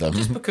 4 of them.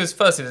 Just because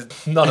firstly,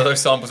 none of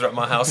those samples are at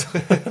my house.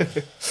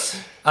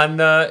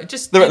 And they're at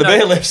the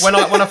bailiffs. When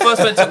I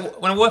first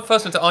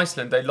went to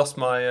Iceland,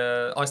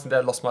 Iceland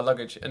Air lost my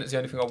luggage, and it's the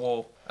only thing I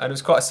wore. And it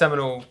was quite a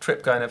seminal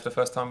trip going there for the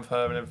first time with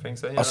her and everything.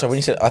 So so when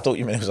you said, I thought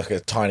you meant it was like a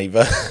tiny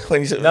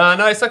when you said,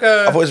 no, it's like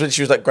a. I thought it was when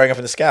she was growing up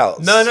in the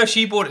Scouts. No,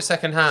 she bought it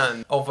second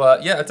hand. I don't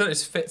know, it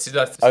fits.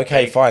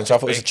 Okay, fine. So I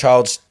thought it was a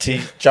child's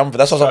jumper.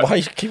 That's what I was like, why are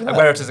you keeping that? I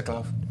wear it as a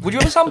glove. Would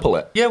you ever sample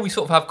it? Yeah, we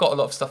sort of have got a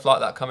lot of stuff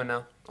like that coming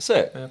now. That's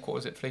it. Yeah,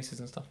 quarter zip fleeces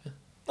and stuff. Yeah.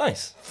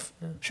 Nice.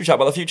 Yeah. Should we chat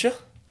about the future?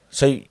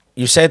 So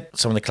you said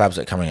some of the collabs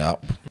that are coming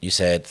up. You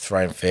said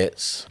Throwing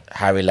Fits,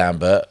 Harry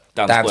Lambert,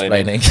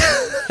 Dance-Plaining.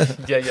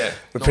 Yeah.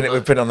 We're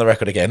putting it on the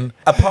record again.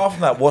 Apart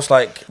from that, what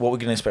we're going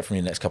to expect from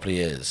you next couple of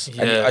years?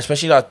 Yeah. And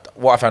especially like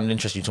what I found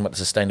interesting, you talking about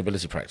the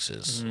sustainability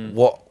practices.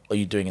 What are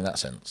you doing in that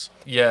sense?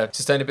 Yeah,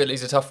 sustainability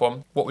is a tough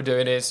one. What we're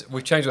doing is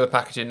we've changed all the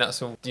packaging. That's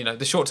all,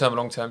 the short term and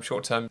long term.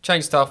 Short term,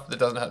 change stuff that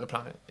doesn't hurt the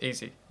planet.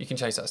 Easy. You can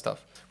change that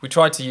stuff. We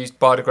tried to use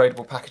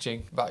biodegradable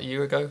packaging about a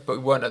year ago, but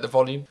we weren't at the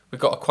volume. We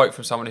got a quote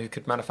from someone who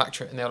could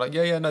manufacture it, and they were like,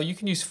 no, you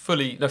can use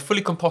fully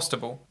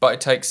compostable, but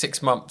it takes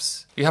 6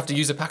 months. You have to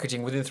use the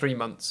packaging within 3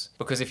 months,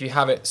 because if you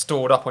have it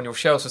stored up on your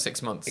shelves for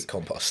 6 months, It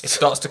composts. It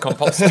starts to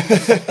compost.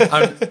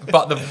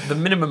 But the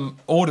minimum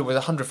order was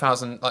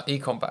 100,000 like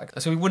econ bag,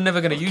 and so we were never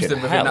going to use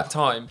them within that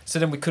time. So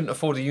then we couldn't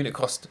afford the unit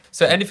cost.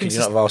 So anything. Could you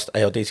not have asked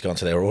ALD to go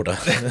onto their order?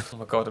 Oh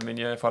my god! I mean,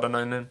 yeah, if I'd have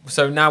known then.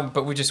 So now,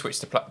 but we just switched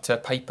to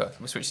paper.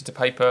 We're switching to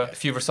paper. A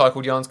few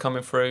recycled yarns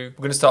coming through.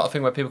 We're going to start a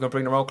thing where people can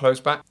bring their old clothes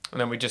back, and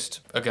then we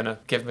just are going to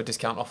give them a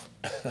discount off.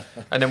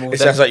 And then It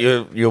sounds like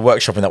you're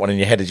workshopping that one in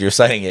your head as you're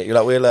saying it.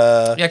 You're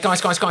like, yeah,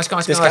 guys.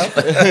 discount?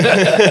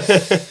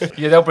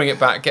 Yeah, they'll bring it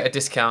back, get a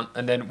discount,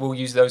 and then we'll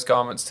use those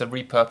garments to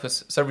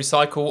repurpose. So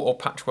recycle or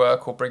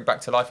patchwork or bring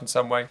back to life in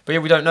some way. But yeah,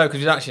 we don't know because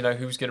we don't actually know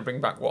who's going to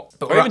bring back what.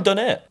 But or even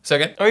donate. So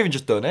again? Or even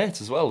just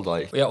donate as well,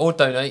 like. Yeah, or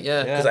donate,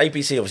 yeah. Because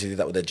APC obviously did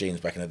that with their jeans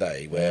back in the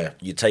day, where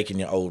you'd take in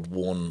your old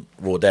worn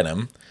raw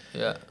denim,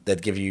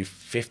 they'd give you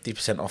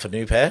 50% off a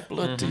new pair.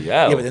 Bloody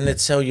hell. Yeah, but then they'd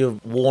sell your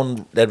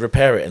worn, they'd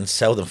repair it and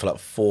sell them for like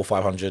 $400 or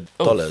 $500.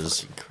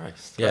 Oh,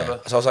 Christ. Yeah.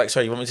 Clever. So I was like,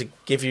 sorry, you want me to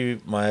give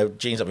you my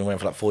jeans I've been wearing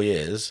for like 4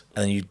 years,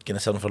 and then you're going to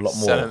sell them for a lot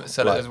more?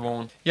 Sell it as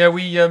worn. Yeah,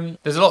 we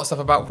there's a lot of stuff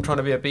about trying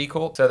to be a B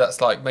Corp. So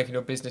that's like making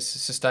your business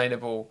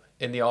sustainable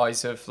in the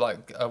eyes of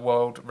like a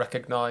world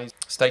recognised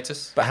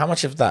status. But how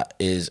much of that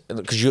is,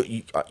 because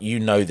you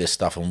know this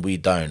stuff and we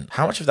don't,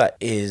 how much of that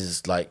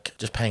is like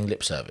just paying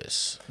lip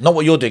service? Not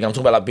what you're doing, I'm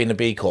talking about like being a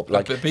B Corp.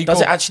 Like,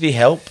 does it actually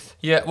help?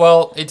 Yeah,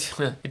 well, it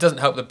doesn't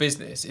help the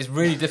business. It's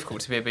really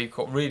difficult to be a B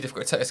Corp, really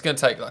difficult. It's going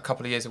to take like a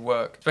couple of years of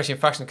work, especially in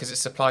fashion because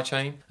it's supply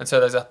chain. And so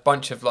there's a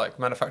bunch of like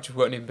manufacturers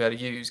we won't even be able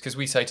to use because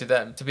we say to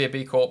them, to be a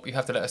B Corp, you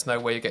have to let us know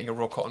where you're getting your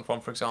raw cotton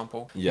from, for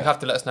example. Yeah. You have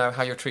to let us know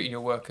how you're treating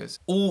your workers.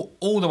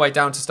 All the way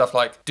down to stuff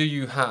like, do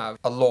you have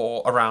a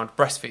law around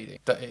breastfeeding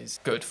that is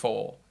good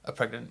for a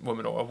pregnant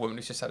woman or a woman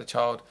who's just had a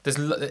child?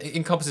 It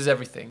encompasses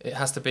everything. It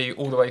has to be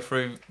all the way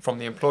through from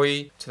the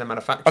employee to the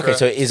manufacturer. Okay,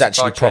 so it is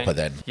actually proper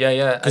then?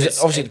 Yeah. Because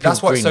obviously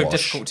that's why it's so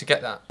difficult to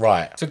get that.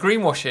 Right. So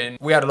greenwashing,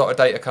 we had a lot of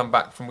data come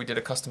back from we did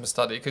a customer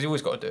study because you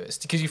always got to do it.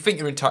 Because you think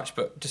you're in touch,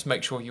 but just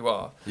make sure you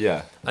are.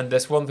 Yeah. And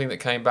there's one thing that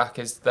came back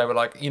is they were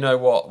like, you know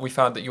what? We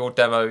found that your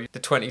demo, the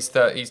 20s,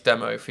 30s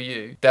demo for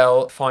you,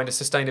 they'll find a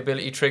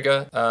sustainability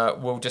trigger.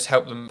 We'll just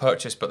help them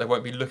purchase, but they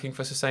won't be looking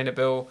for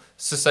sustainable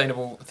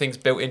things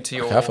built into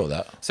your... Careful with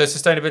that. So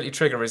sustainability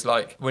trigger is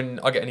like when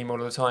I get an email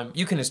all the time,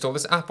 you can install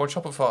this app on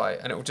Shopify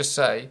and it will just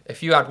say,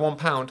 if you add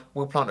 £1,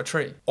 we'll plant a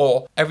tree.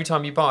 Or every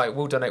time you buy,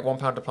 we'll donate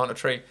 £1 to plant a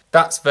tree.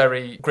 That's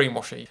very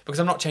greenwashy because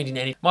I'm not changing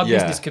any. My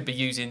business could be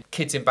using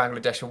kids in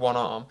Bangladesh with one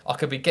arm. I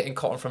could be getting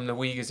cotton from the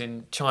Uyghurs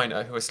in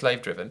China who are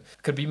slave driven.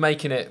 Could be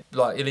making it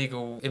like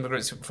illegal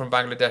immigrants from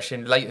Bangladesh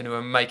in Leighton who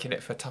are making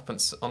it for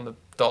tuppence on the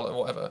dollar,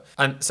 whatever.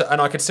 And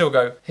I could still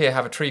go, here,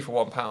 have a tree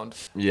for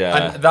 £1.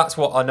 Yeah. And that's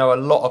what I know a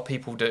lot of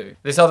people do.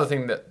 This other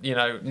thing that,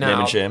 now... Name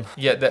and shame.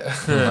 Yeah.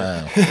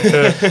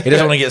 He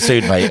doesn't want to get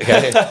sued, mate,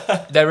 okay?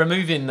 They're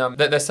removing,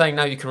 they're saying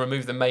now you can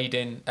remove the made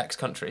in X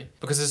country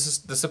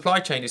because the supply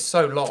chain is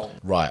so long.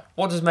 Right.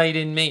 What does made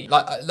in mean?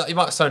 Like you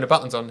might have sewn the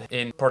buttons on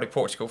in probably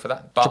Portugal for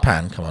that. But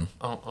Japan, come on.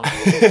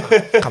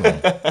 Come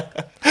on.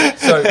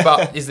 So,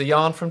 but is the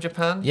yarn from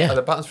Japan? Yeah. Are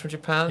the buttons from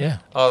Japan? Yeah.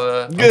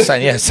 I'm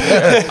saying yes.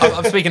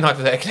 I'm speaking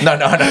hypothetically. No.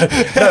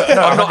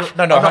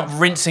 I'm not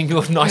rinsing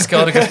your nice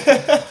cardigan.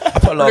 I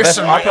put a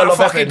lot of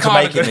effort into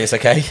making this,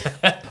 okay?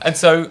 And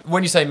so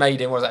when you say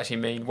made in, what does that actually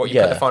mean? What you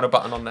put the final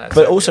button on there?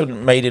 But also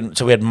made in,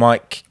 so we had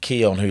Mike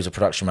Keon, who's a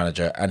production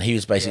manager, and he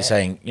was basically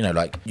saying,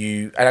 like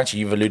and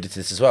actually you've alluded to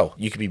this as well,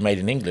 you could be made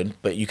in England,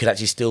 but you could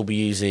actually still be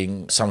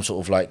using some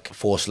sort of like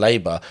forced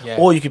labour,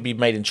 or you could be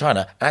made in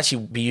China and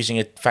actually be using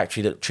a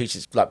factory that treats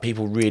its like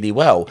people really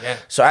well. Yeah.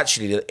 So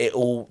actually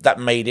that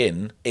made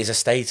in is a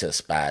status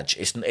badge.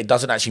 It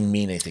doesn't actually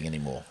mean anything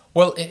anymore.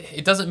 Well,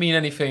 it doesn't mean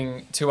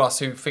anything to us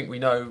who think we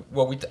know.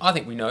 Well, I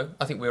think we know.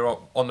 I think we're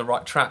on the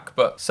right track.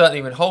 But certainly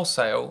in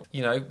wholesale,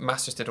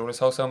 Mass just did all his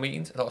wholesale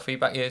meetings. A lot of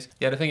feedback is,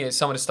 the thing is,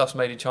 some of the stuff's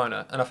made in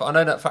China. And I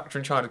know that factory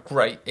in China,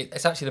 great.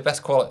 It's actually the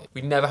best quality.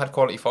 We never had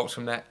quality faults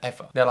from there,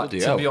 ever. They're like,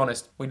 be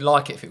honest, we'd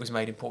like it if it was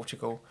made in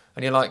Portugal.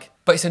 And you're like,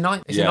 but it's a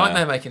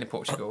nightmare making in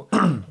Portugal.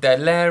 They're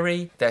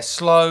leery, they're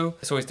slow,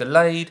 it's always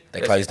delayed.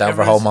 They close down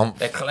for a whole month.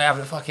 They're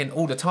having fucking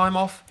all the time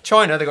off.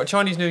 China, they got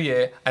Chinese New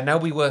Year, and they'll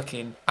be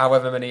working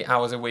however many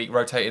hours a week,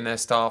 rotating their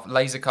staff,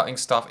 laser cutting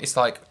stuff. It's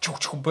like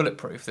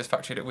bulletproof, this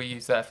factory that we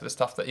use there for the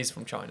stuff that is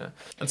from China.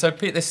 And so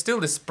there's still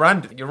this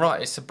brand. You're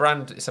right, it's a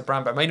brand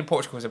badge. Made in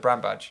Portugal is a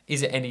brand badge.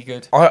 Is it any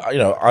good?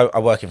 I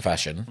work in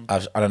fashion. I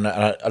don't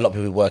know, a lot of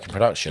people work in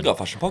production. You got a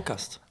fashion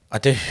podcast. I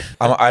do.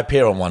 I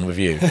appear on one with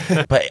you,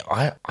 but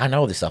I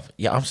know all this stuff.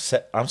 Yeah,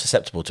 I'm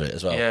susceptible to it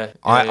as well. Yeah,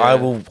 I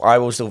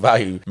will still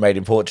value made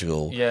in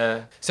Portugal.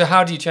 Yeah. So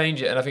how do you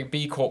change it? And I think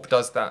B Corp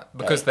does that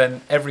because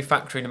then every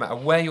factory, no matter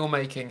where you're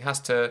making, has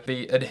to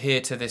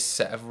adhere to this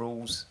set of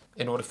rules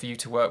in order for you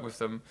to work with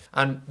them.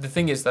 And the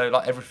thing is, though,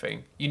 like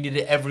everything, you need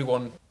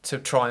everyone to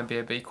try and be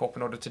a B Corp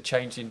in order to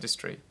change the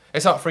industry.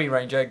 It's like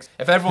free-range eggs.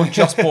 If everyone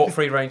just bought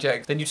free-range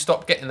eggs, then you'd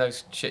stop getting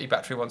those shitty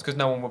battery ones because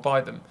no one would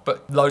buy them.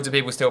 But loads of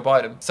people still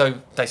buy them, so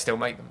they still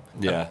make them.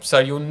 Yeah. So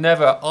you'll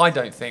never, I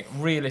don't think,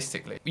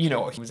 realistically, you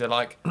know what humans are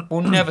like,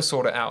 we'll never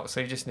sort it out.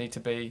 So you just need to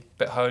be a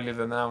bit holier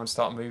than thou and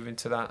start moving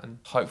to that, and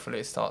hopefully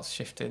it starts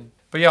shifting.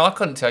 But yeah, I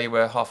couldn't tell you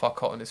where half our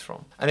cotton is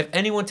from. And if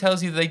anyone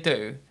tells you they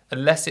do,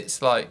 unless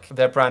it's like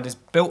their brand is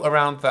built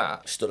around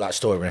that. Like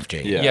Story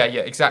FG. Yeah,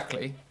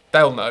 exactly.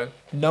 They'll know.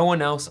 No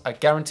one else, I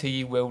guarantee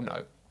you, will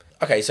know.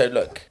 Okay, so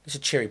look, it's a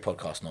cheery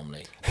podcast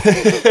normally.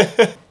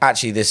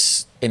 Actually,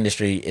 this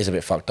industry is a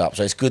bit fucked up,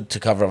 so it's good to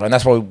cover up, and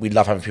that's why we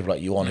love having people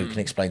like you on who can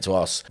explain to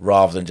us,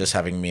 rather than just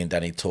having me and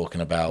Danny talking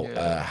about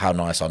how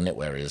nice our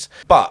knitwear is.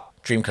 But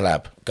dream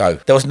collab, go.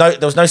 There was no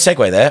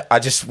segue there. I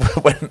just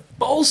went.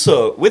 But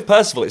also with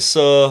Percival, it's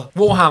so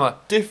Warhammer.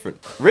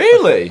 different.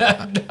 Really?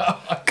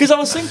 Because I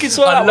was thinking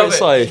so. I love it's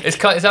it.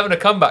 like It's having a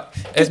comeback.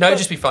 It'd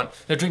just be fun.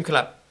 No, dream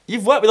collab.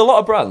 you've worked with a lot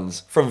of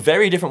brands from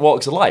very different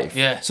walks of life.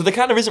 Yeah. So there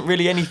kind of isn't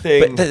really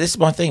anything. But this is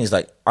my thing, is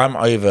like, I'm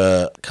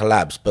over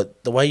collabs,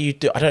 but the way you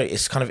do, I don't know,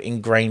 it's kind of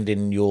ingrained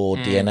in your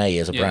DNA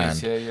as a brand.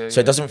 So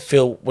it doesn't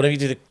feel, whenever you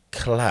do the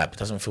collab, it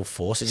doesn't feel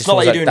forced. It's not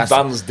like you're doing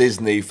Vans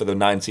Disney for the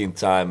 19th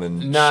time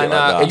and shit like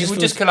that. We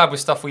just collab with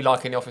stuff we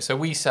like in the office. So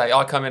we say,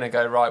 I come in and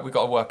go, right, we've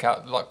got to work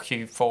out like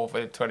Q4 for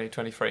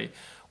 2023.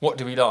 What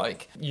do we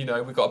like? You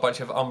know, we've got a bunch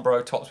of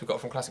Umbro tops we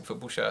got from Classic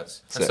Football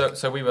shirts. And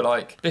so we were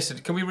like, listen,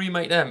 can we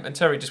remake them? And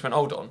Terry just went,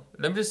 hold on,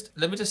 let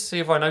me just see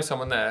if I know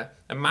someone there.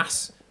 And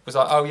Mass was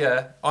like, oh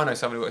yeah, I know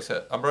somebody who works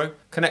at Umbro.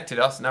 Connected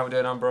us. Now we're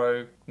doing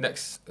Umbro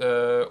next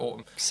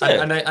autumn.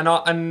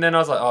 And then I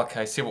was like,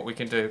 okay, see what we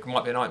can do. It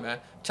might be a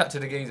nightmare. Chat to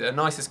the geezer,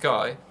 nicest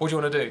guy. What do you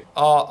want to do?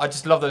 I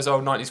just love those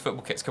old 90s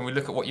football kits. Can we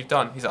look at what you've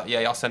done? He's like, yeah,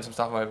 I'll send some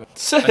stuff over.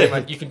 And he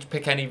went, you can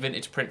pick any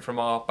vintage print from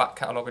our back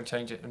catalogue and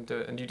change it and do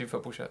it. And you do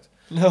football shirts.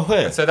 No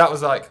way. And so that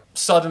was like,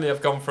 suddenly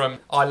I've gone from,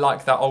 I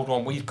like that old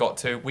one we've got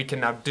to, we can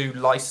now do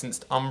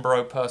licensed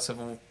Umbro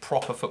Percival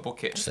proper football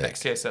kits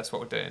next year. So that's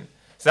what we're doing.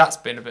 So that's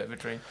been a bit of a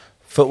dream.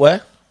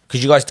 Footwear?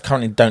 Because you guys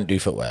currently don't do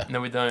footwear. No,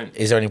 we don't.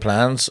 Is there any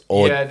plans?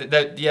 Or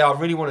Yeah, I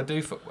really want to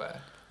do footwear.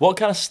 What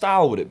kind of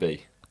style would it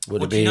be?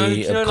 Would it be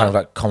kind of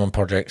like common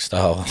project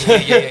style?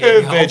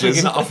 Yeah.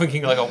 I'm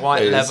thinking like a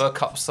white leather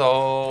cup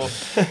sole,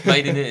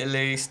 made in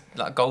Italy,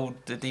 like gold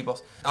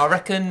deboss. I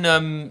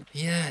reckon.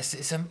 Yes,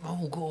 it's a.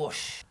 Oh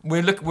gosh,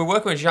 we're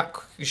working with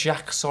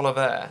Jacques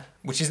Soliver,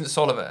 which isn't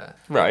Soliver.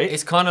 Right.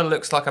 It kind of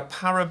looks like a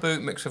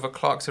Paraboot mixed with a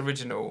Clark's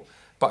Original.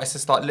 But it's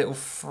this like little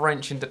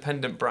French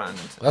independent brand,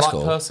 That's like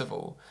cool.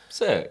 Percival.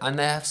 Sick. And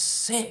they're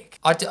sick.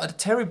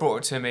 Terry brought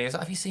it to me. He's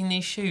like, have you seen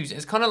these shoes?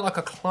 It's kind of like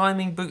a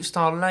climbing boot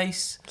style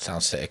lace.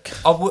 Sounds sick.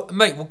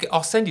 Mate,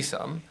 I'll send you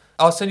some.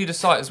 I'll send you the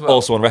site as well.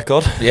 Also on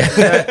record. Yeah.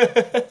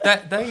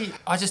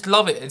 I just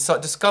love it. It's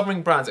like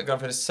discovering brands that go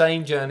through the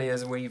same journey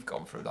as we've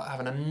gone through, like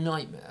having a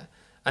nightmare.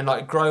 And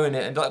like growing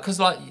it, and like, because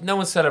like no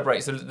one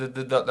celebrates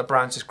the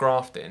brand's just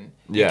grafting.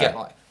 Yeah. You get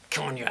like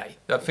Kanye,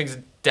 like, things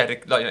are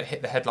dead, like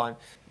hit the headline.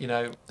 You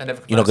know, and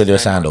never. You're not going to do a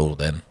sandal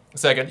then?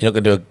 Say again. You're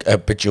not going to do a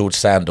bejeweled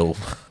sandal?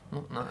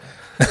 No.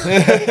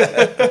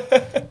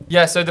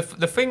 Yeah. So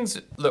the things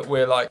that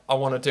we're like, I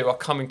want to do are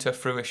coming to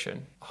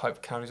fruition. I hope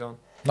it carries on.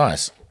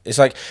 Nice. It's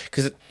like,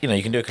 because, you know,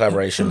 you can do a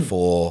collaboration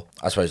for,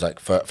 I suppose, like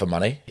for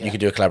money. Yeah. You can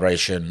do a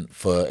collaboration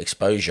for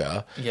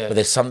exposure. Yeah. But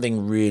there's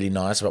something really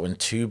nice about when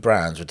two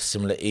brands with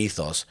similar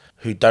ethos,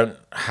 who don't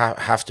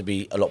have to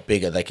be a lot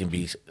bigger, they can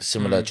be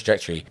similar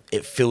trajectory.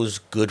 It feels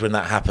good when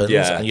that happens.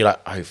 Yeah. And you're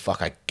like, oh,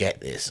 fuck, I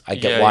get this. I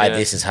get why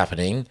this is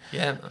happening.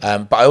 Yeah.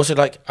 But I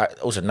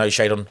also no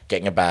shade on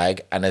getting a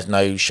bag, and there's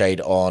no shade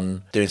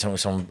on doing something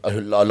with someone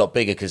a lot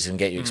bigger because it can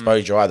get you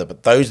exposure either.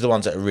 But those are the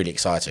ones that are really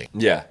exciting.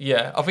 Yeah.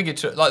 Yeah. I think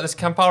it's like this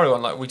Campari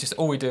one, like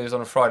all we do is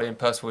on a Friday in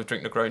Percival we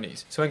drink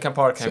Negronis. So when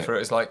Campari came through,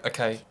 it's like,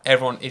 okay,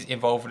 everyone is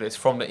involved with this,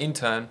 from the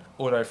intern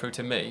all the way through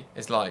to me.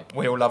 It's like,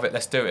 we all love it,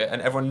 let's do it. And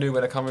everyone knew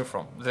where they're coming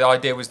from. The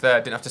idea was there,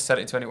 didn't have to sell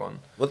it to anyone.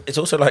 Well, it's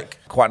also like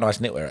quite nice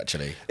knitwear,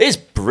 actually. It's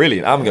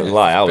brilliant, I'm going to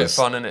lie. It's a bit of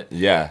fun, isn't it?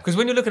 Yeah. Because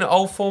when you're looking at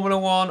old Formula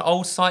One,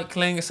 old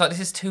cycling, it's like, this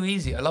is too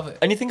easy. I love it.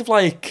 And you think of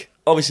like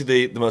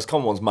obviously the most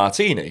common one's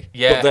Martini.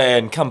 Yeah. But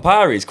then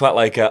Campari is quite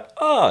like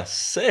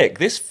sick,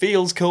 this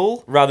feels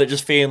cool, rather than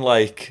just feeling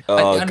like,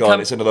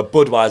 it's another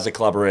Budweiser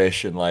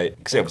collaboration, like,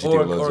 because obviously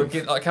do loads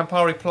of... like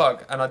Campari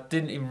plug, and I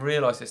didn't even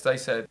realise this, they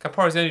said,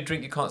 Campari's the only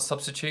drink you can't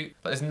substitute.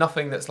 Like, there's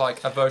nothing that's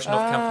like a version of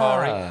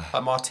Campari,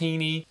 like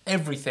Martini,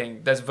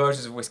 everything. There's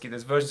versions of whiskey,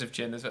 there's versions of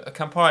gin, there's a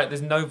Campari,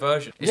 there's no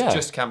version. It's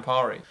just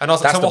Campari. And I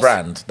was like, that's the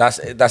brand.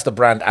 That's the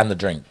brand and the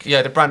drink.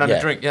 Yeah, the brand and the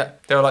drink, yeah.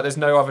 They were like, there's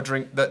no other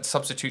drink that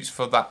substitutes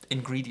for that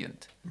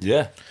ingredient.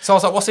 Yeah. So I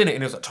was like, what's in it?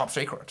 And it was like, top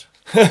secret.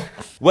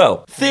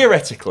 Well,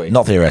 theoretically.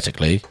 Not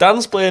theoretically.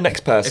 Dan's playing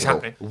next Percival. It's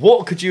happening.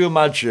 What could you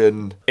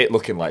imagine it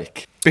looking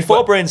like?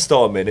 Before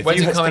brainstorming, if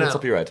you had to think top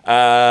of your head,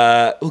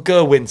 we'll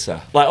go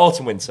winter. Like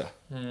autumn, winter.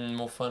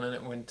 More fun in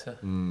it, winter.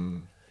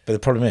 But the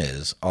problem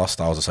is, our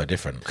styles are so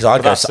different. Because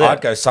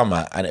I'd go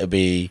summer, and it would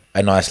be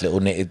a nice little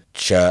knitted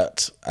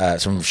shirt,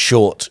 some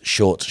short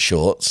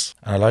shorts,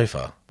 and a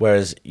loafer.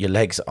 Whereas your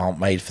legs aren't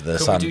made for the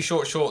sun. Could we do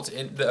short shorts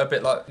that are a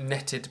bit like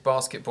netted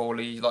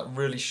basketball-y, like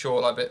really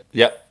short, like a bit...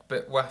 Yep.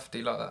 Bit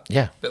wafty like that.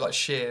 Yeah. Bit like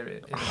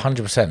sheer.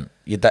 100%.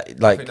 Your dad,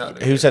 like,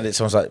 who said it?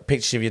 Someone's like,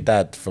 pictures of your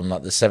dad from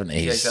like the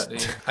 70s. Yeah, exactly.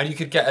 And you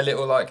could get a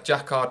little like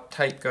jacquard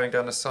tape going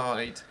down the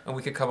side, and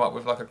we could come up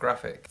with like a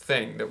graphic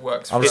thing that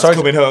works. I'm sorry,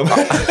 coming home.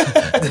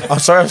 I'm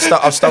sorry,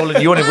 I've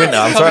stolen. You wanted winter.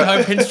 I'm sorry.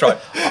 Coming home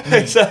pinstripe.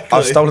 Exactly.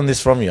 I've stolen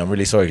this from you. I'm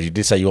really sorry because you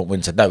did say you want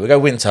winter. No, we go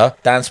winter.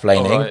 Dan's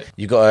planning. Right.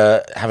 You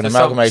got to have an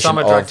amalgamation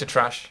summer drag to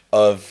trash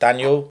of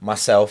Daniel,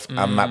 myself,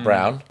 and Matt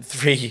Brown.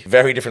 3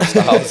 very different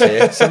styles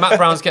here. So Matt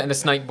Brown's getting a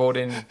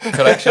snakeboarding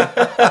collection.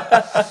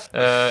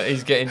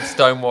 He's getting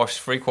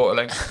stonewashed 3/4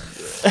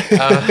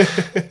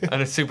 length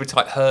and a super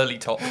tight Hurley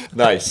top.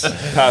 Nice,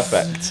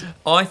 perfect.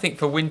 I think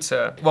for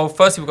winter, well,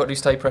 firstly we've got to do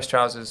stay pressed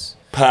trousers.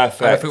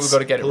 Perfect. I think we've got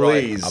to get it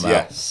right. Please,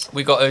 yes.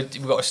 We got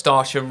to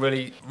starch them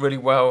really, really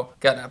well.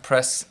 Get that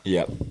press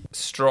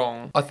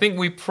strong. I think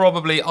you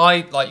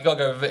got to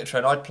go with Vitro,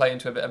 and I'd play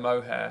into a bit of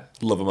mohair.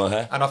 Love a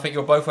mohair. And I think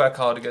you'll both wear a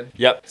cardigan.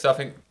 Yep. So I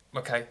think,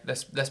 okay,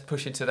 let's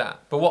push into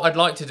that. But what I'd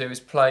like to do is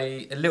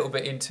play a little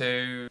bit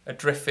into a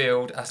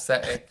Driffield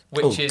aesthetic,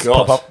 which is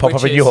pop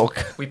up in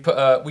York. We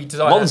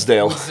design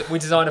Lonsdale. We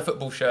design a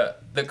football shirt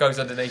that goes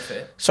underneath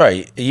it.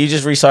 Sorry, are you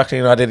just recycling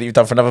an idea that you've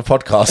done for another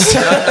podcast?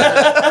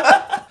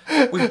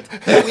 We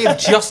have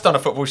just done a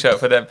football shirt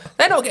for them.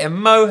 They're not getting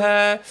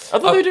mohair. I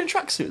thought they were doing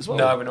tracksuit as well.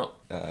 No, we're not.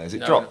 Is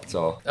it dropped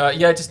or?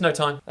 Yeah, just no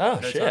time. Oh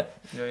no shit. Time.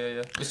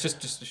 Yeah. It's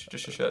just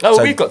a shirt.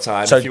 Oh, we've got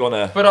time if you want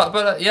to.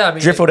 But yeah, I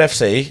mean. Driffield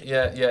FC.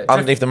 Yeah.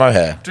 Underneath the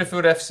mohair.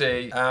 Driffield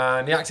FC,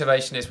 and the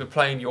activation is we're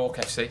playing York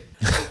FC.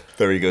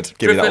 Very good.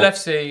 Give Driffield me that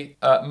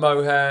FC,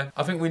 mohair.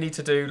 I think we need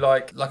to do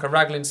like a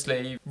raglan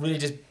sleeve, really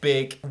just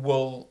big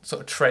wool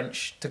sort of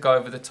trench to go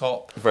over the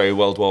top. Very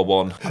World War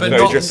One. Very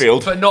not,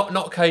 Driffield. But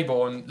not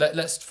Caborn.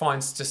 Let's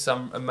find just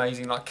some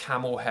amazing like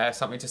camel hair,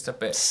 something just a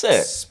bit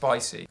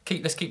spicy.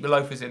 Let's keep the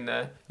loafers in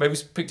there. Maybe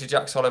speak to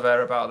Jack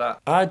Soliver about that.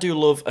 I do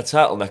love a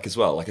turtleneck as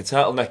well, like a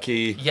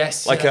turtlenecky.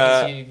 Yes. Like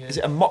is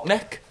it a mock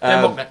neck?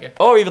 Yeah, mock neck. Yeah.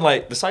 Or even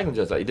like the cycling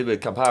jersey that you did with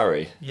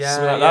Campari. Yeah,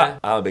 something like that.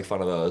 I'm a big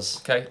fan of those.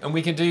 Okay, and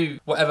we can do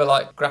whatever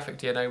like graphic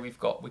DNA we've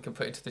got. We can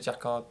put into the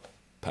jacquard.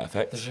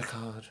 Perfect. The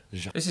jacquard.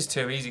 This is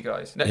too easy,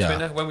 guys. Next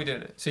winter, when are we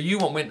doing it? So you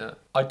want winter?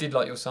 I did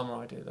like your summer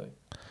idea though.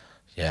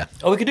 Yeah.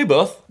 Oh, we could do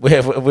both. We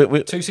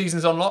 2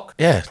 seasons on lock.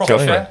 Yeah.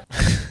 Profit share.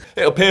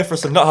 It'll pay for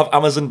us to not have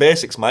Amazon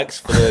Basics mics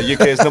for the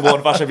UK's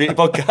 #1 fashion beauty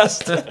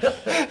podcast.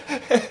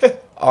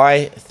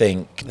 I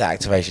think the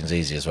activation's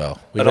easy as well.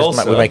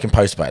 We're making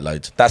posts about it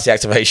loads. That's the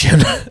activation.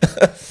 Yeah,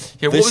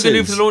 what are we going to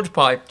do for the launch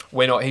party?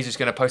 We're not. He's just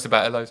going to post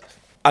about it loads.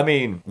 I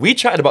mean, we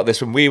chatted about this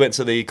when we went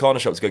to the corner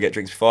shop to go get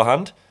drinks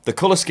beforehand. The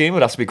colour scheme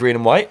would have to be green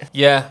and white.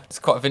 Yeah, it's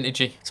quite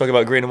vintagey. Talking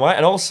about green and white.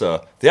 And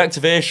also, the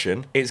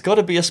activation, it's got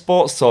to be a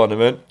sports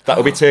tournament that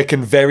will be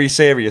taken very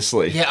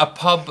seriously. Yeah, a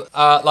pub,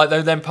 like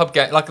them pub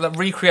game, like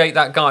recreate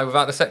that guy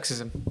without the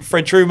sexism.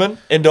 Fred Truman,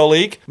 Indoor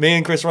League. Me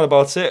and Chris ran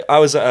about it. I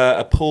was at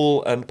a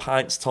pool and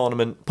pints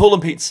tournament, pool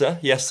and pizza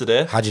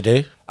yesterday. How'd you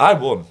do? I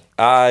won.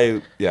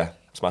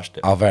 Smashed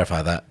it. I'll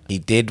verify that. He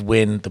did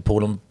win the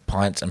pool and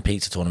pints and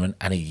pizza tournament,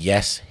 and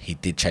he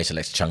did chase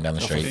Alexa Chung down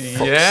the street.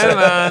 Yeah,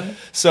 man.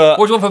 So,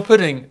 what do you want for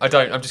pudding? I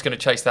don't. I'm just going to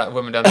chase that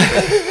woman down the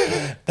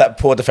street. That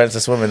poor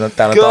defenceless woman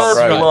down a dark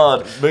road.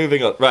 Lord.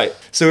 Moving on. Right.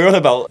 So we were on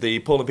about the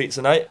pool and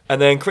pizza night,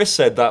 and then Chris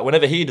said that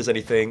whenever he does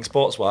anything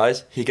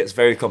sports-wise, he gets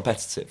very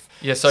competitive.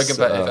 Yeah, so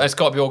competitive. And it's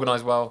got to be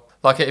organised well.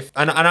 Like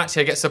and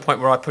actually, it gets to the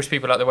point where I push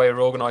people out the way who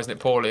are organising it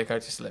poorly. I go,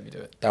 just let me do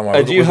it. Don't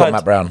worry, we've got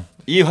Matt Brown.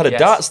 You had a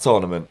darts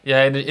tournament.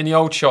 Yeah, in the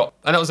old shop.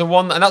 And that was the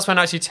one, and that's when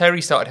actually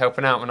Terry started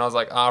helping out, and I was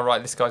like, right,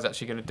 this guy's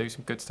actually going to do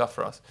some good stuff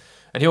for us.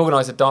 And he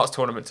organised a darts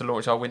tournament to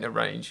launch our winter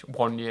range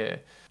one year.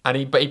 And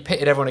he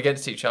pitted everyone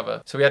against each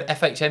other. So we had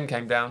FHN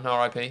came down,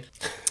 RIP.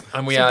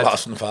 And we had...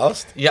 Blast and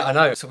fast. Yeah, I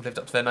know. Sort of lived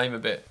up to their name a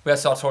bit. We had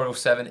Sartorial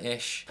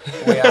 7-ish.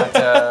 We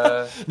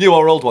had... New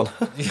or old one?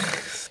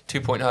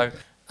 2.0.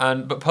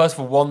 But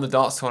Percival won the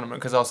darts tournament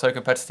because I was so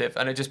competitive,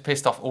 and it just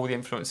pissed off all the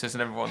influencers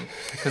and everyone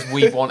because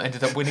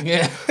ended up winning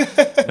it.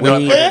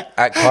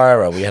 At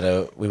Cairo,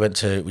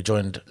 we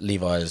joined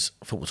Levi's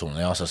football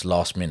tournament. They asked us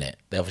last minute.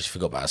 They obviously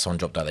forgot about us. Someone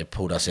dropped out. They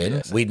pulled us in.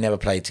 Yes. We'd never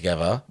played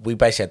together. We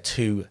basically had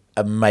two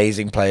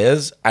amazing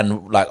players,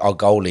 and like our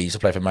goalie used to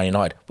play for Man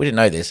United. We didn't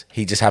know this.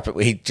 He just happened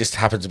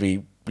to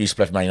be used to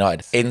play for Man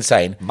United.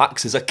 Insane.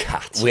 Max is a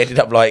cat. We ended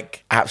up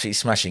like absolutely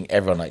smashing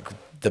everyone. Like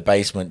the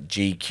basement,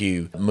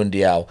 GQ,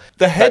 Mundial.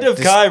 The head of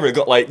Cairo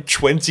got like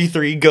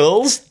 23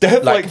 goals. They're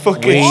like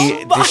fucking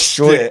we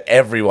destroyed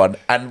everyone.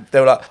 And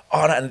they were like,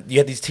 oh no, and you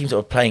had these teams that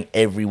were playing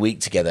every week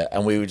together,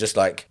 and we were just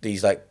like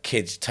these like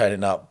kids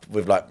turning up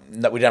with like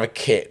we didn't have a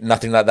kit,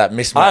 nothing like that,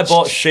 mismatched. I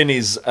bought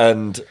Shinnies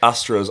and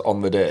Astros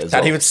on the day as well.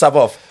 And he would sub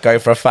off, go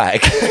for a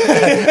fag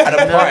and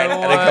a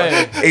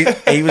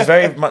pint. He was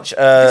very much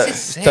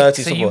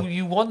 30s. So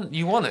you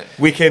won it.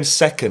 We came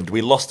second. We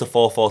lost to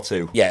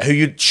 4-4-2. Yeah,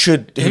 who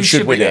should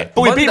win it.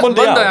 But we beat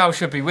Mundial. Mundial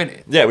should be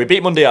winning. Yeah, we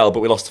beat Mundial,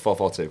 but we lost to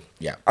 4-4-2.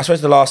 Yeah. I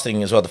suppose the last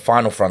thing as well, the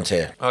final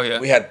frontier. Oh, yeah.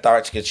 We had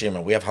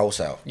direct-to-consumer. We have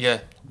wholesale. Yeah.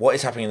 What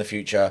is happening in the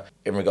future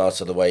in regards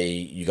to the way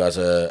you guys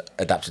are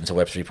adapting to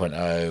Web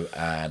 3.0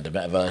 and the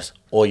metaverse?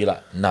 Or you're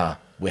like, nah,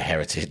 we're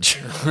heritage.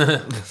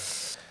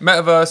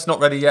 Metaverse, not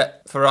ready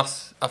yet for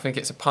us. I think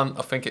it's a punt.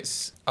 I think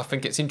it's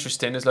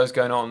interesting. There's loads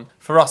going on.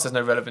 For us, there's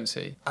no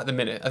relevancy at the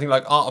minute. I think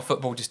like Art of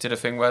Football just did a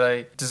thing where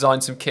they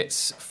designed some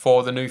kits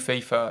for the new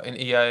FIFA in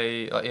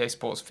EA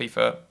Sports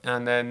FIFA,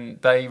 and then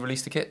they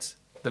released the kits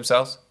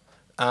themselves.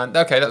 And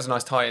okay, that was a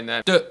nice tie in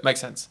there.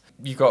 Makes sense.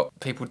 You got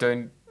people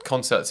doing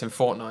concerts in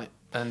Fortnite,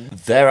 and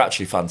they're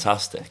actually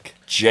fantastic.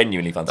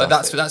 Genuinely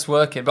fantastic. That's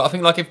working. But I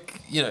think like if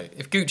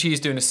Gucci is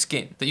doing a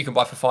skin that you can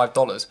buy for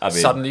 $5,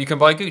 suddenly you can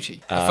buy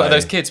Gucci. For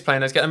those kids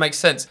playing those games, it makes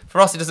sense.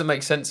 For us, it doesn't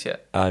make sense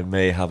yet. I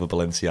may have a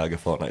Balenciaga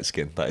Fortnite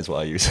skin. That is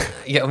what I use.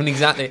 Yeah, well,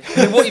 exactly.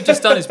 I mean, what you've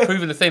just done is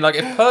proven the thing. Like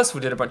if Percival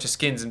did a bunch of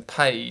skins and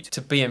paid to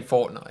be in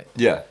Fortnite,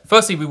 yeah.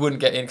 Firstly, we wouldn't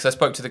get in because I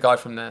spoke to the guy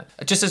from there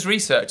just as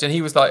research, and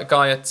he was like a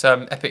guy at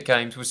Epic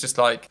Games was just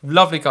like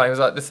lovely guy. He was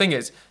like, the thing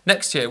is,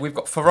 next year we've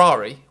got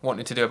Ferrari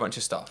wanting to do a bunch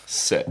of stuff.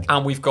 Sick.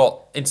 And we've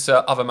got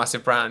insert other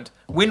massive brand.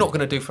 We're not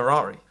going to do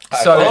Ferrari.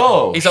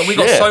 So he's like, we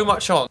got so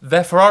much on.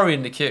 They're Ferrari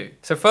in the queue.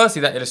 So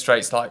firstly, that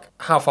illustrates like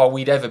how far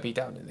we'd ever be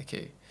down in the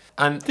queue.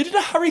 And they did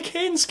a Harry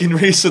Kane skin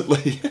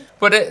recently.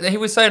 But he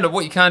was saying that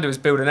what you can do is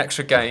build an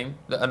extra game,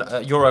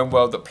 your own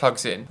world that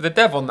plugs in. The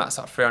dev on that's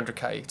like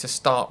 300k to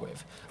start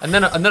with, and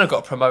then I've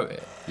got to promote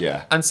it.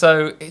 Yeah. And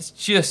so it's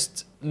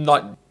just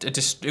like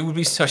it would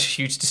be such a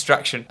huge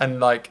distraction. And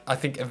like I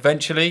think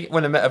eventually,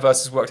 when the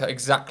metaverse has worked out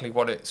exactly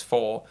what it's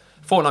for.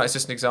 Fortnite is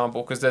just an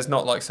example because there's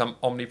not like some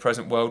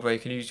omnipresent world where you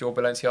can use your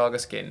Balenciaga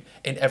skin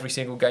in every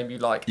single game you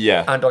like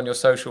and on your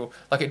social.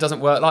 Like it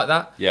doesn't work like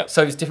that. Yeah.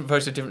 So it's different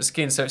versions of different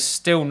skins. So it's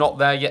still not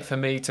there yet for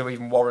me to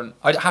even warrant.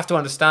 I have to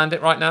understand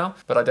it right now,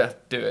 but I don't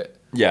have to do it.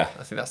 Yeah.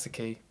 I think that's the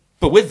key.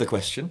 But with the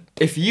question,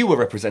 if you were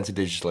represented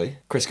digitally,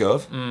 Chris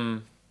Gove,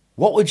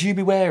 what would you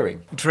be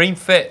wearing? Dream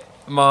Fit.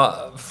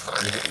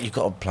 You've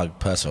got to plug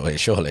Percival here,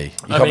 surely.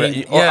 I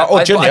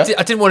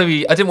didn't want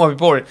to be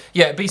boring.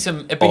 Yeah, it'd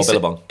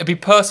be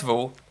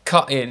Percival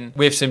cut in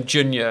with some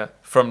Junior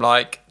from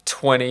like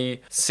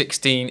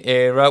 2016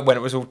 era when it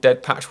was all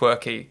dead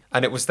patchworky,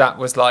 and it was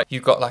like you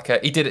got like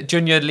he did a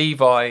Junior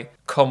Levi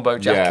combo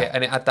jacket,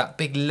 and it had that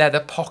big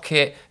leather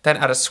pocket, then it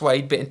had a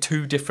suede bit in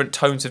two different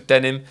tones of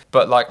denim,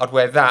 but like I'd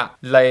wear that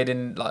layered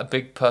in like a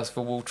big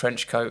Percival wool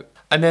trench coat.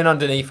 And then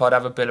underneath, I'd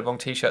have a Billabong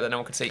t-shirt that no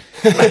one could see.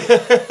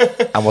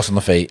 And what's on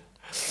the feet?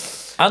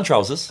 And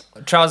trousers.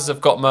 Trousers have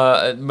got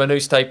my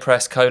new Stay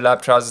Press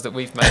collab trousers that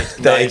we've made.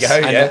 There you go,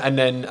 And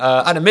then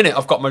at a minute,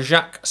 I've got my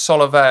Jacques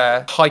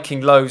Soliver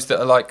hiking lows that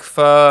are like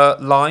fur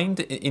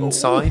lined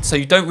inside. Ooh. So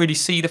you don't really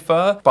see the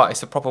fur, but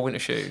it's a proper winter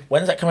shoe.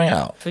 When's that coming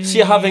out? So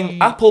you're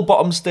having apple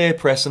bottom Stay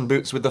Press and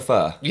boots with the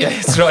fur? Yeah,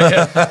 that's right.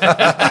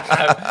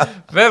 Yeah.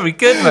 Very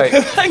good,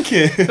 mate. Thank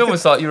you. It's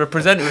almost like you're a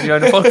presenter and you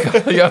own a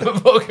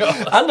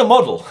podcast. And a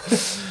model.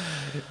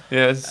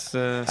 Yes.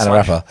 And a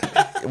rapper.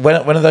 When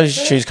are those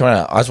shoes coming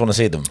out? I just want to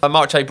see them.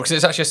 March, April, because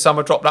it's actually a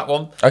summer drop, that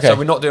one. Okay. So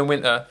we're not doing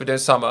winter, we're doing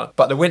summer.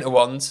 But the winter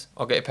ones,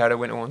 I'll get a pair of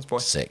winter ones, boy.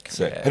 Sick.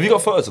 Yeah. Have you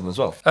got photos of them as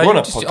well?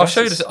 I'll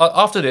show you this.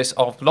 After this,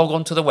 I'll log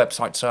on to the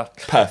website, sir.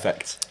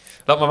 Perfect.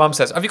 Like my mum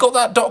says, have you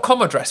got that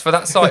 .com address for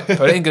that site?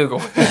 Put it in Google.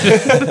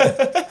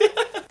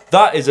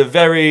 That is a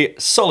very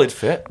solid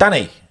fit.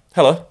 Danny.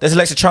 Hello. There's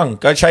Alexa Chung.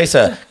 Go chase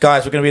her.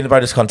 Guys, we're going to be in the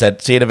bonus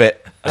content. See you in a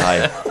bit.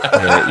 I hate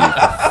you,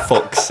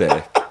 for fuck's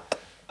sake.